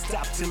 Can't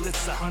stop till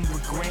it's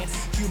 100 grand.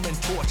 Human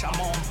Torch, I'm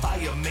on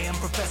fire, man.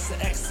 Professor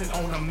X and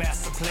on a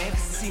master plan.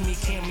 See me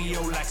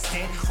cameo like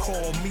Stan.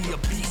 Call me a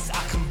beast,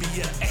 I can be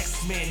an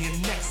X-Man. Your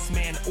next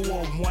man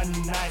or one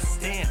night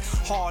stand.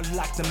 Hard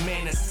like the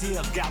Man of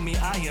Steel. Got me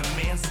Iron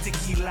Man,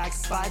 sticky like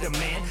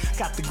Spider-Man.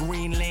 Got the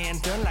Green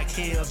Lantern like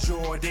Hale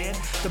Jordan.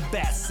 The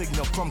bat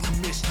signal from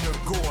Commissioner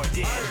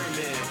Gordon. Iron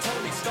Man,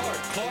 Tony Stark,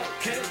 Clark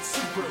Kent,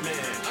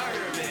 Superman.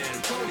 Iron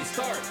Man, Tony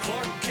Stark,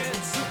 Clark Kent,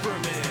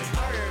 Superman.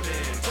 Iron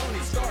Man,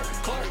 Tony Stark,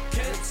 Clark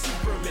Kent,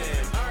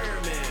 Superman.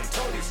 Iron Man,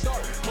 Tony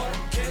Stark, Clark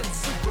Kent,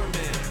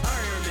 Superman.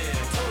 Iron Man,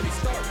 Tony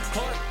Stark,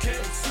 Clark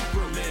Kent,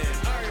 Superman.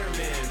 Iron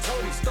Man,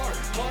 Tony Stark,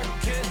 Clark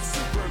Kent,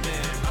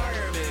 Superman.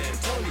 Iron Man,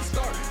 Tony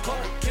Stark,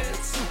 Clark Kent,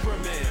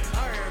 Superman.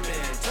 Iron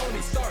Man,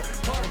 Tony Stark,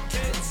 Clark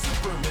Kent,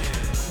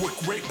 Superman. With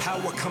great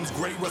power comes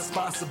great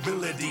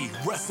responsibility.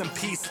 Rest in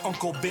peace,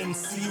 Uncle Ben.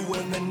 See you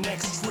in the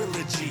next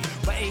trilogy.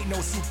 But ain't no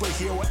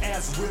superhero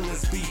as real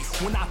as be.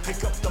 When I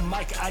pick up the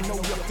mic, I know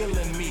you're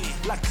feeling me.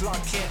 Like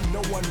Clark Kent,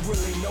 no one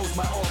really knows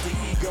my alter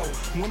ego.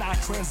 When I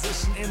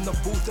transition in the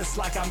booth, it's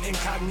like I'm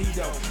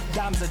incognito.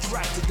 Dimes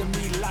attracted to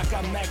me like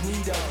I'm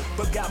Magneto.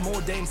 But got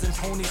more dames than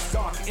Tony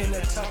Stark in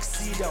a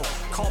tuxedo.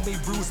 Call me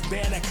Bruce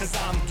Banner, cause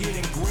I'm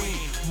getting green.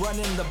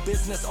 Running the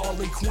business,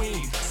 Ollie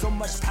Queen. So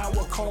much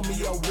power, call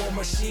me a war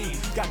machine.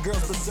 Got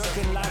girls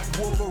berserking like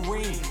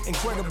Wolverine.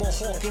 Incredible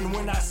Hulking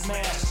when I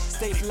smash.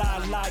 Stay fly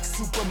like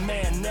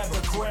Superman,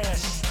 never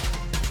crash.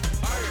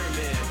 Iron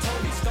Man,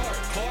 Tony Stark,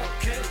 Clark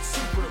Kent,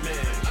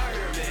 Superman.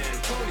 Iron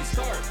Man, Tony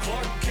Stark,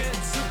 Clark Kent,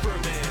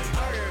 Superman.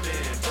 Iron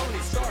Man, Tony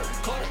Stark,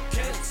 Clark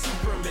Kent,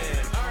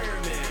 Superman.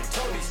 Iron Man,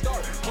 Tony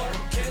Stark, Clark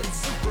Kent,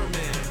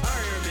 Superman.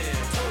 Iron Man,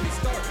 Tony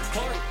Stark,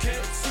 Clark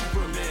Kent,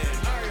 Superman.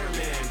 Iron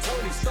Man,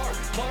 Tony Stark,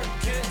 Clark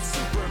Kent,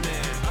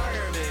 Superman.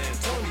 Iron Man,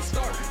 Tony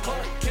Stark,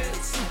 Clark Kent,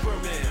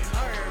 Superman.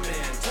 Iron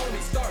Man,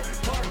 Tony Stark,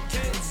 Clark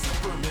Kent,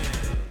 Superman.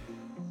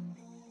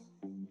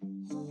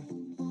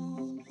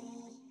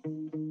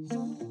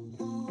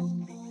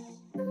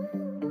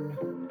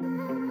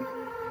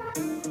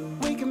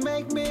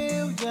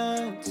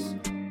 millions.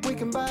 We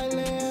can buy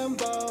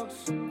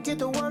Lambos. Get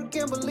to work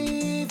and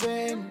believe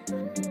in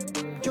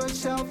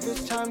yourself.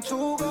 It's time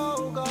to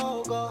go,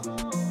 go, go.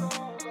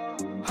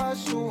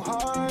 Hustle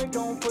hard,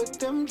 don't put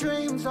them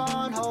dreams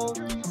on hold.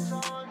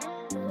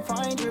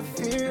 Find your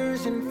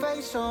fears and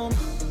face them.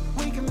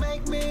 We can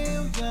make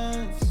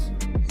millions.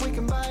 We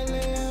can buy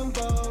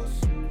Lambos.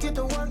 Get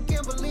to work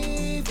and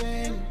believe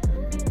in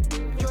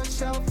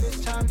yourself.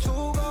 It's time to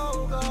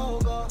go, go,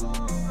 go.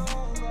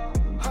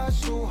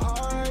 Hustle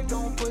hard,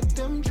 don't put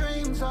them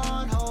dreams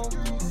on hold.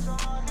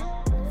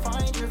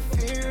 Find your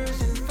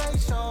fears and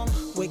face them.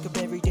 Wake up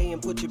every day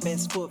and put your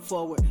best foot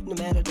forward. No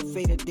matter the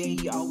fate of day,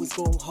 you always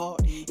go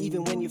hard.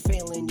 Even when you're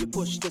failing, you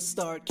push the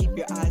start. Keep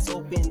your eyes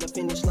open, the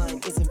finish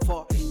line isn't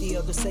far. The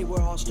others say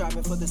we're all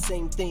striving for the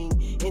same thing.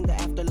 In the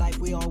afterlife,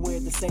 we all wear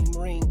the same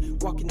ring.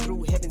 Walking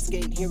through heaven's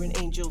gate, hearing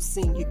angels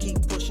sing. You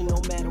keep pushing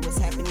no matter what's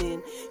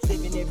happening.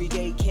 Living every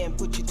day can't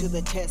put you to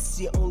the test.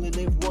 You only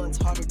live once,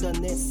 harder done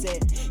than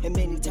said. And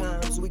many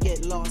times we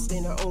get lost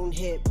in our own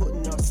head,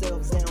 putting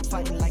ourselves down,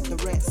 fighting like the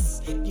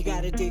rest. You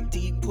gotta dig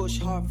deep, push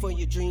hard for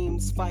your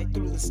dreams. Fight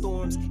through the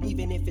storms,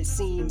 even if it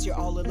seems you're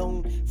all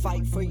alone.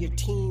 Fight for your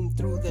team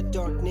through the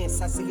darkness.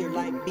 I see your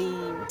light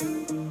beam.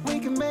 We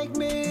can make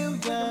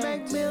millions.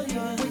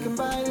 We can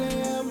buy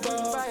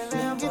Lambos.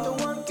 Get to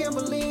work and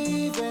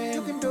believe it.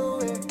 You can do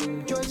it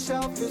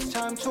yourself. It's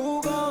time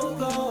to go,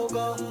 go,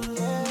 go.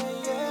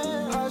 Yeah,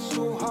 yeah.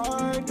 Hustle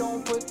hard,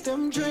 don't put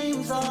them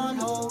dreams on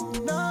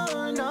hold.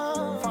 No,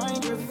 no.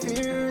 Find your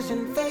fears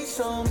and face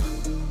them.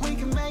 We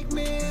can make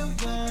millions.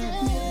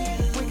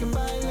 We can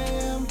buy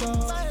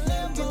Lambos.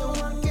 Get to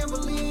work and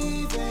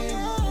believe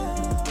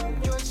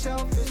it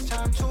yourself. It's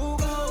time to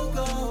go,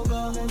 go,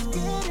 go. Let's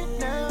get it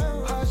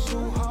now.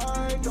 Hustle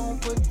hard,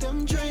 don't put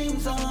them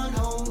dreams on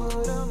hold.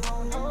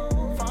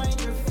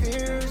 Find your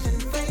fears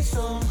and face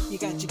them. You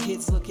got your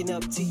kids looking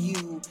up to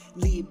you.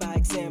 Lead by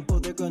example,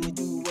 they're gonna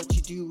do what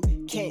you do.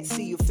 Can't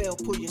see you fail,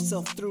 pull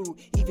yourself through.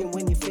 Even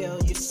when you fail,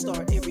 you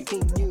start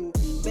everything new.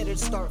 Better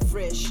start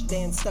fresh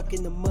than stuck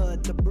in the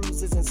mud. The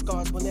bruises and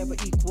scars will never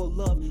equal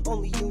love.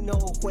 Only you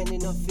know when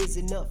enough is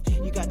enough.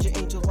 You got your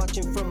angels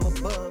watching from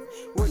above.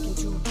 Working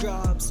 2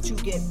 jobs to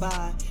get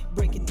by.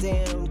 Breaking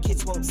down,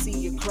 kids won't see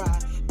you cry.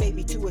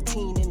 Baby to a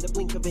teen in the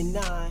blink of an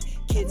eye.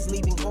 Kids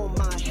leaving home,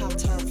 my how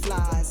time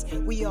flies.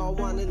 We all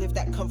wanna live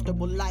that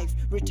comfortable life.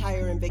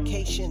 Retire and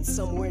vacation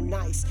somewhere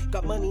nice.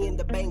 Got money in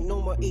the bank, no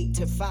more 8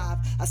 to 5.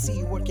 I see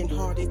you working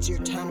hard, it's your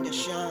time to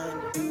shine.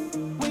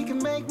 We can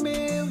make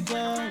millions.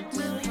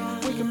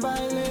 We can buy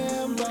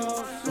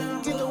Lambos.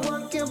 Get to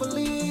work and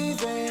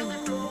believe in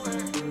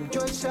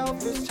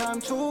yourself. It's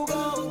time to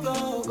go,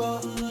 go, go.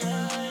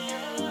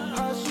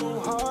 Hustle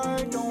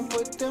hard, don't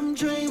put them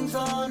dreams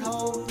on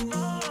hold.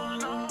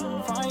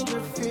 Find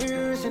your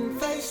fears and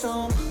face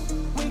them.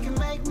 We can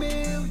make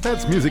millions.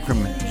 That's music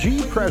from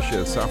G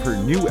Precious off her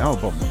new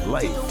album,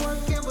 Life,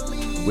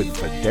 with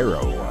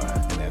Federo,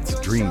 and that's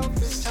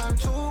Dreams.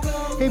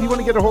 Hey, if you want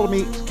to get a hold of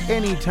me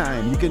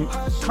anytime, you can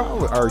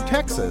call or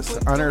text us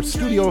on our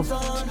studio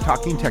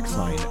talking text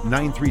line,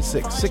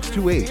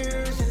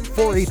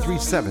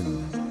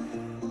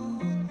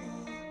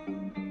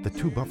 936-628-4837. The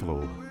 2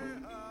 Buffalo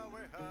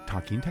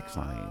talking text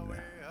line.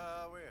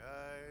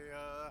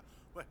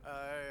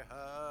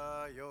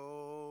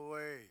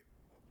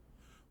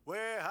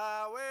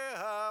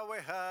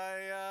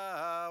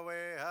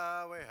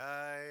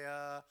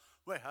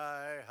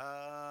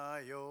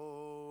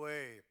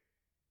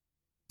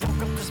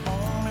 Woke up this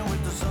morning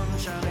with the sun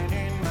shining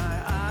in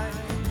my eyes,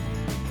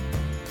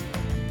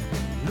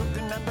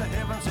 looking at the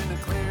heavens in a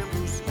clear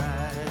blue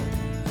sky.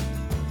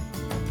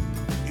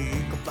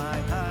 Eagle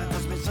flying high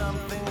tells me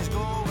something's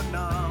going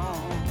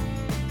on.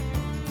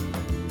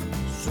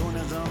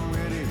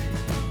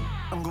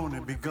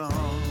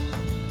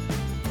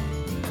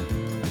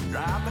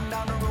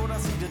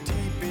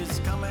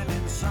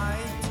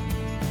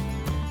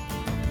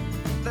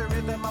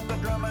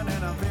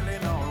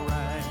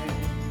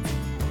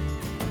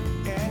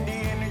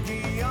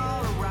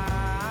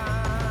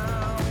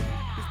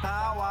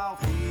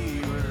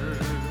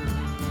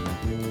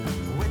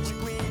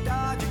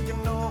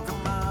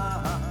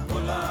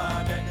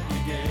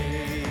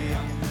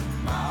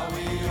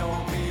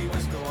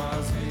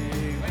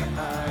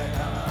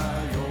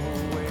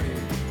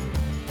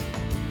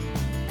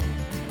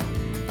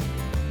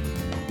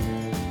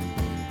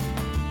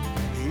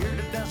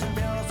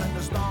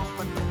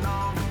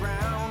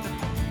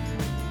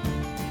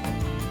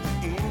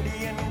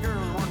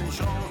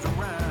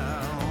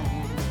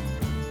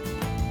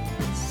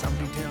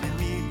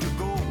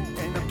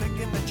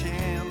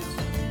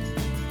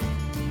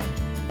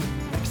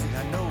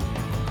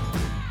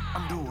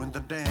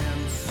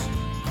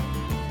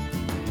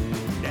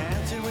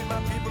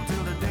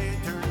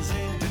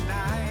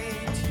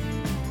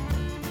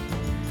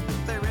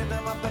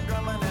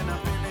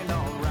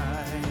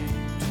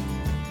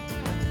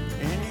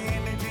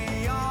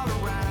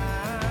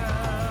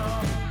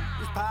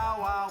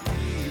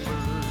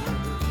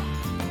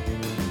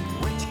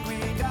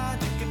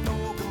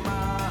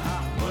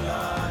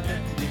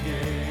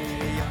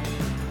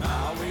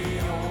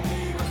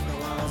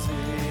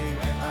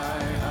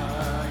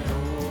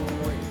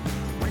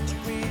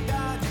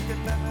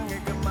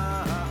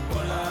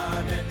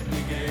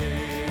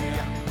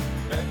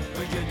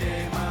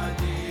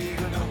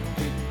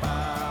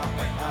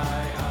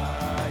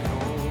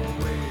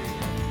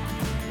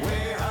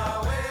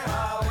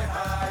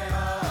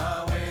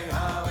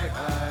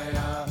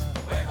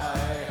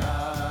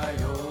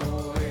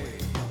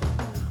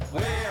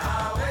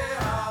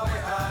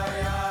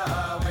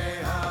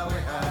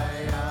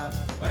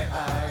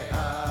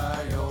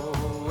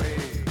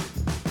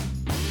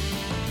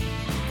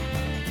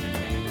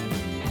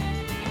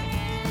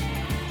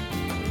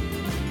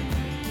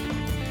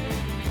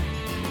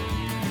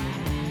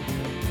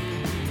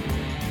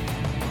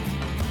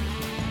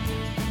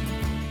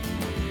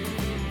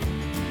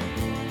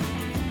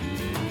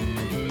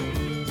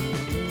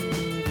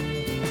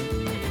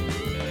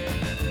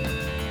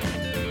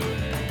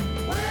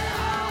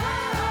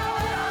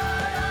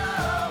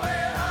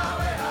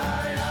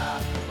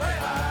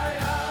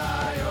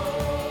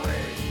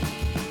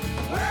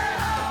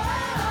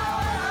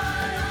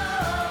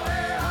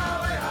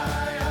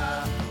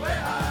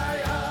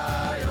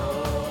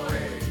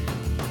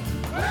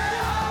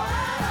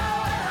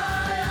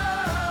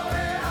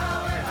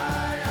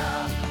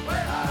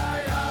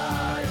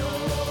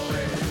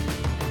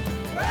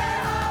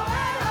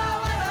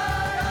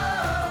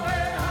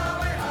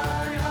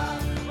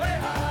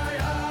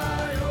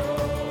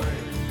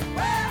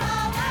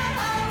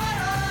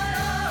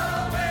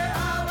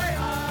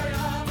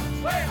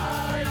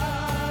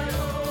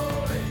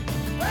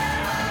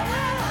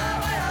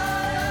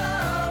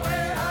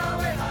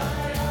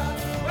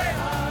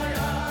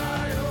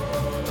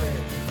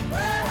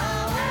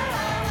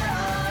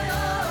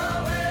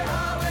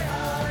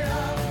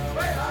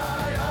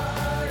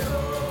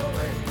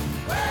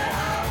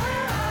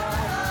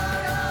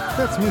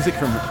 That's music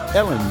from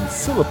Ellen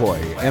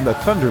Sillaboy and the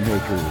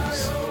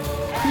Thundermakers.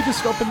 He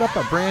just opened up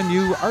a brand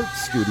new art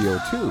studio,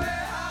 too.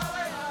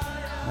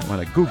 I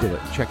want to Google it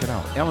and check it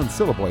out. Ellen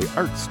Sillaboy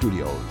Art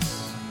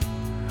Studios.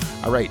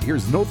 All right,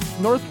 here's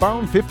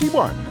Northbound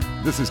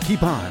 51. This is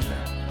Keep On.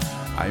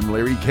 I'm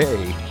Larry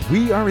K.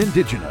 We are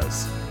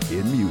indigenous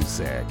in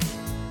music.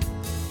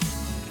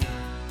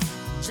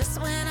 Just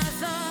when I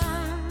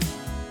thought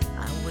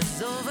I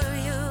was over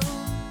you,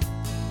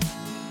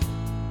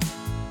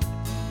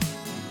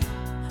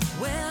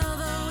 well,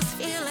 those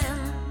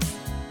feelings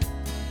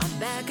are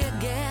back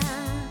again,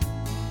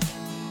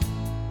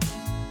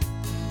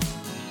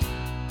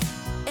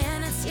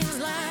 and it seems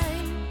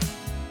like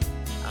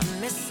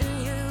I'm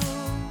missing you.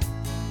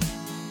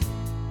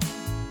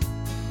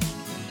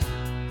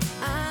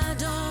 I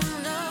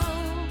don't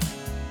know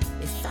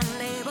if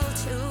I'm able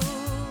to.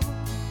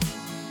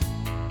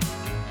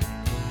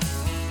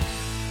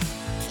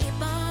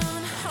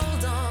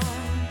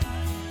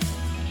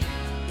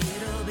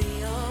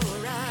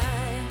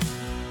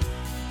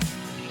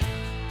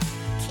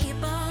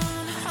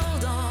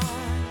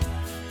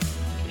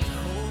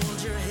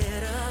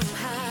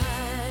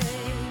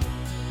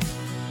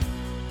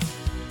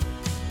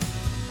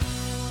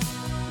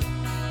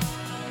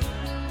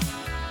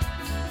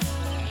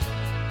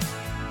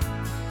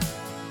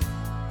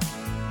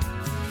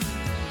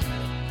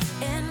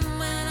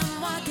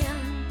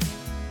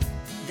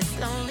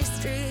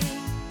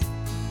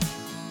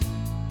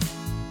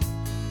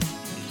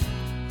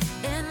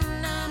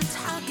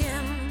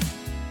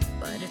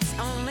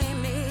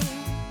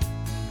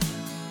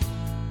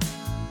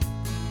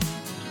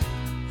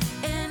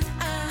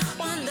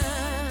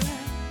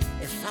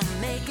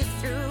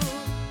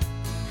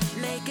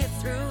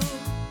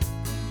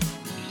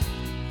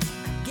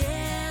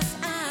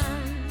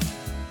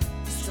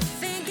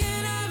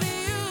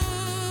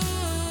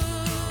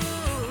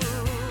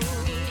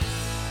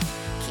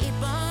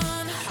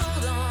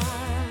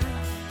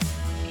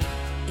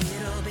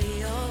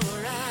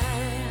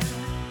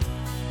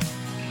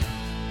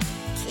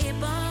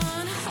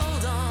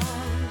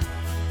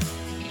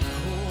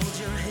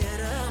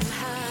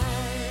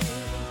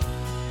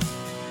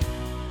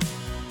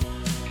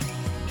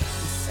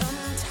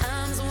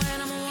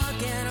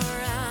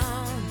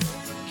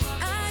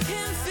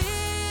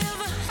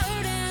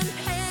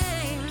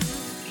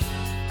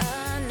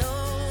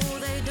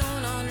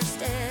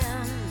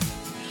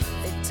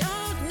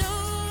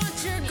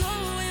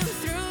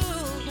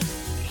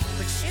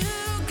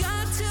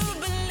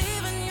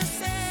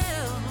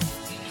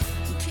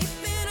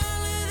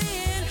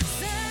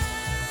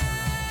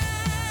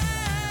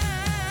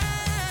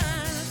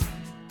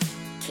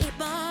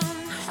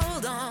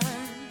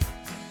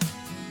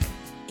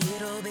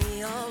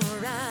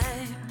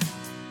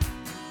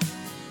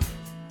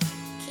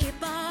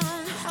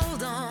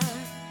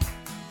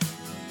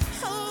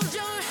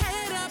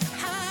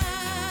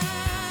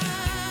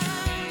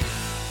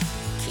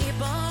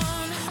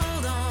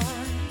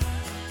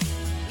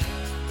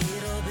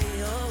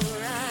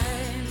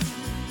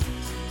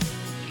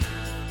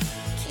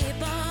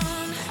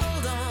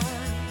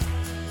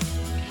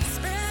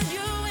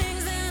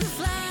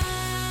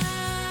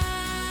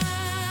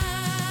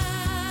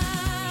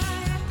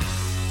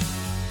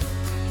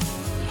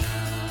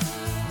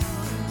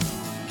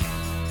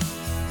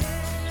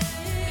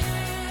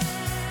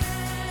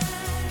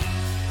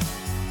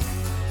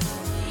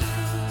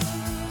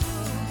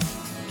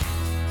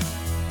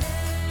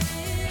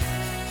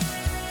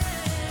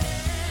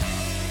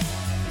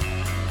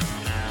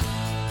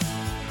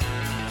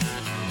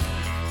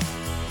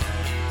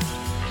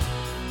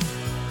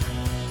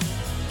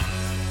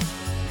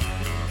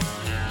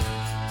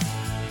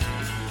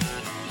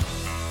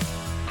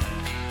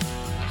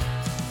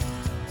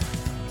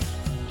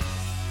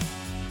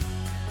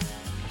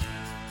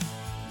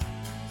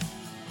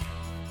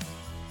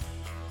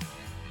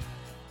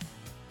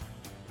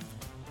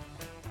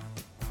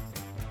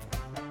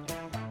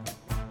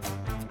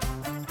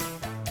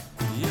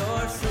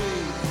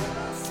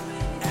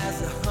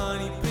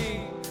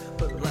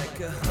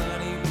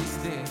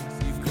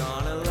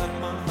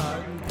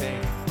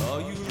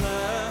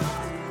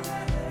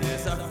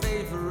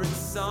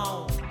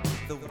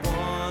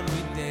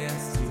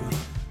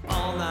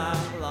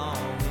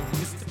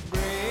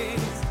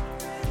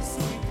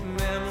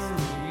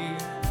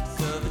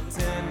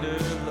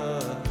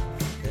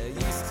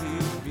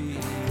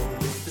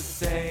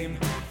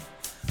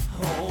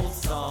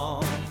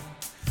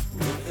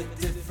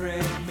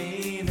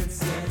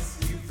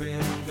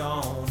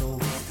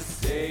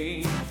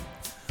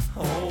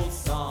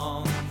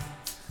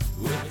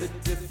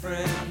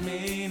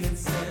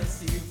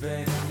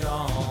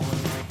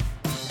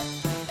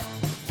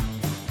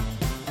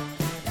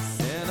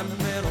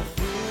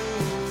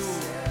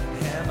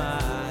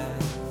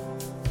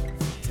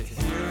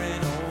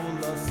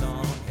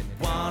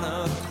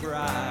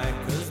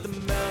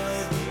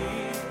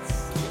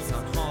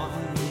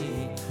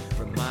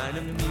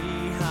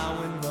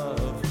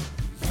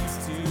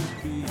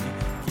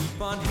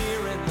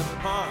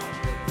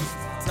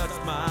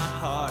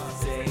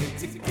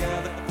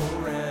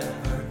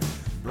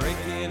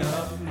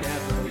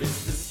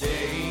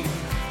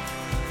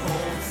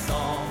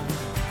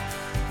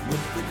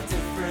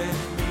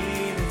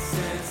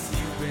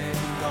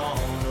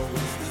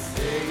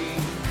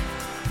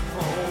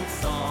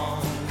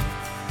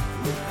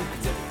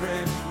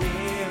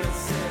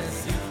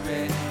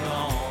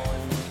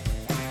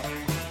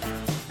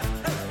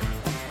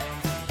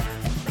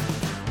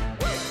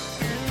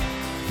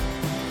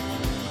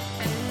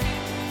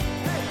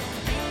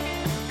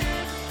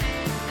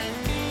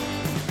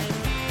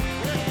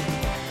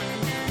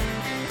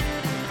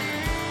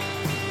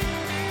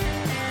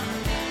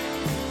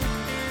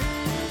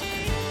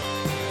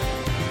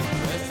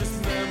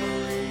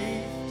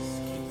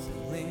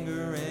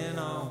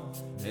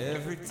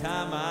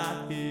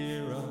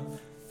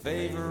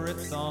 favorite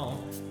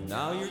song.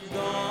 Now you're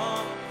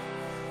gone,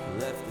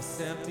 left this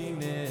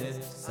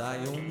emptiness. I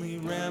only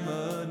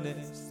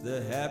reminisce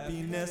the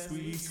happiness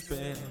we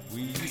spent.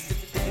 We used to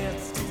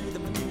dance to the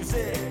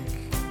music,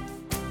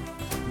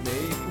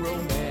 make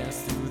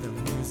romance through the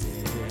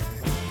music.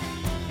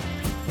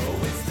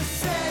 Oh, it's the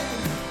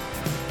same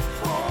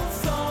old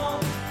song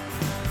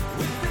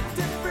with a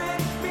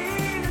different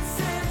meaning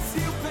since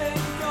you've been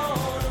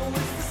gone. Oh,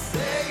 it's the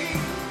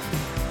same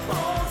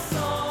old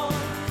song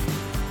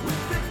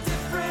with a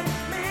different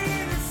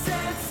meaning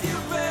since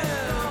you've been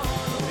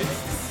gone.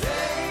 It's the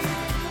same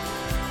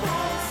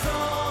old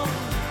song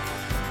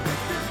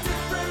with a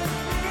different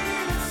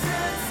meaning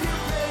since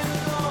you've been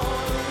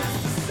gone. It's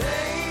the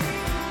same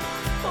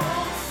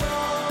old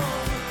song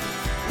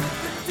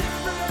with a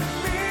different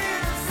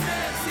meaning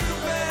since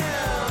you've been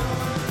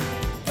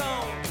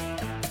gone.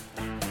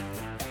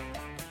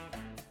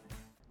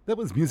 That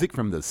was music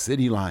from the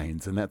City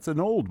Lines, and that's an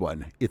old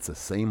one. It's the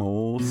same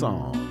old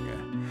song.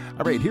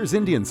 All right, here's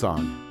Indian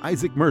Song,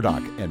 Isaac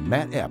Murdoch and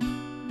Matt Epp.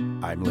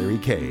 I'm Larry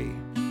K.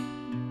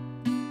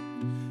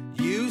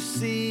 You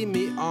see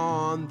me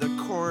on the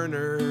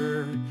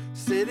corner,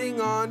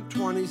 sitting on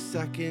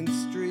 22nd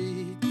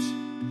Street.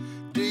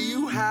 Do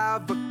you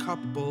have a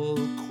couple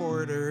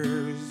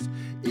quarters?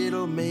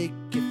 It'll make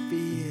you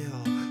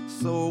feel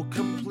so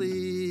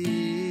complete.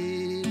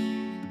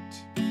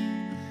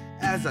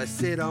 As I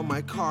sit on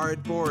my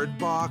cardboard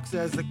box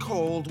as the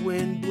cold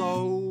wind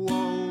blows,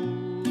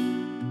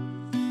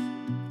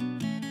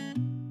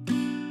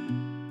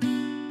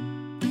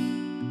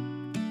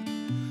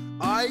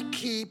 I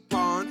keep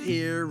on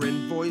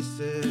hearing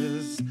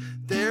voices,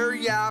 they're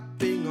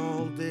yapping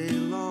all day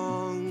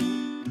long.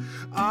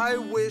 I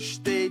wish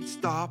they'd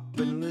stop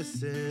and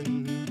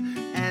listen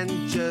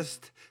and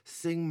just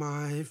sing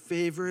my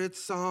favorite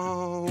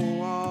songs.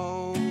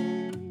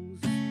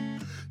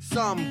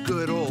 Some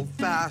good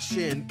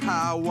old-fashioned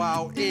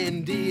powwow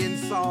Indian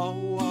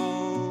songs.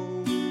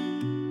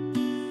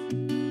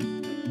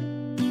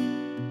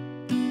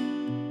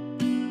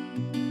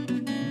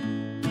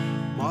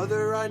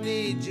 Mother, I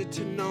need you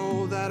to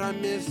know that I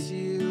miss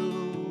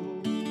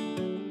you.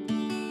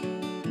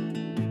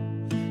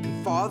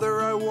 And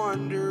Father, I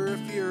wonder if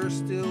you're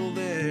still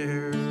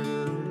there.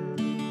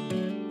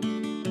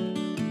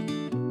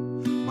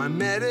 My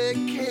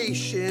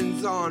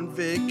medication's on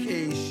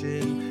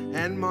vacation,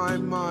 and my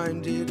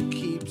mind, it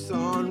keeps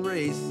on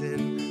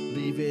racing,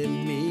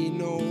 leaving me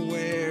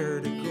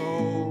nowhere to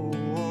go.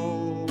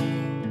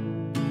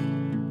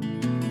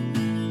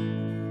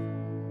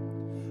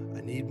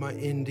 I need my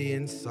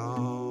Indian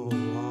song.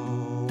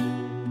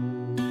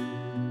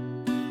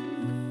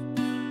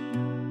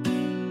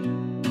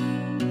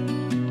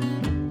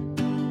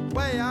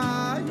 Way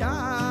ah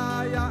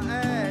ya ya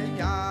eh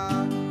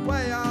ya.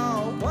 Way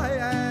oh way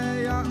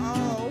ya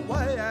oh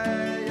way ya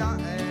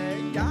eh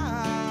ya.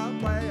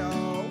 Way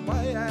oh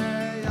way ya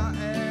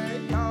eh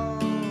yo.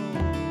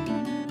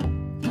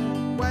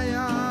 Way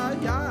ah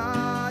ya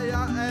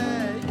ya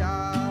eh ya.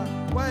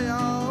 Way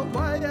oh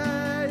way ya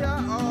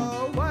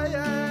oh way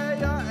ya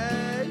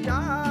eh ya.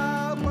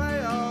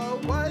 Way oh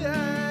way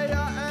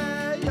ya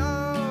eh yo.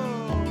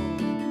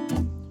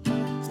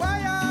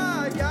 Way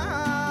ah ya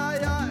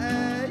ya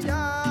eh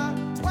ya.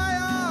 Way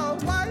oh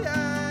way ya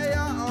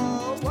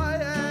oh way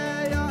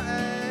ya eh ya.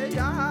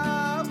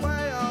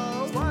 Way oh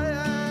way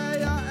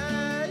ya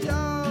eh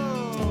yo.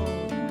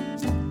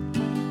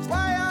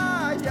 Way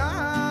ah ya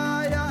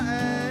ya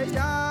eh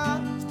ya.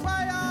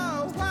 Way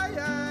oh way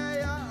ya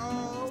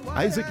oh.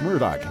 Isaac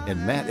Murdoch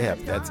and Matt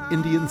Epp. That's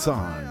Indian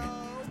Song.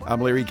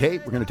 I'm Larry K.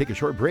 We're going to take a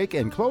short break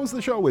and close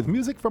the show with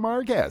music from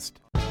our guest.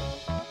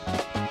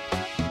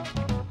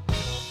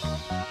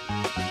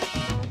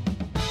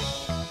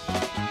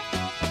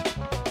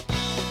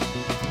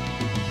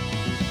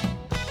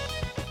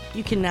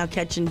 You can now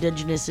catch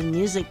Indigenous in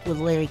Music with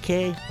Larry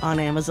K on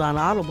Amazon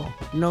Audible.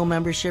 No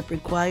membership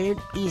required,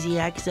 easy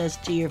access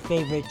to your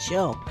favorite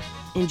show.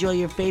 Enjoy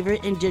your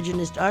favorite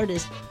Indigenous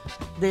artists,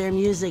 their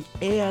music,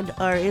 and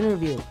our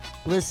interview.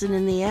 Listen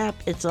in the app.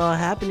 It's all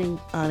happening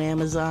on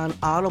Amazon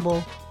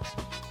Audible.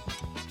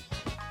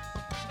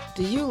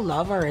 Do you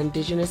love our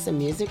Indigenous in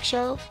Music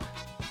show?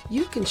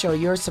 You can show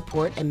your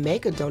support and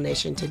make a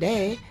donation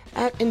today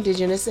at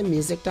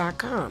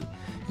indigenousinmusic.com.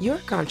 Your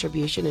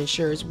contribution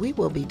ensures we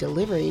will be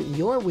delivering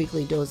your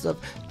weekly dose of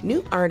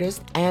new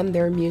artists and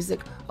their music,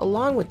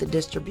 along with the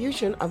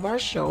distribution of our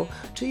show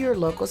to your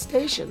local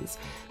stations.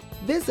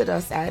 Visit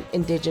us at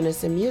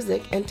Indigenous in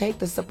Music and take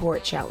the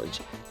support challenge.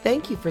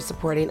 Thank you for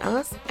supporting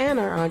us and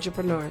our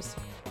entrepreneurs.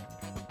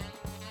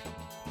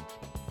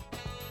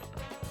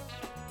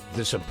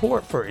 The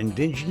support for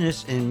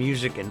Indigenous in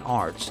Music and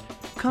Arts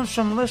comes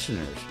from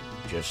listeners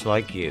just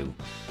like you.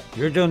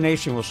 Your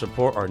donation will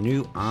support our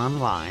new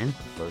online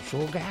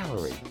virtual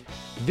gallery.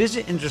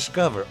 Visit and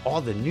discover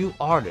all the new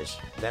artists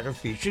that are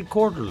featured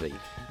quarterly.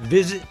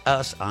 Visit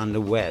us on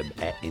the web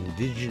at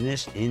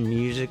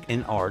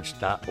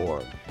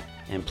indigenousinmusicandarts.org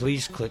and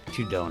please click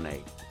to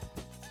donate.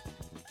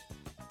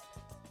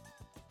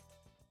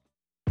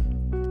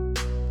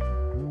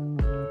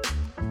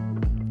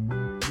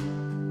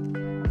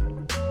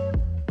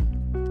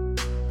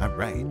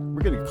 right,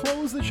 we're going to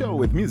close the show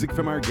with music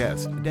from our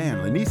guest,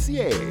 Dan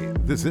Linitie.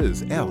 This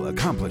is El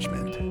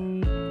Accomplishment. De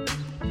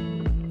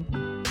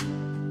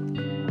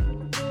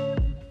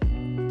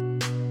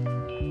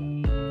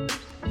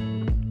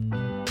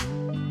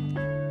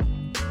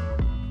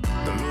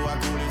l'eau à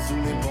couler sous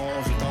les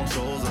ponts, j'ai tant de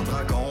choses à te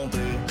raconter.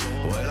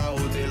 Ouais, la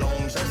route est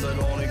longue, chaque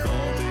seconde est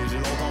comptée. J'ai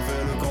longtemps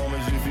fait le con, mais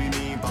j'ai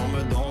fini par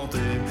me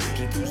dompter.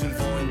 J'ai touché le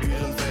fond et puis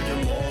je ne fais que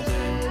monter.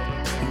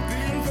 Et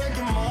puis je ne fais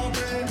que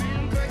monter.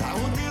 La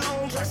route est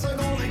longue, chaque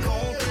seconde est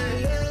comptée.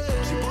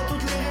 J'ai pas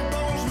toutes les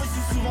réponses, je me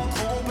suis souvent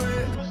trompé.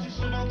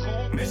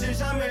 Mais j'ai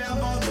jamais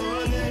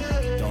abandonné.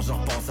 Quand je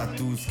repense à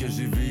tout ce que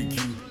j'ai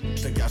vécu,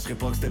 je te cacherai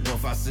pas que c'était pas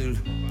facile.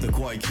 De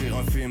quoi écrire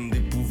un film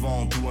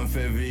d'épouvante ou un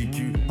fait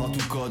vécu. En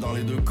tout cas, dans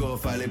les deux cas,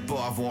 fallait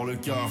pas avoir le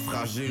cœur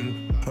fragile.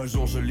 Un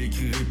jour je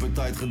l'écrirai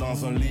peut-être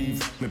dans un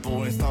livre, mais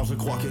pour l'instant je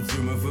crois que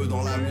Dieu me veut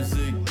dans la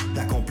musique.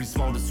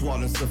 L'accomplissement de soi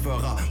ne se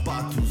fera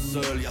pas tout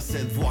seul. Y'a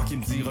cette voix qui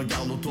me dit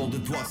regarde autour de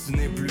toi, tu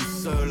n'es plus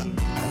seul.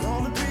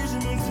 Alors depuis j'ai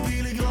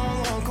multiplié les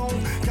grandes rencontres,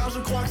 car je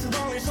crois que c'est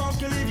dans l'échange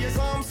que les vieilles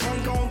âmes se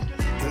rendent compte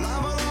de la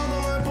valeur de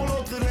l'un pour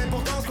l'autre et de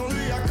l'importance qu'on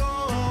lui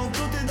accorde.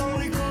 Tout est dans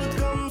l'écoute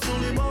comme sur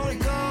les bancs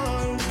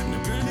d'école.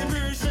 Depuis le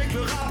début je sais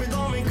que le rap est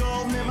dans mes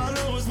cordes, mais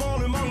malheureusement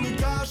le manque de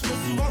cash m'a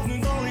souvent tenu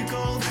dans les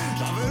cordes.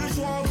 J'avais le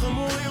choix entre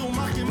mourir ou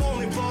marquer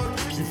mon époque.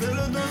 J'ai fait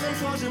le deuxième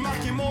choix, j'ai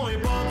marqué mon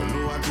époque.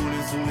 L'eau a coulé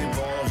sous les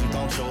ponts, j'ai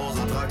tant de choses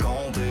à te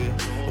raconter.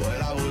 Ouais,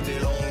 la route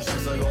est longue, chaque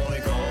seconde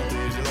est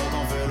comptée. J'ai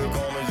longtemps fait le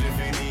con, mais j'ai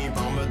fini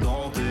par me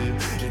dompter.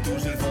 J'ai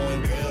touché le fond et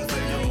puis je ne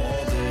fais que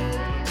monter.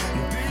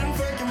 Et puis je ne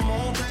fais que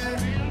monter.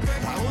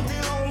 La route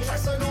est longue,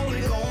 chaque seconde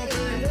est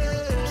comptée.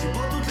 J'ai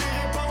pas toutes les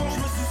réponses, je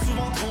me suis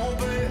souvent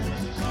trompé.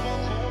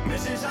 Mais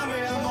j'ai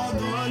jamais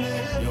abandonné.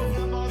 Yo,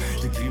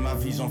 j'écris ma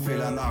vie, j'en fais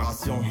la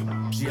narration.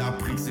 J'ai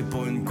appris que c'est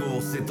pas une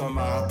course, c'est un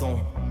marathon.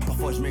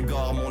 Parfois je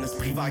m'égare, mon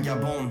esprit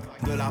vagabonde.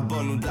 De la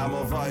bonne ou de la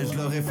mauvaise, je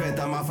l'aurais fait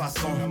à ma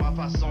façon.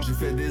 J'ai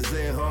fait des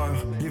erreurs,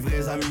 les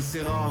vrais amis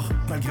c'est rare.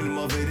 Malgré le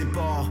mauvais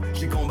départ,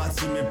 j'ai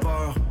combattu mes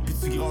peurs. Puis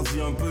tu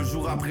grandis un peu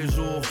jour après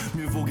jour.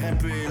 Mieux vaut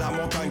grimper la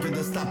montagne que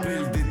de se taper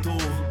le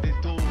détour.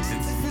 C'est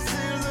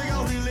difficile de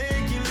garder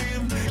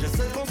l'équilibre.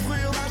 J'essaie de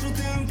construire,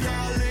 d'ajouter une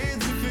pierre à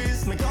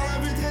l'édifice. Mais quand la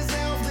vie te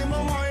réserve des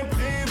moments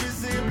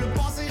imprévisibles, le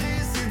passé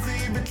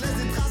récidive et te laisse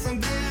des traces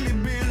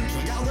indélébiles. Je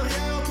regarde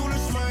derrière tout le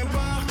chemin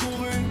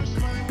parcouru.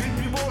 Puis le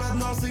plus beau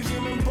là-dedans c'est que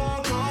j'ai même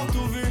pas encore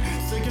tout vu. Tu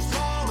sais que je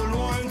pars de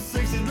loin, tu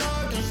sais que c'est de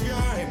là que je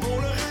viens. Et pour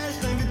le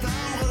reste, je t'invite à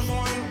me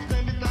rejoindre.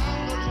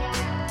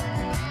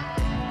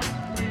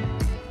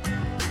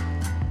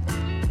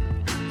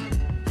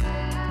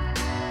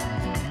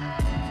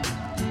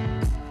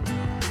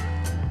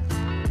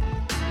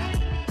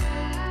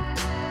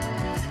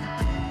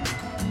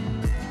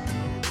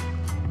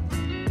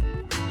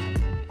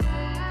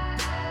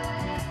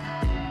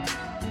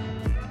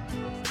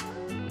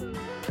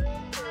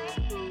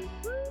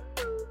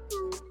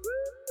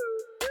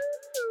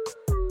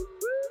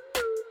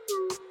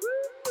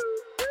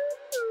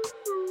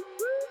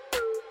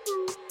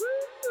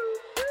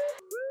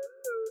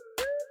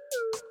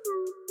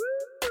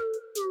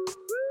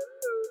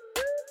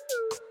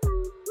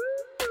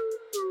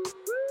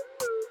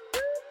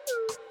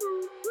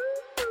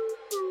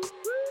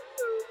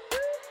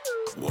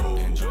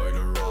 Enjoy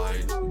the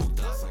ride, boucle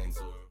ta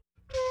ceinture.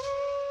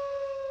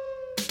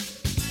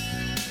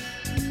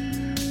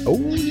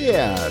 Oh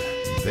yeah,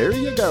 there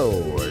you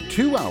go.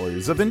 2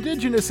 hours of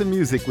Indigenous and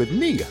music with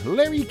me,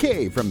 Larry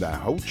K from the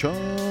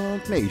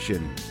Ho-Chunk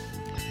Nation.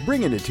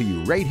 Bringing it to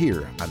you right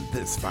here on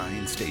this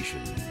fine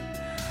station.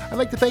 I'd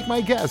like to thank my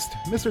guest,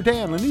 Mr.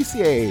 Dan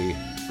Linitie,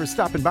 for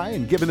stopping by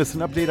and giving us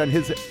an update on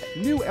his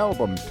new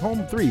album,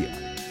 Tome 3,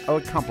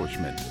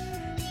 Accomplishment.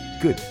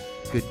 Good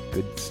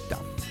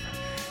stuff.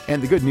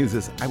 And the good news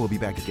is I will be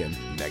back again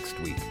next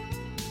week.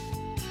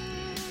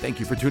 Thank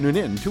you for tuning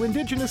in to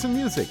Indigenous in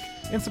Music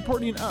and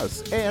supporting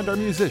us and our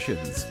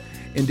musicians.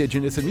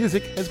 Indigenous in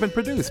Music has been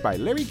produced by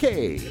Larry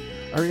K.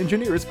 Our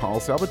engineer is Paul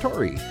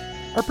Salvatore.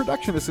 Our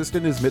production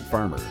assistant is Mitt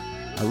Farmer.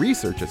 Our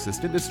research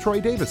assistant is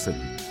Troy Davison.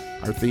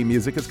 Our theme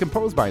music is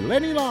composed by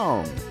Lenny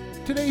Long.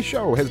 Today's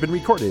show has been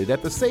recorded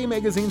at the Say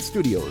Magazine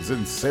Studios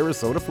in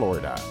Sarasota,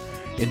 Florida.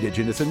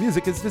 Indigenous in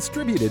Music is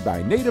distributed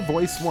by Native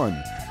Voice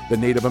One, the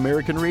Native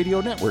American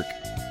Radio Network,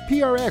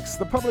 PRX,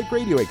 the Public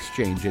Radio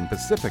Exchange in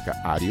Pacifica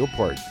Audio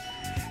Port.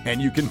 And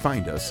you can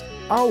find us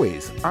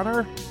always on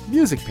our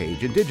music page,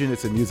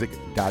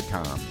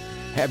 indigenousinmusic.com.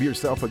 Have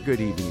yourself a good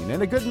evening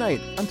and a good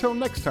night. Until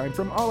next time,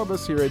 from all of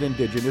us here at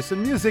Indigenous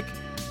in Music,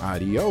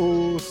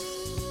 adios.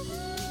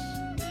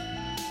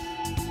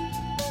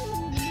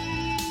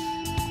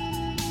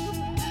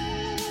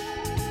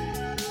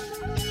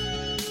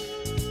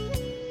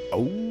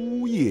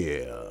 Oh,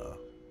 yeah.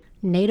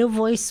 Native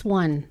Voice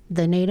One,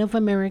 the Native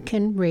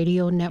American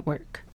Radio Network.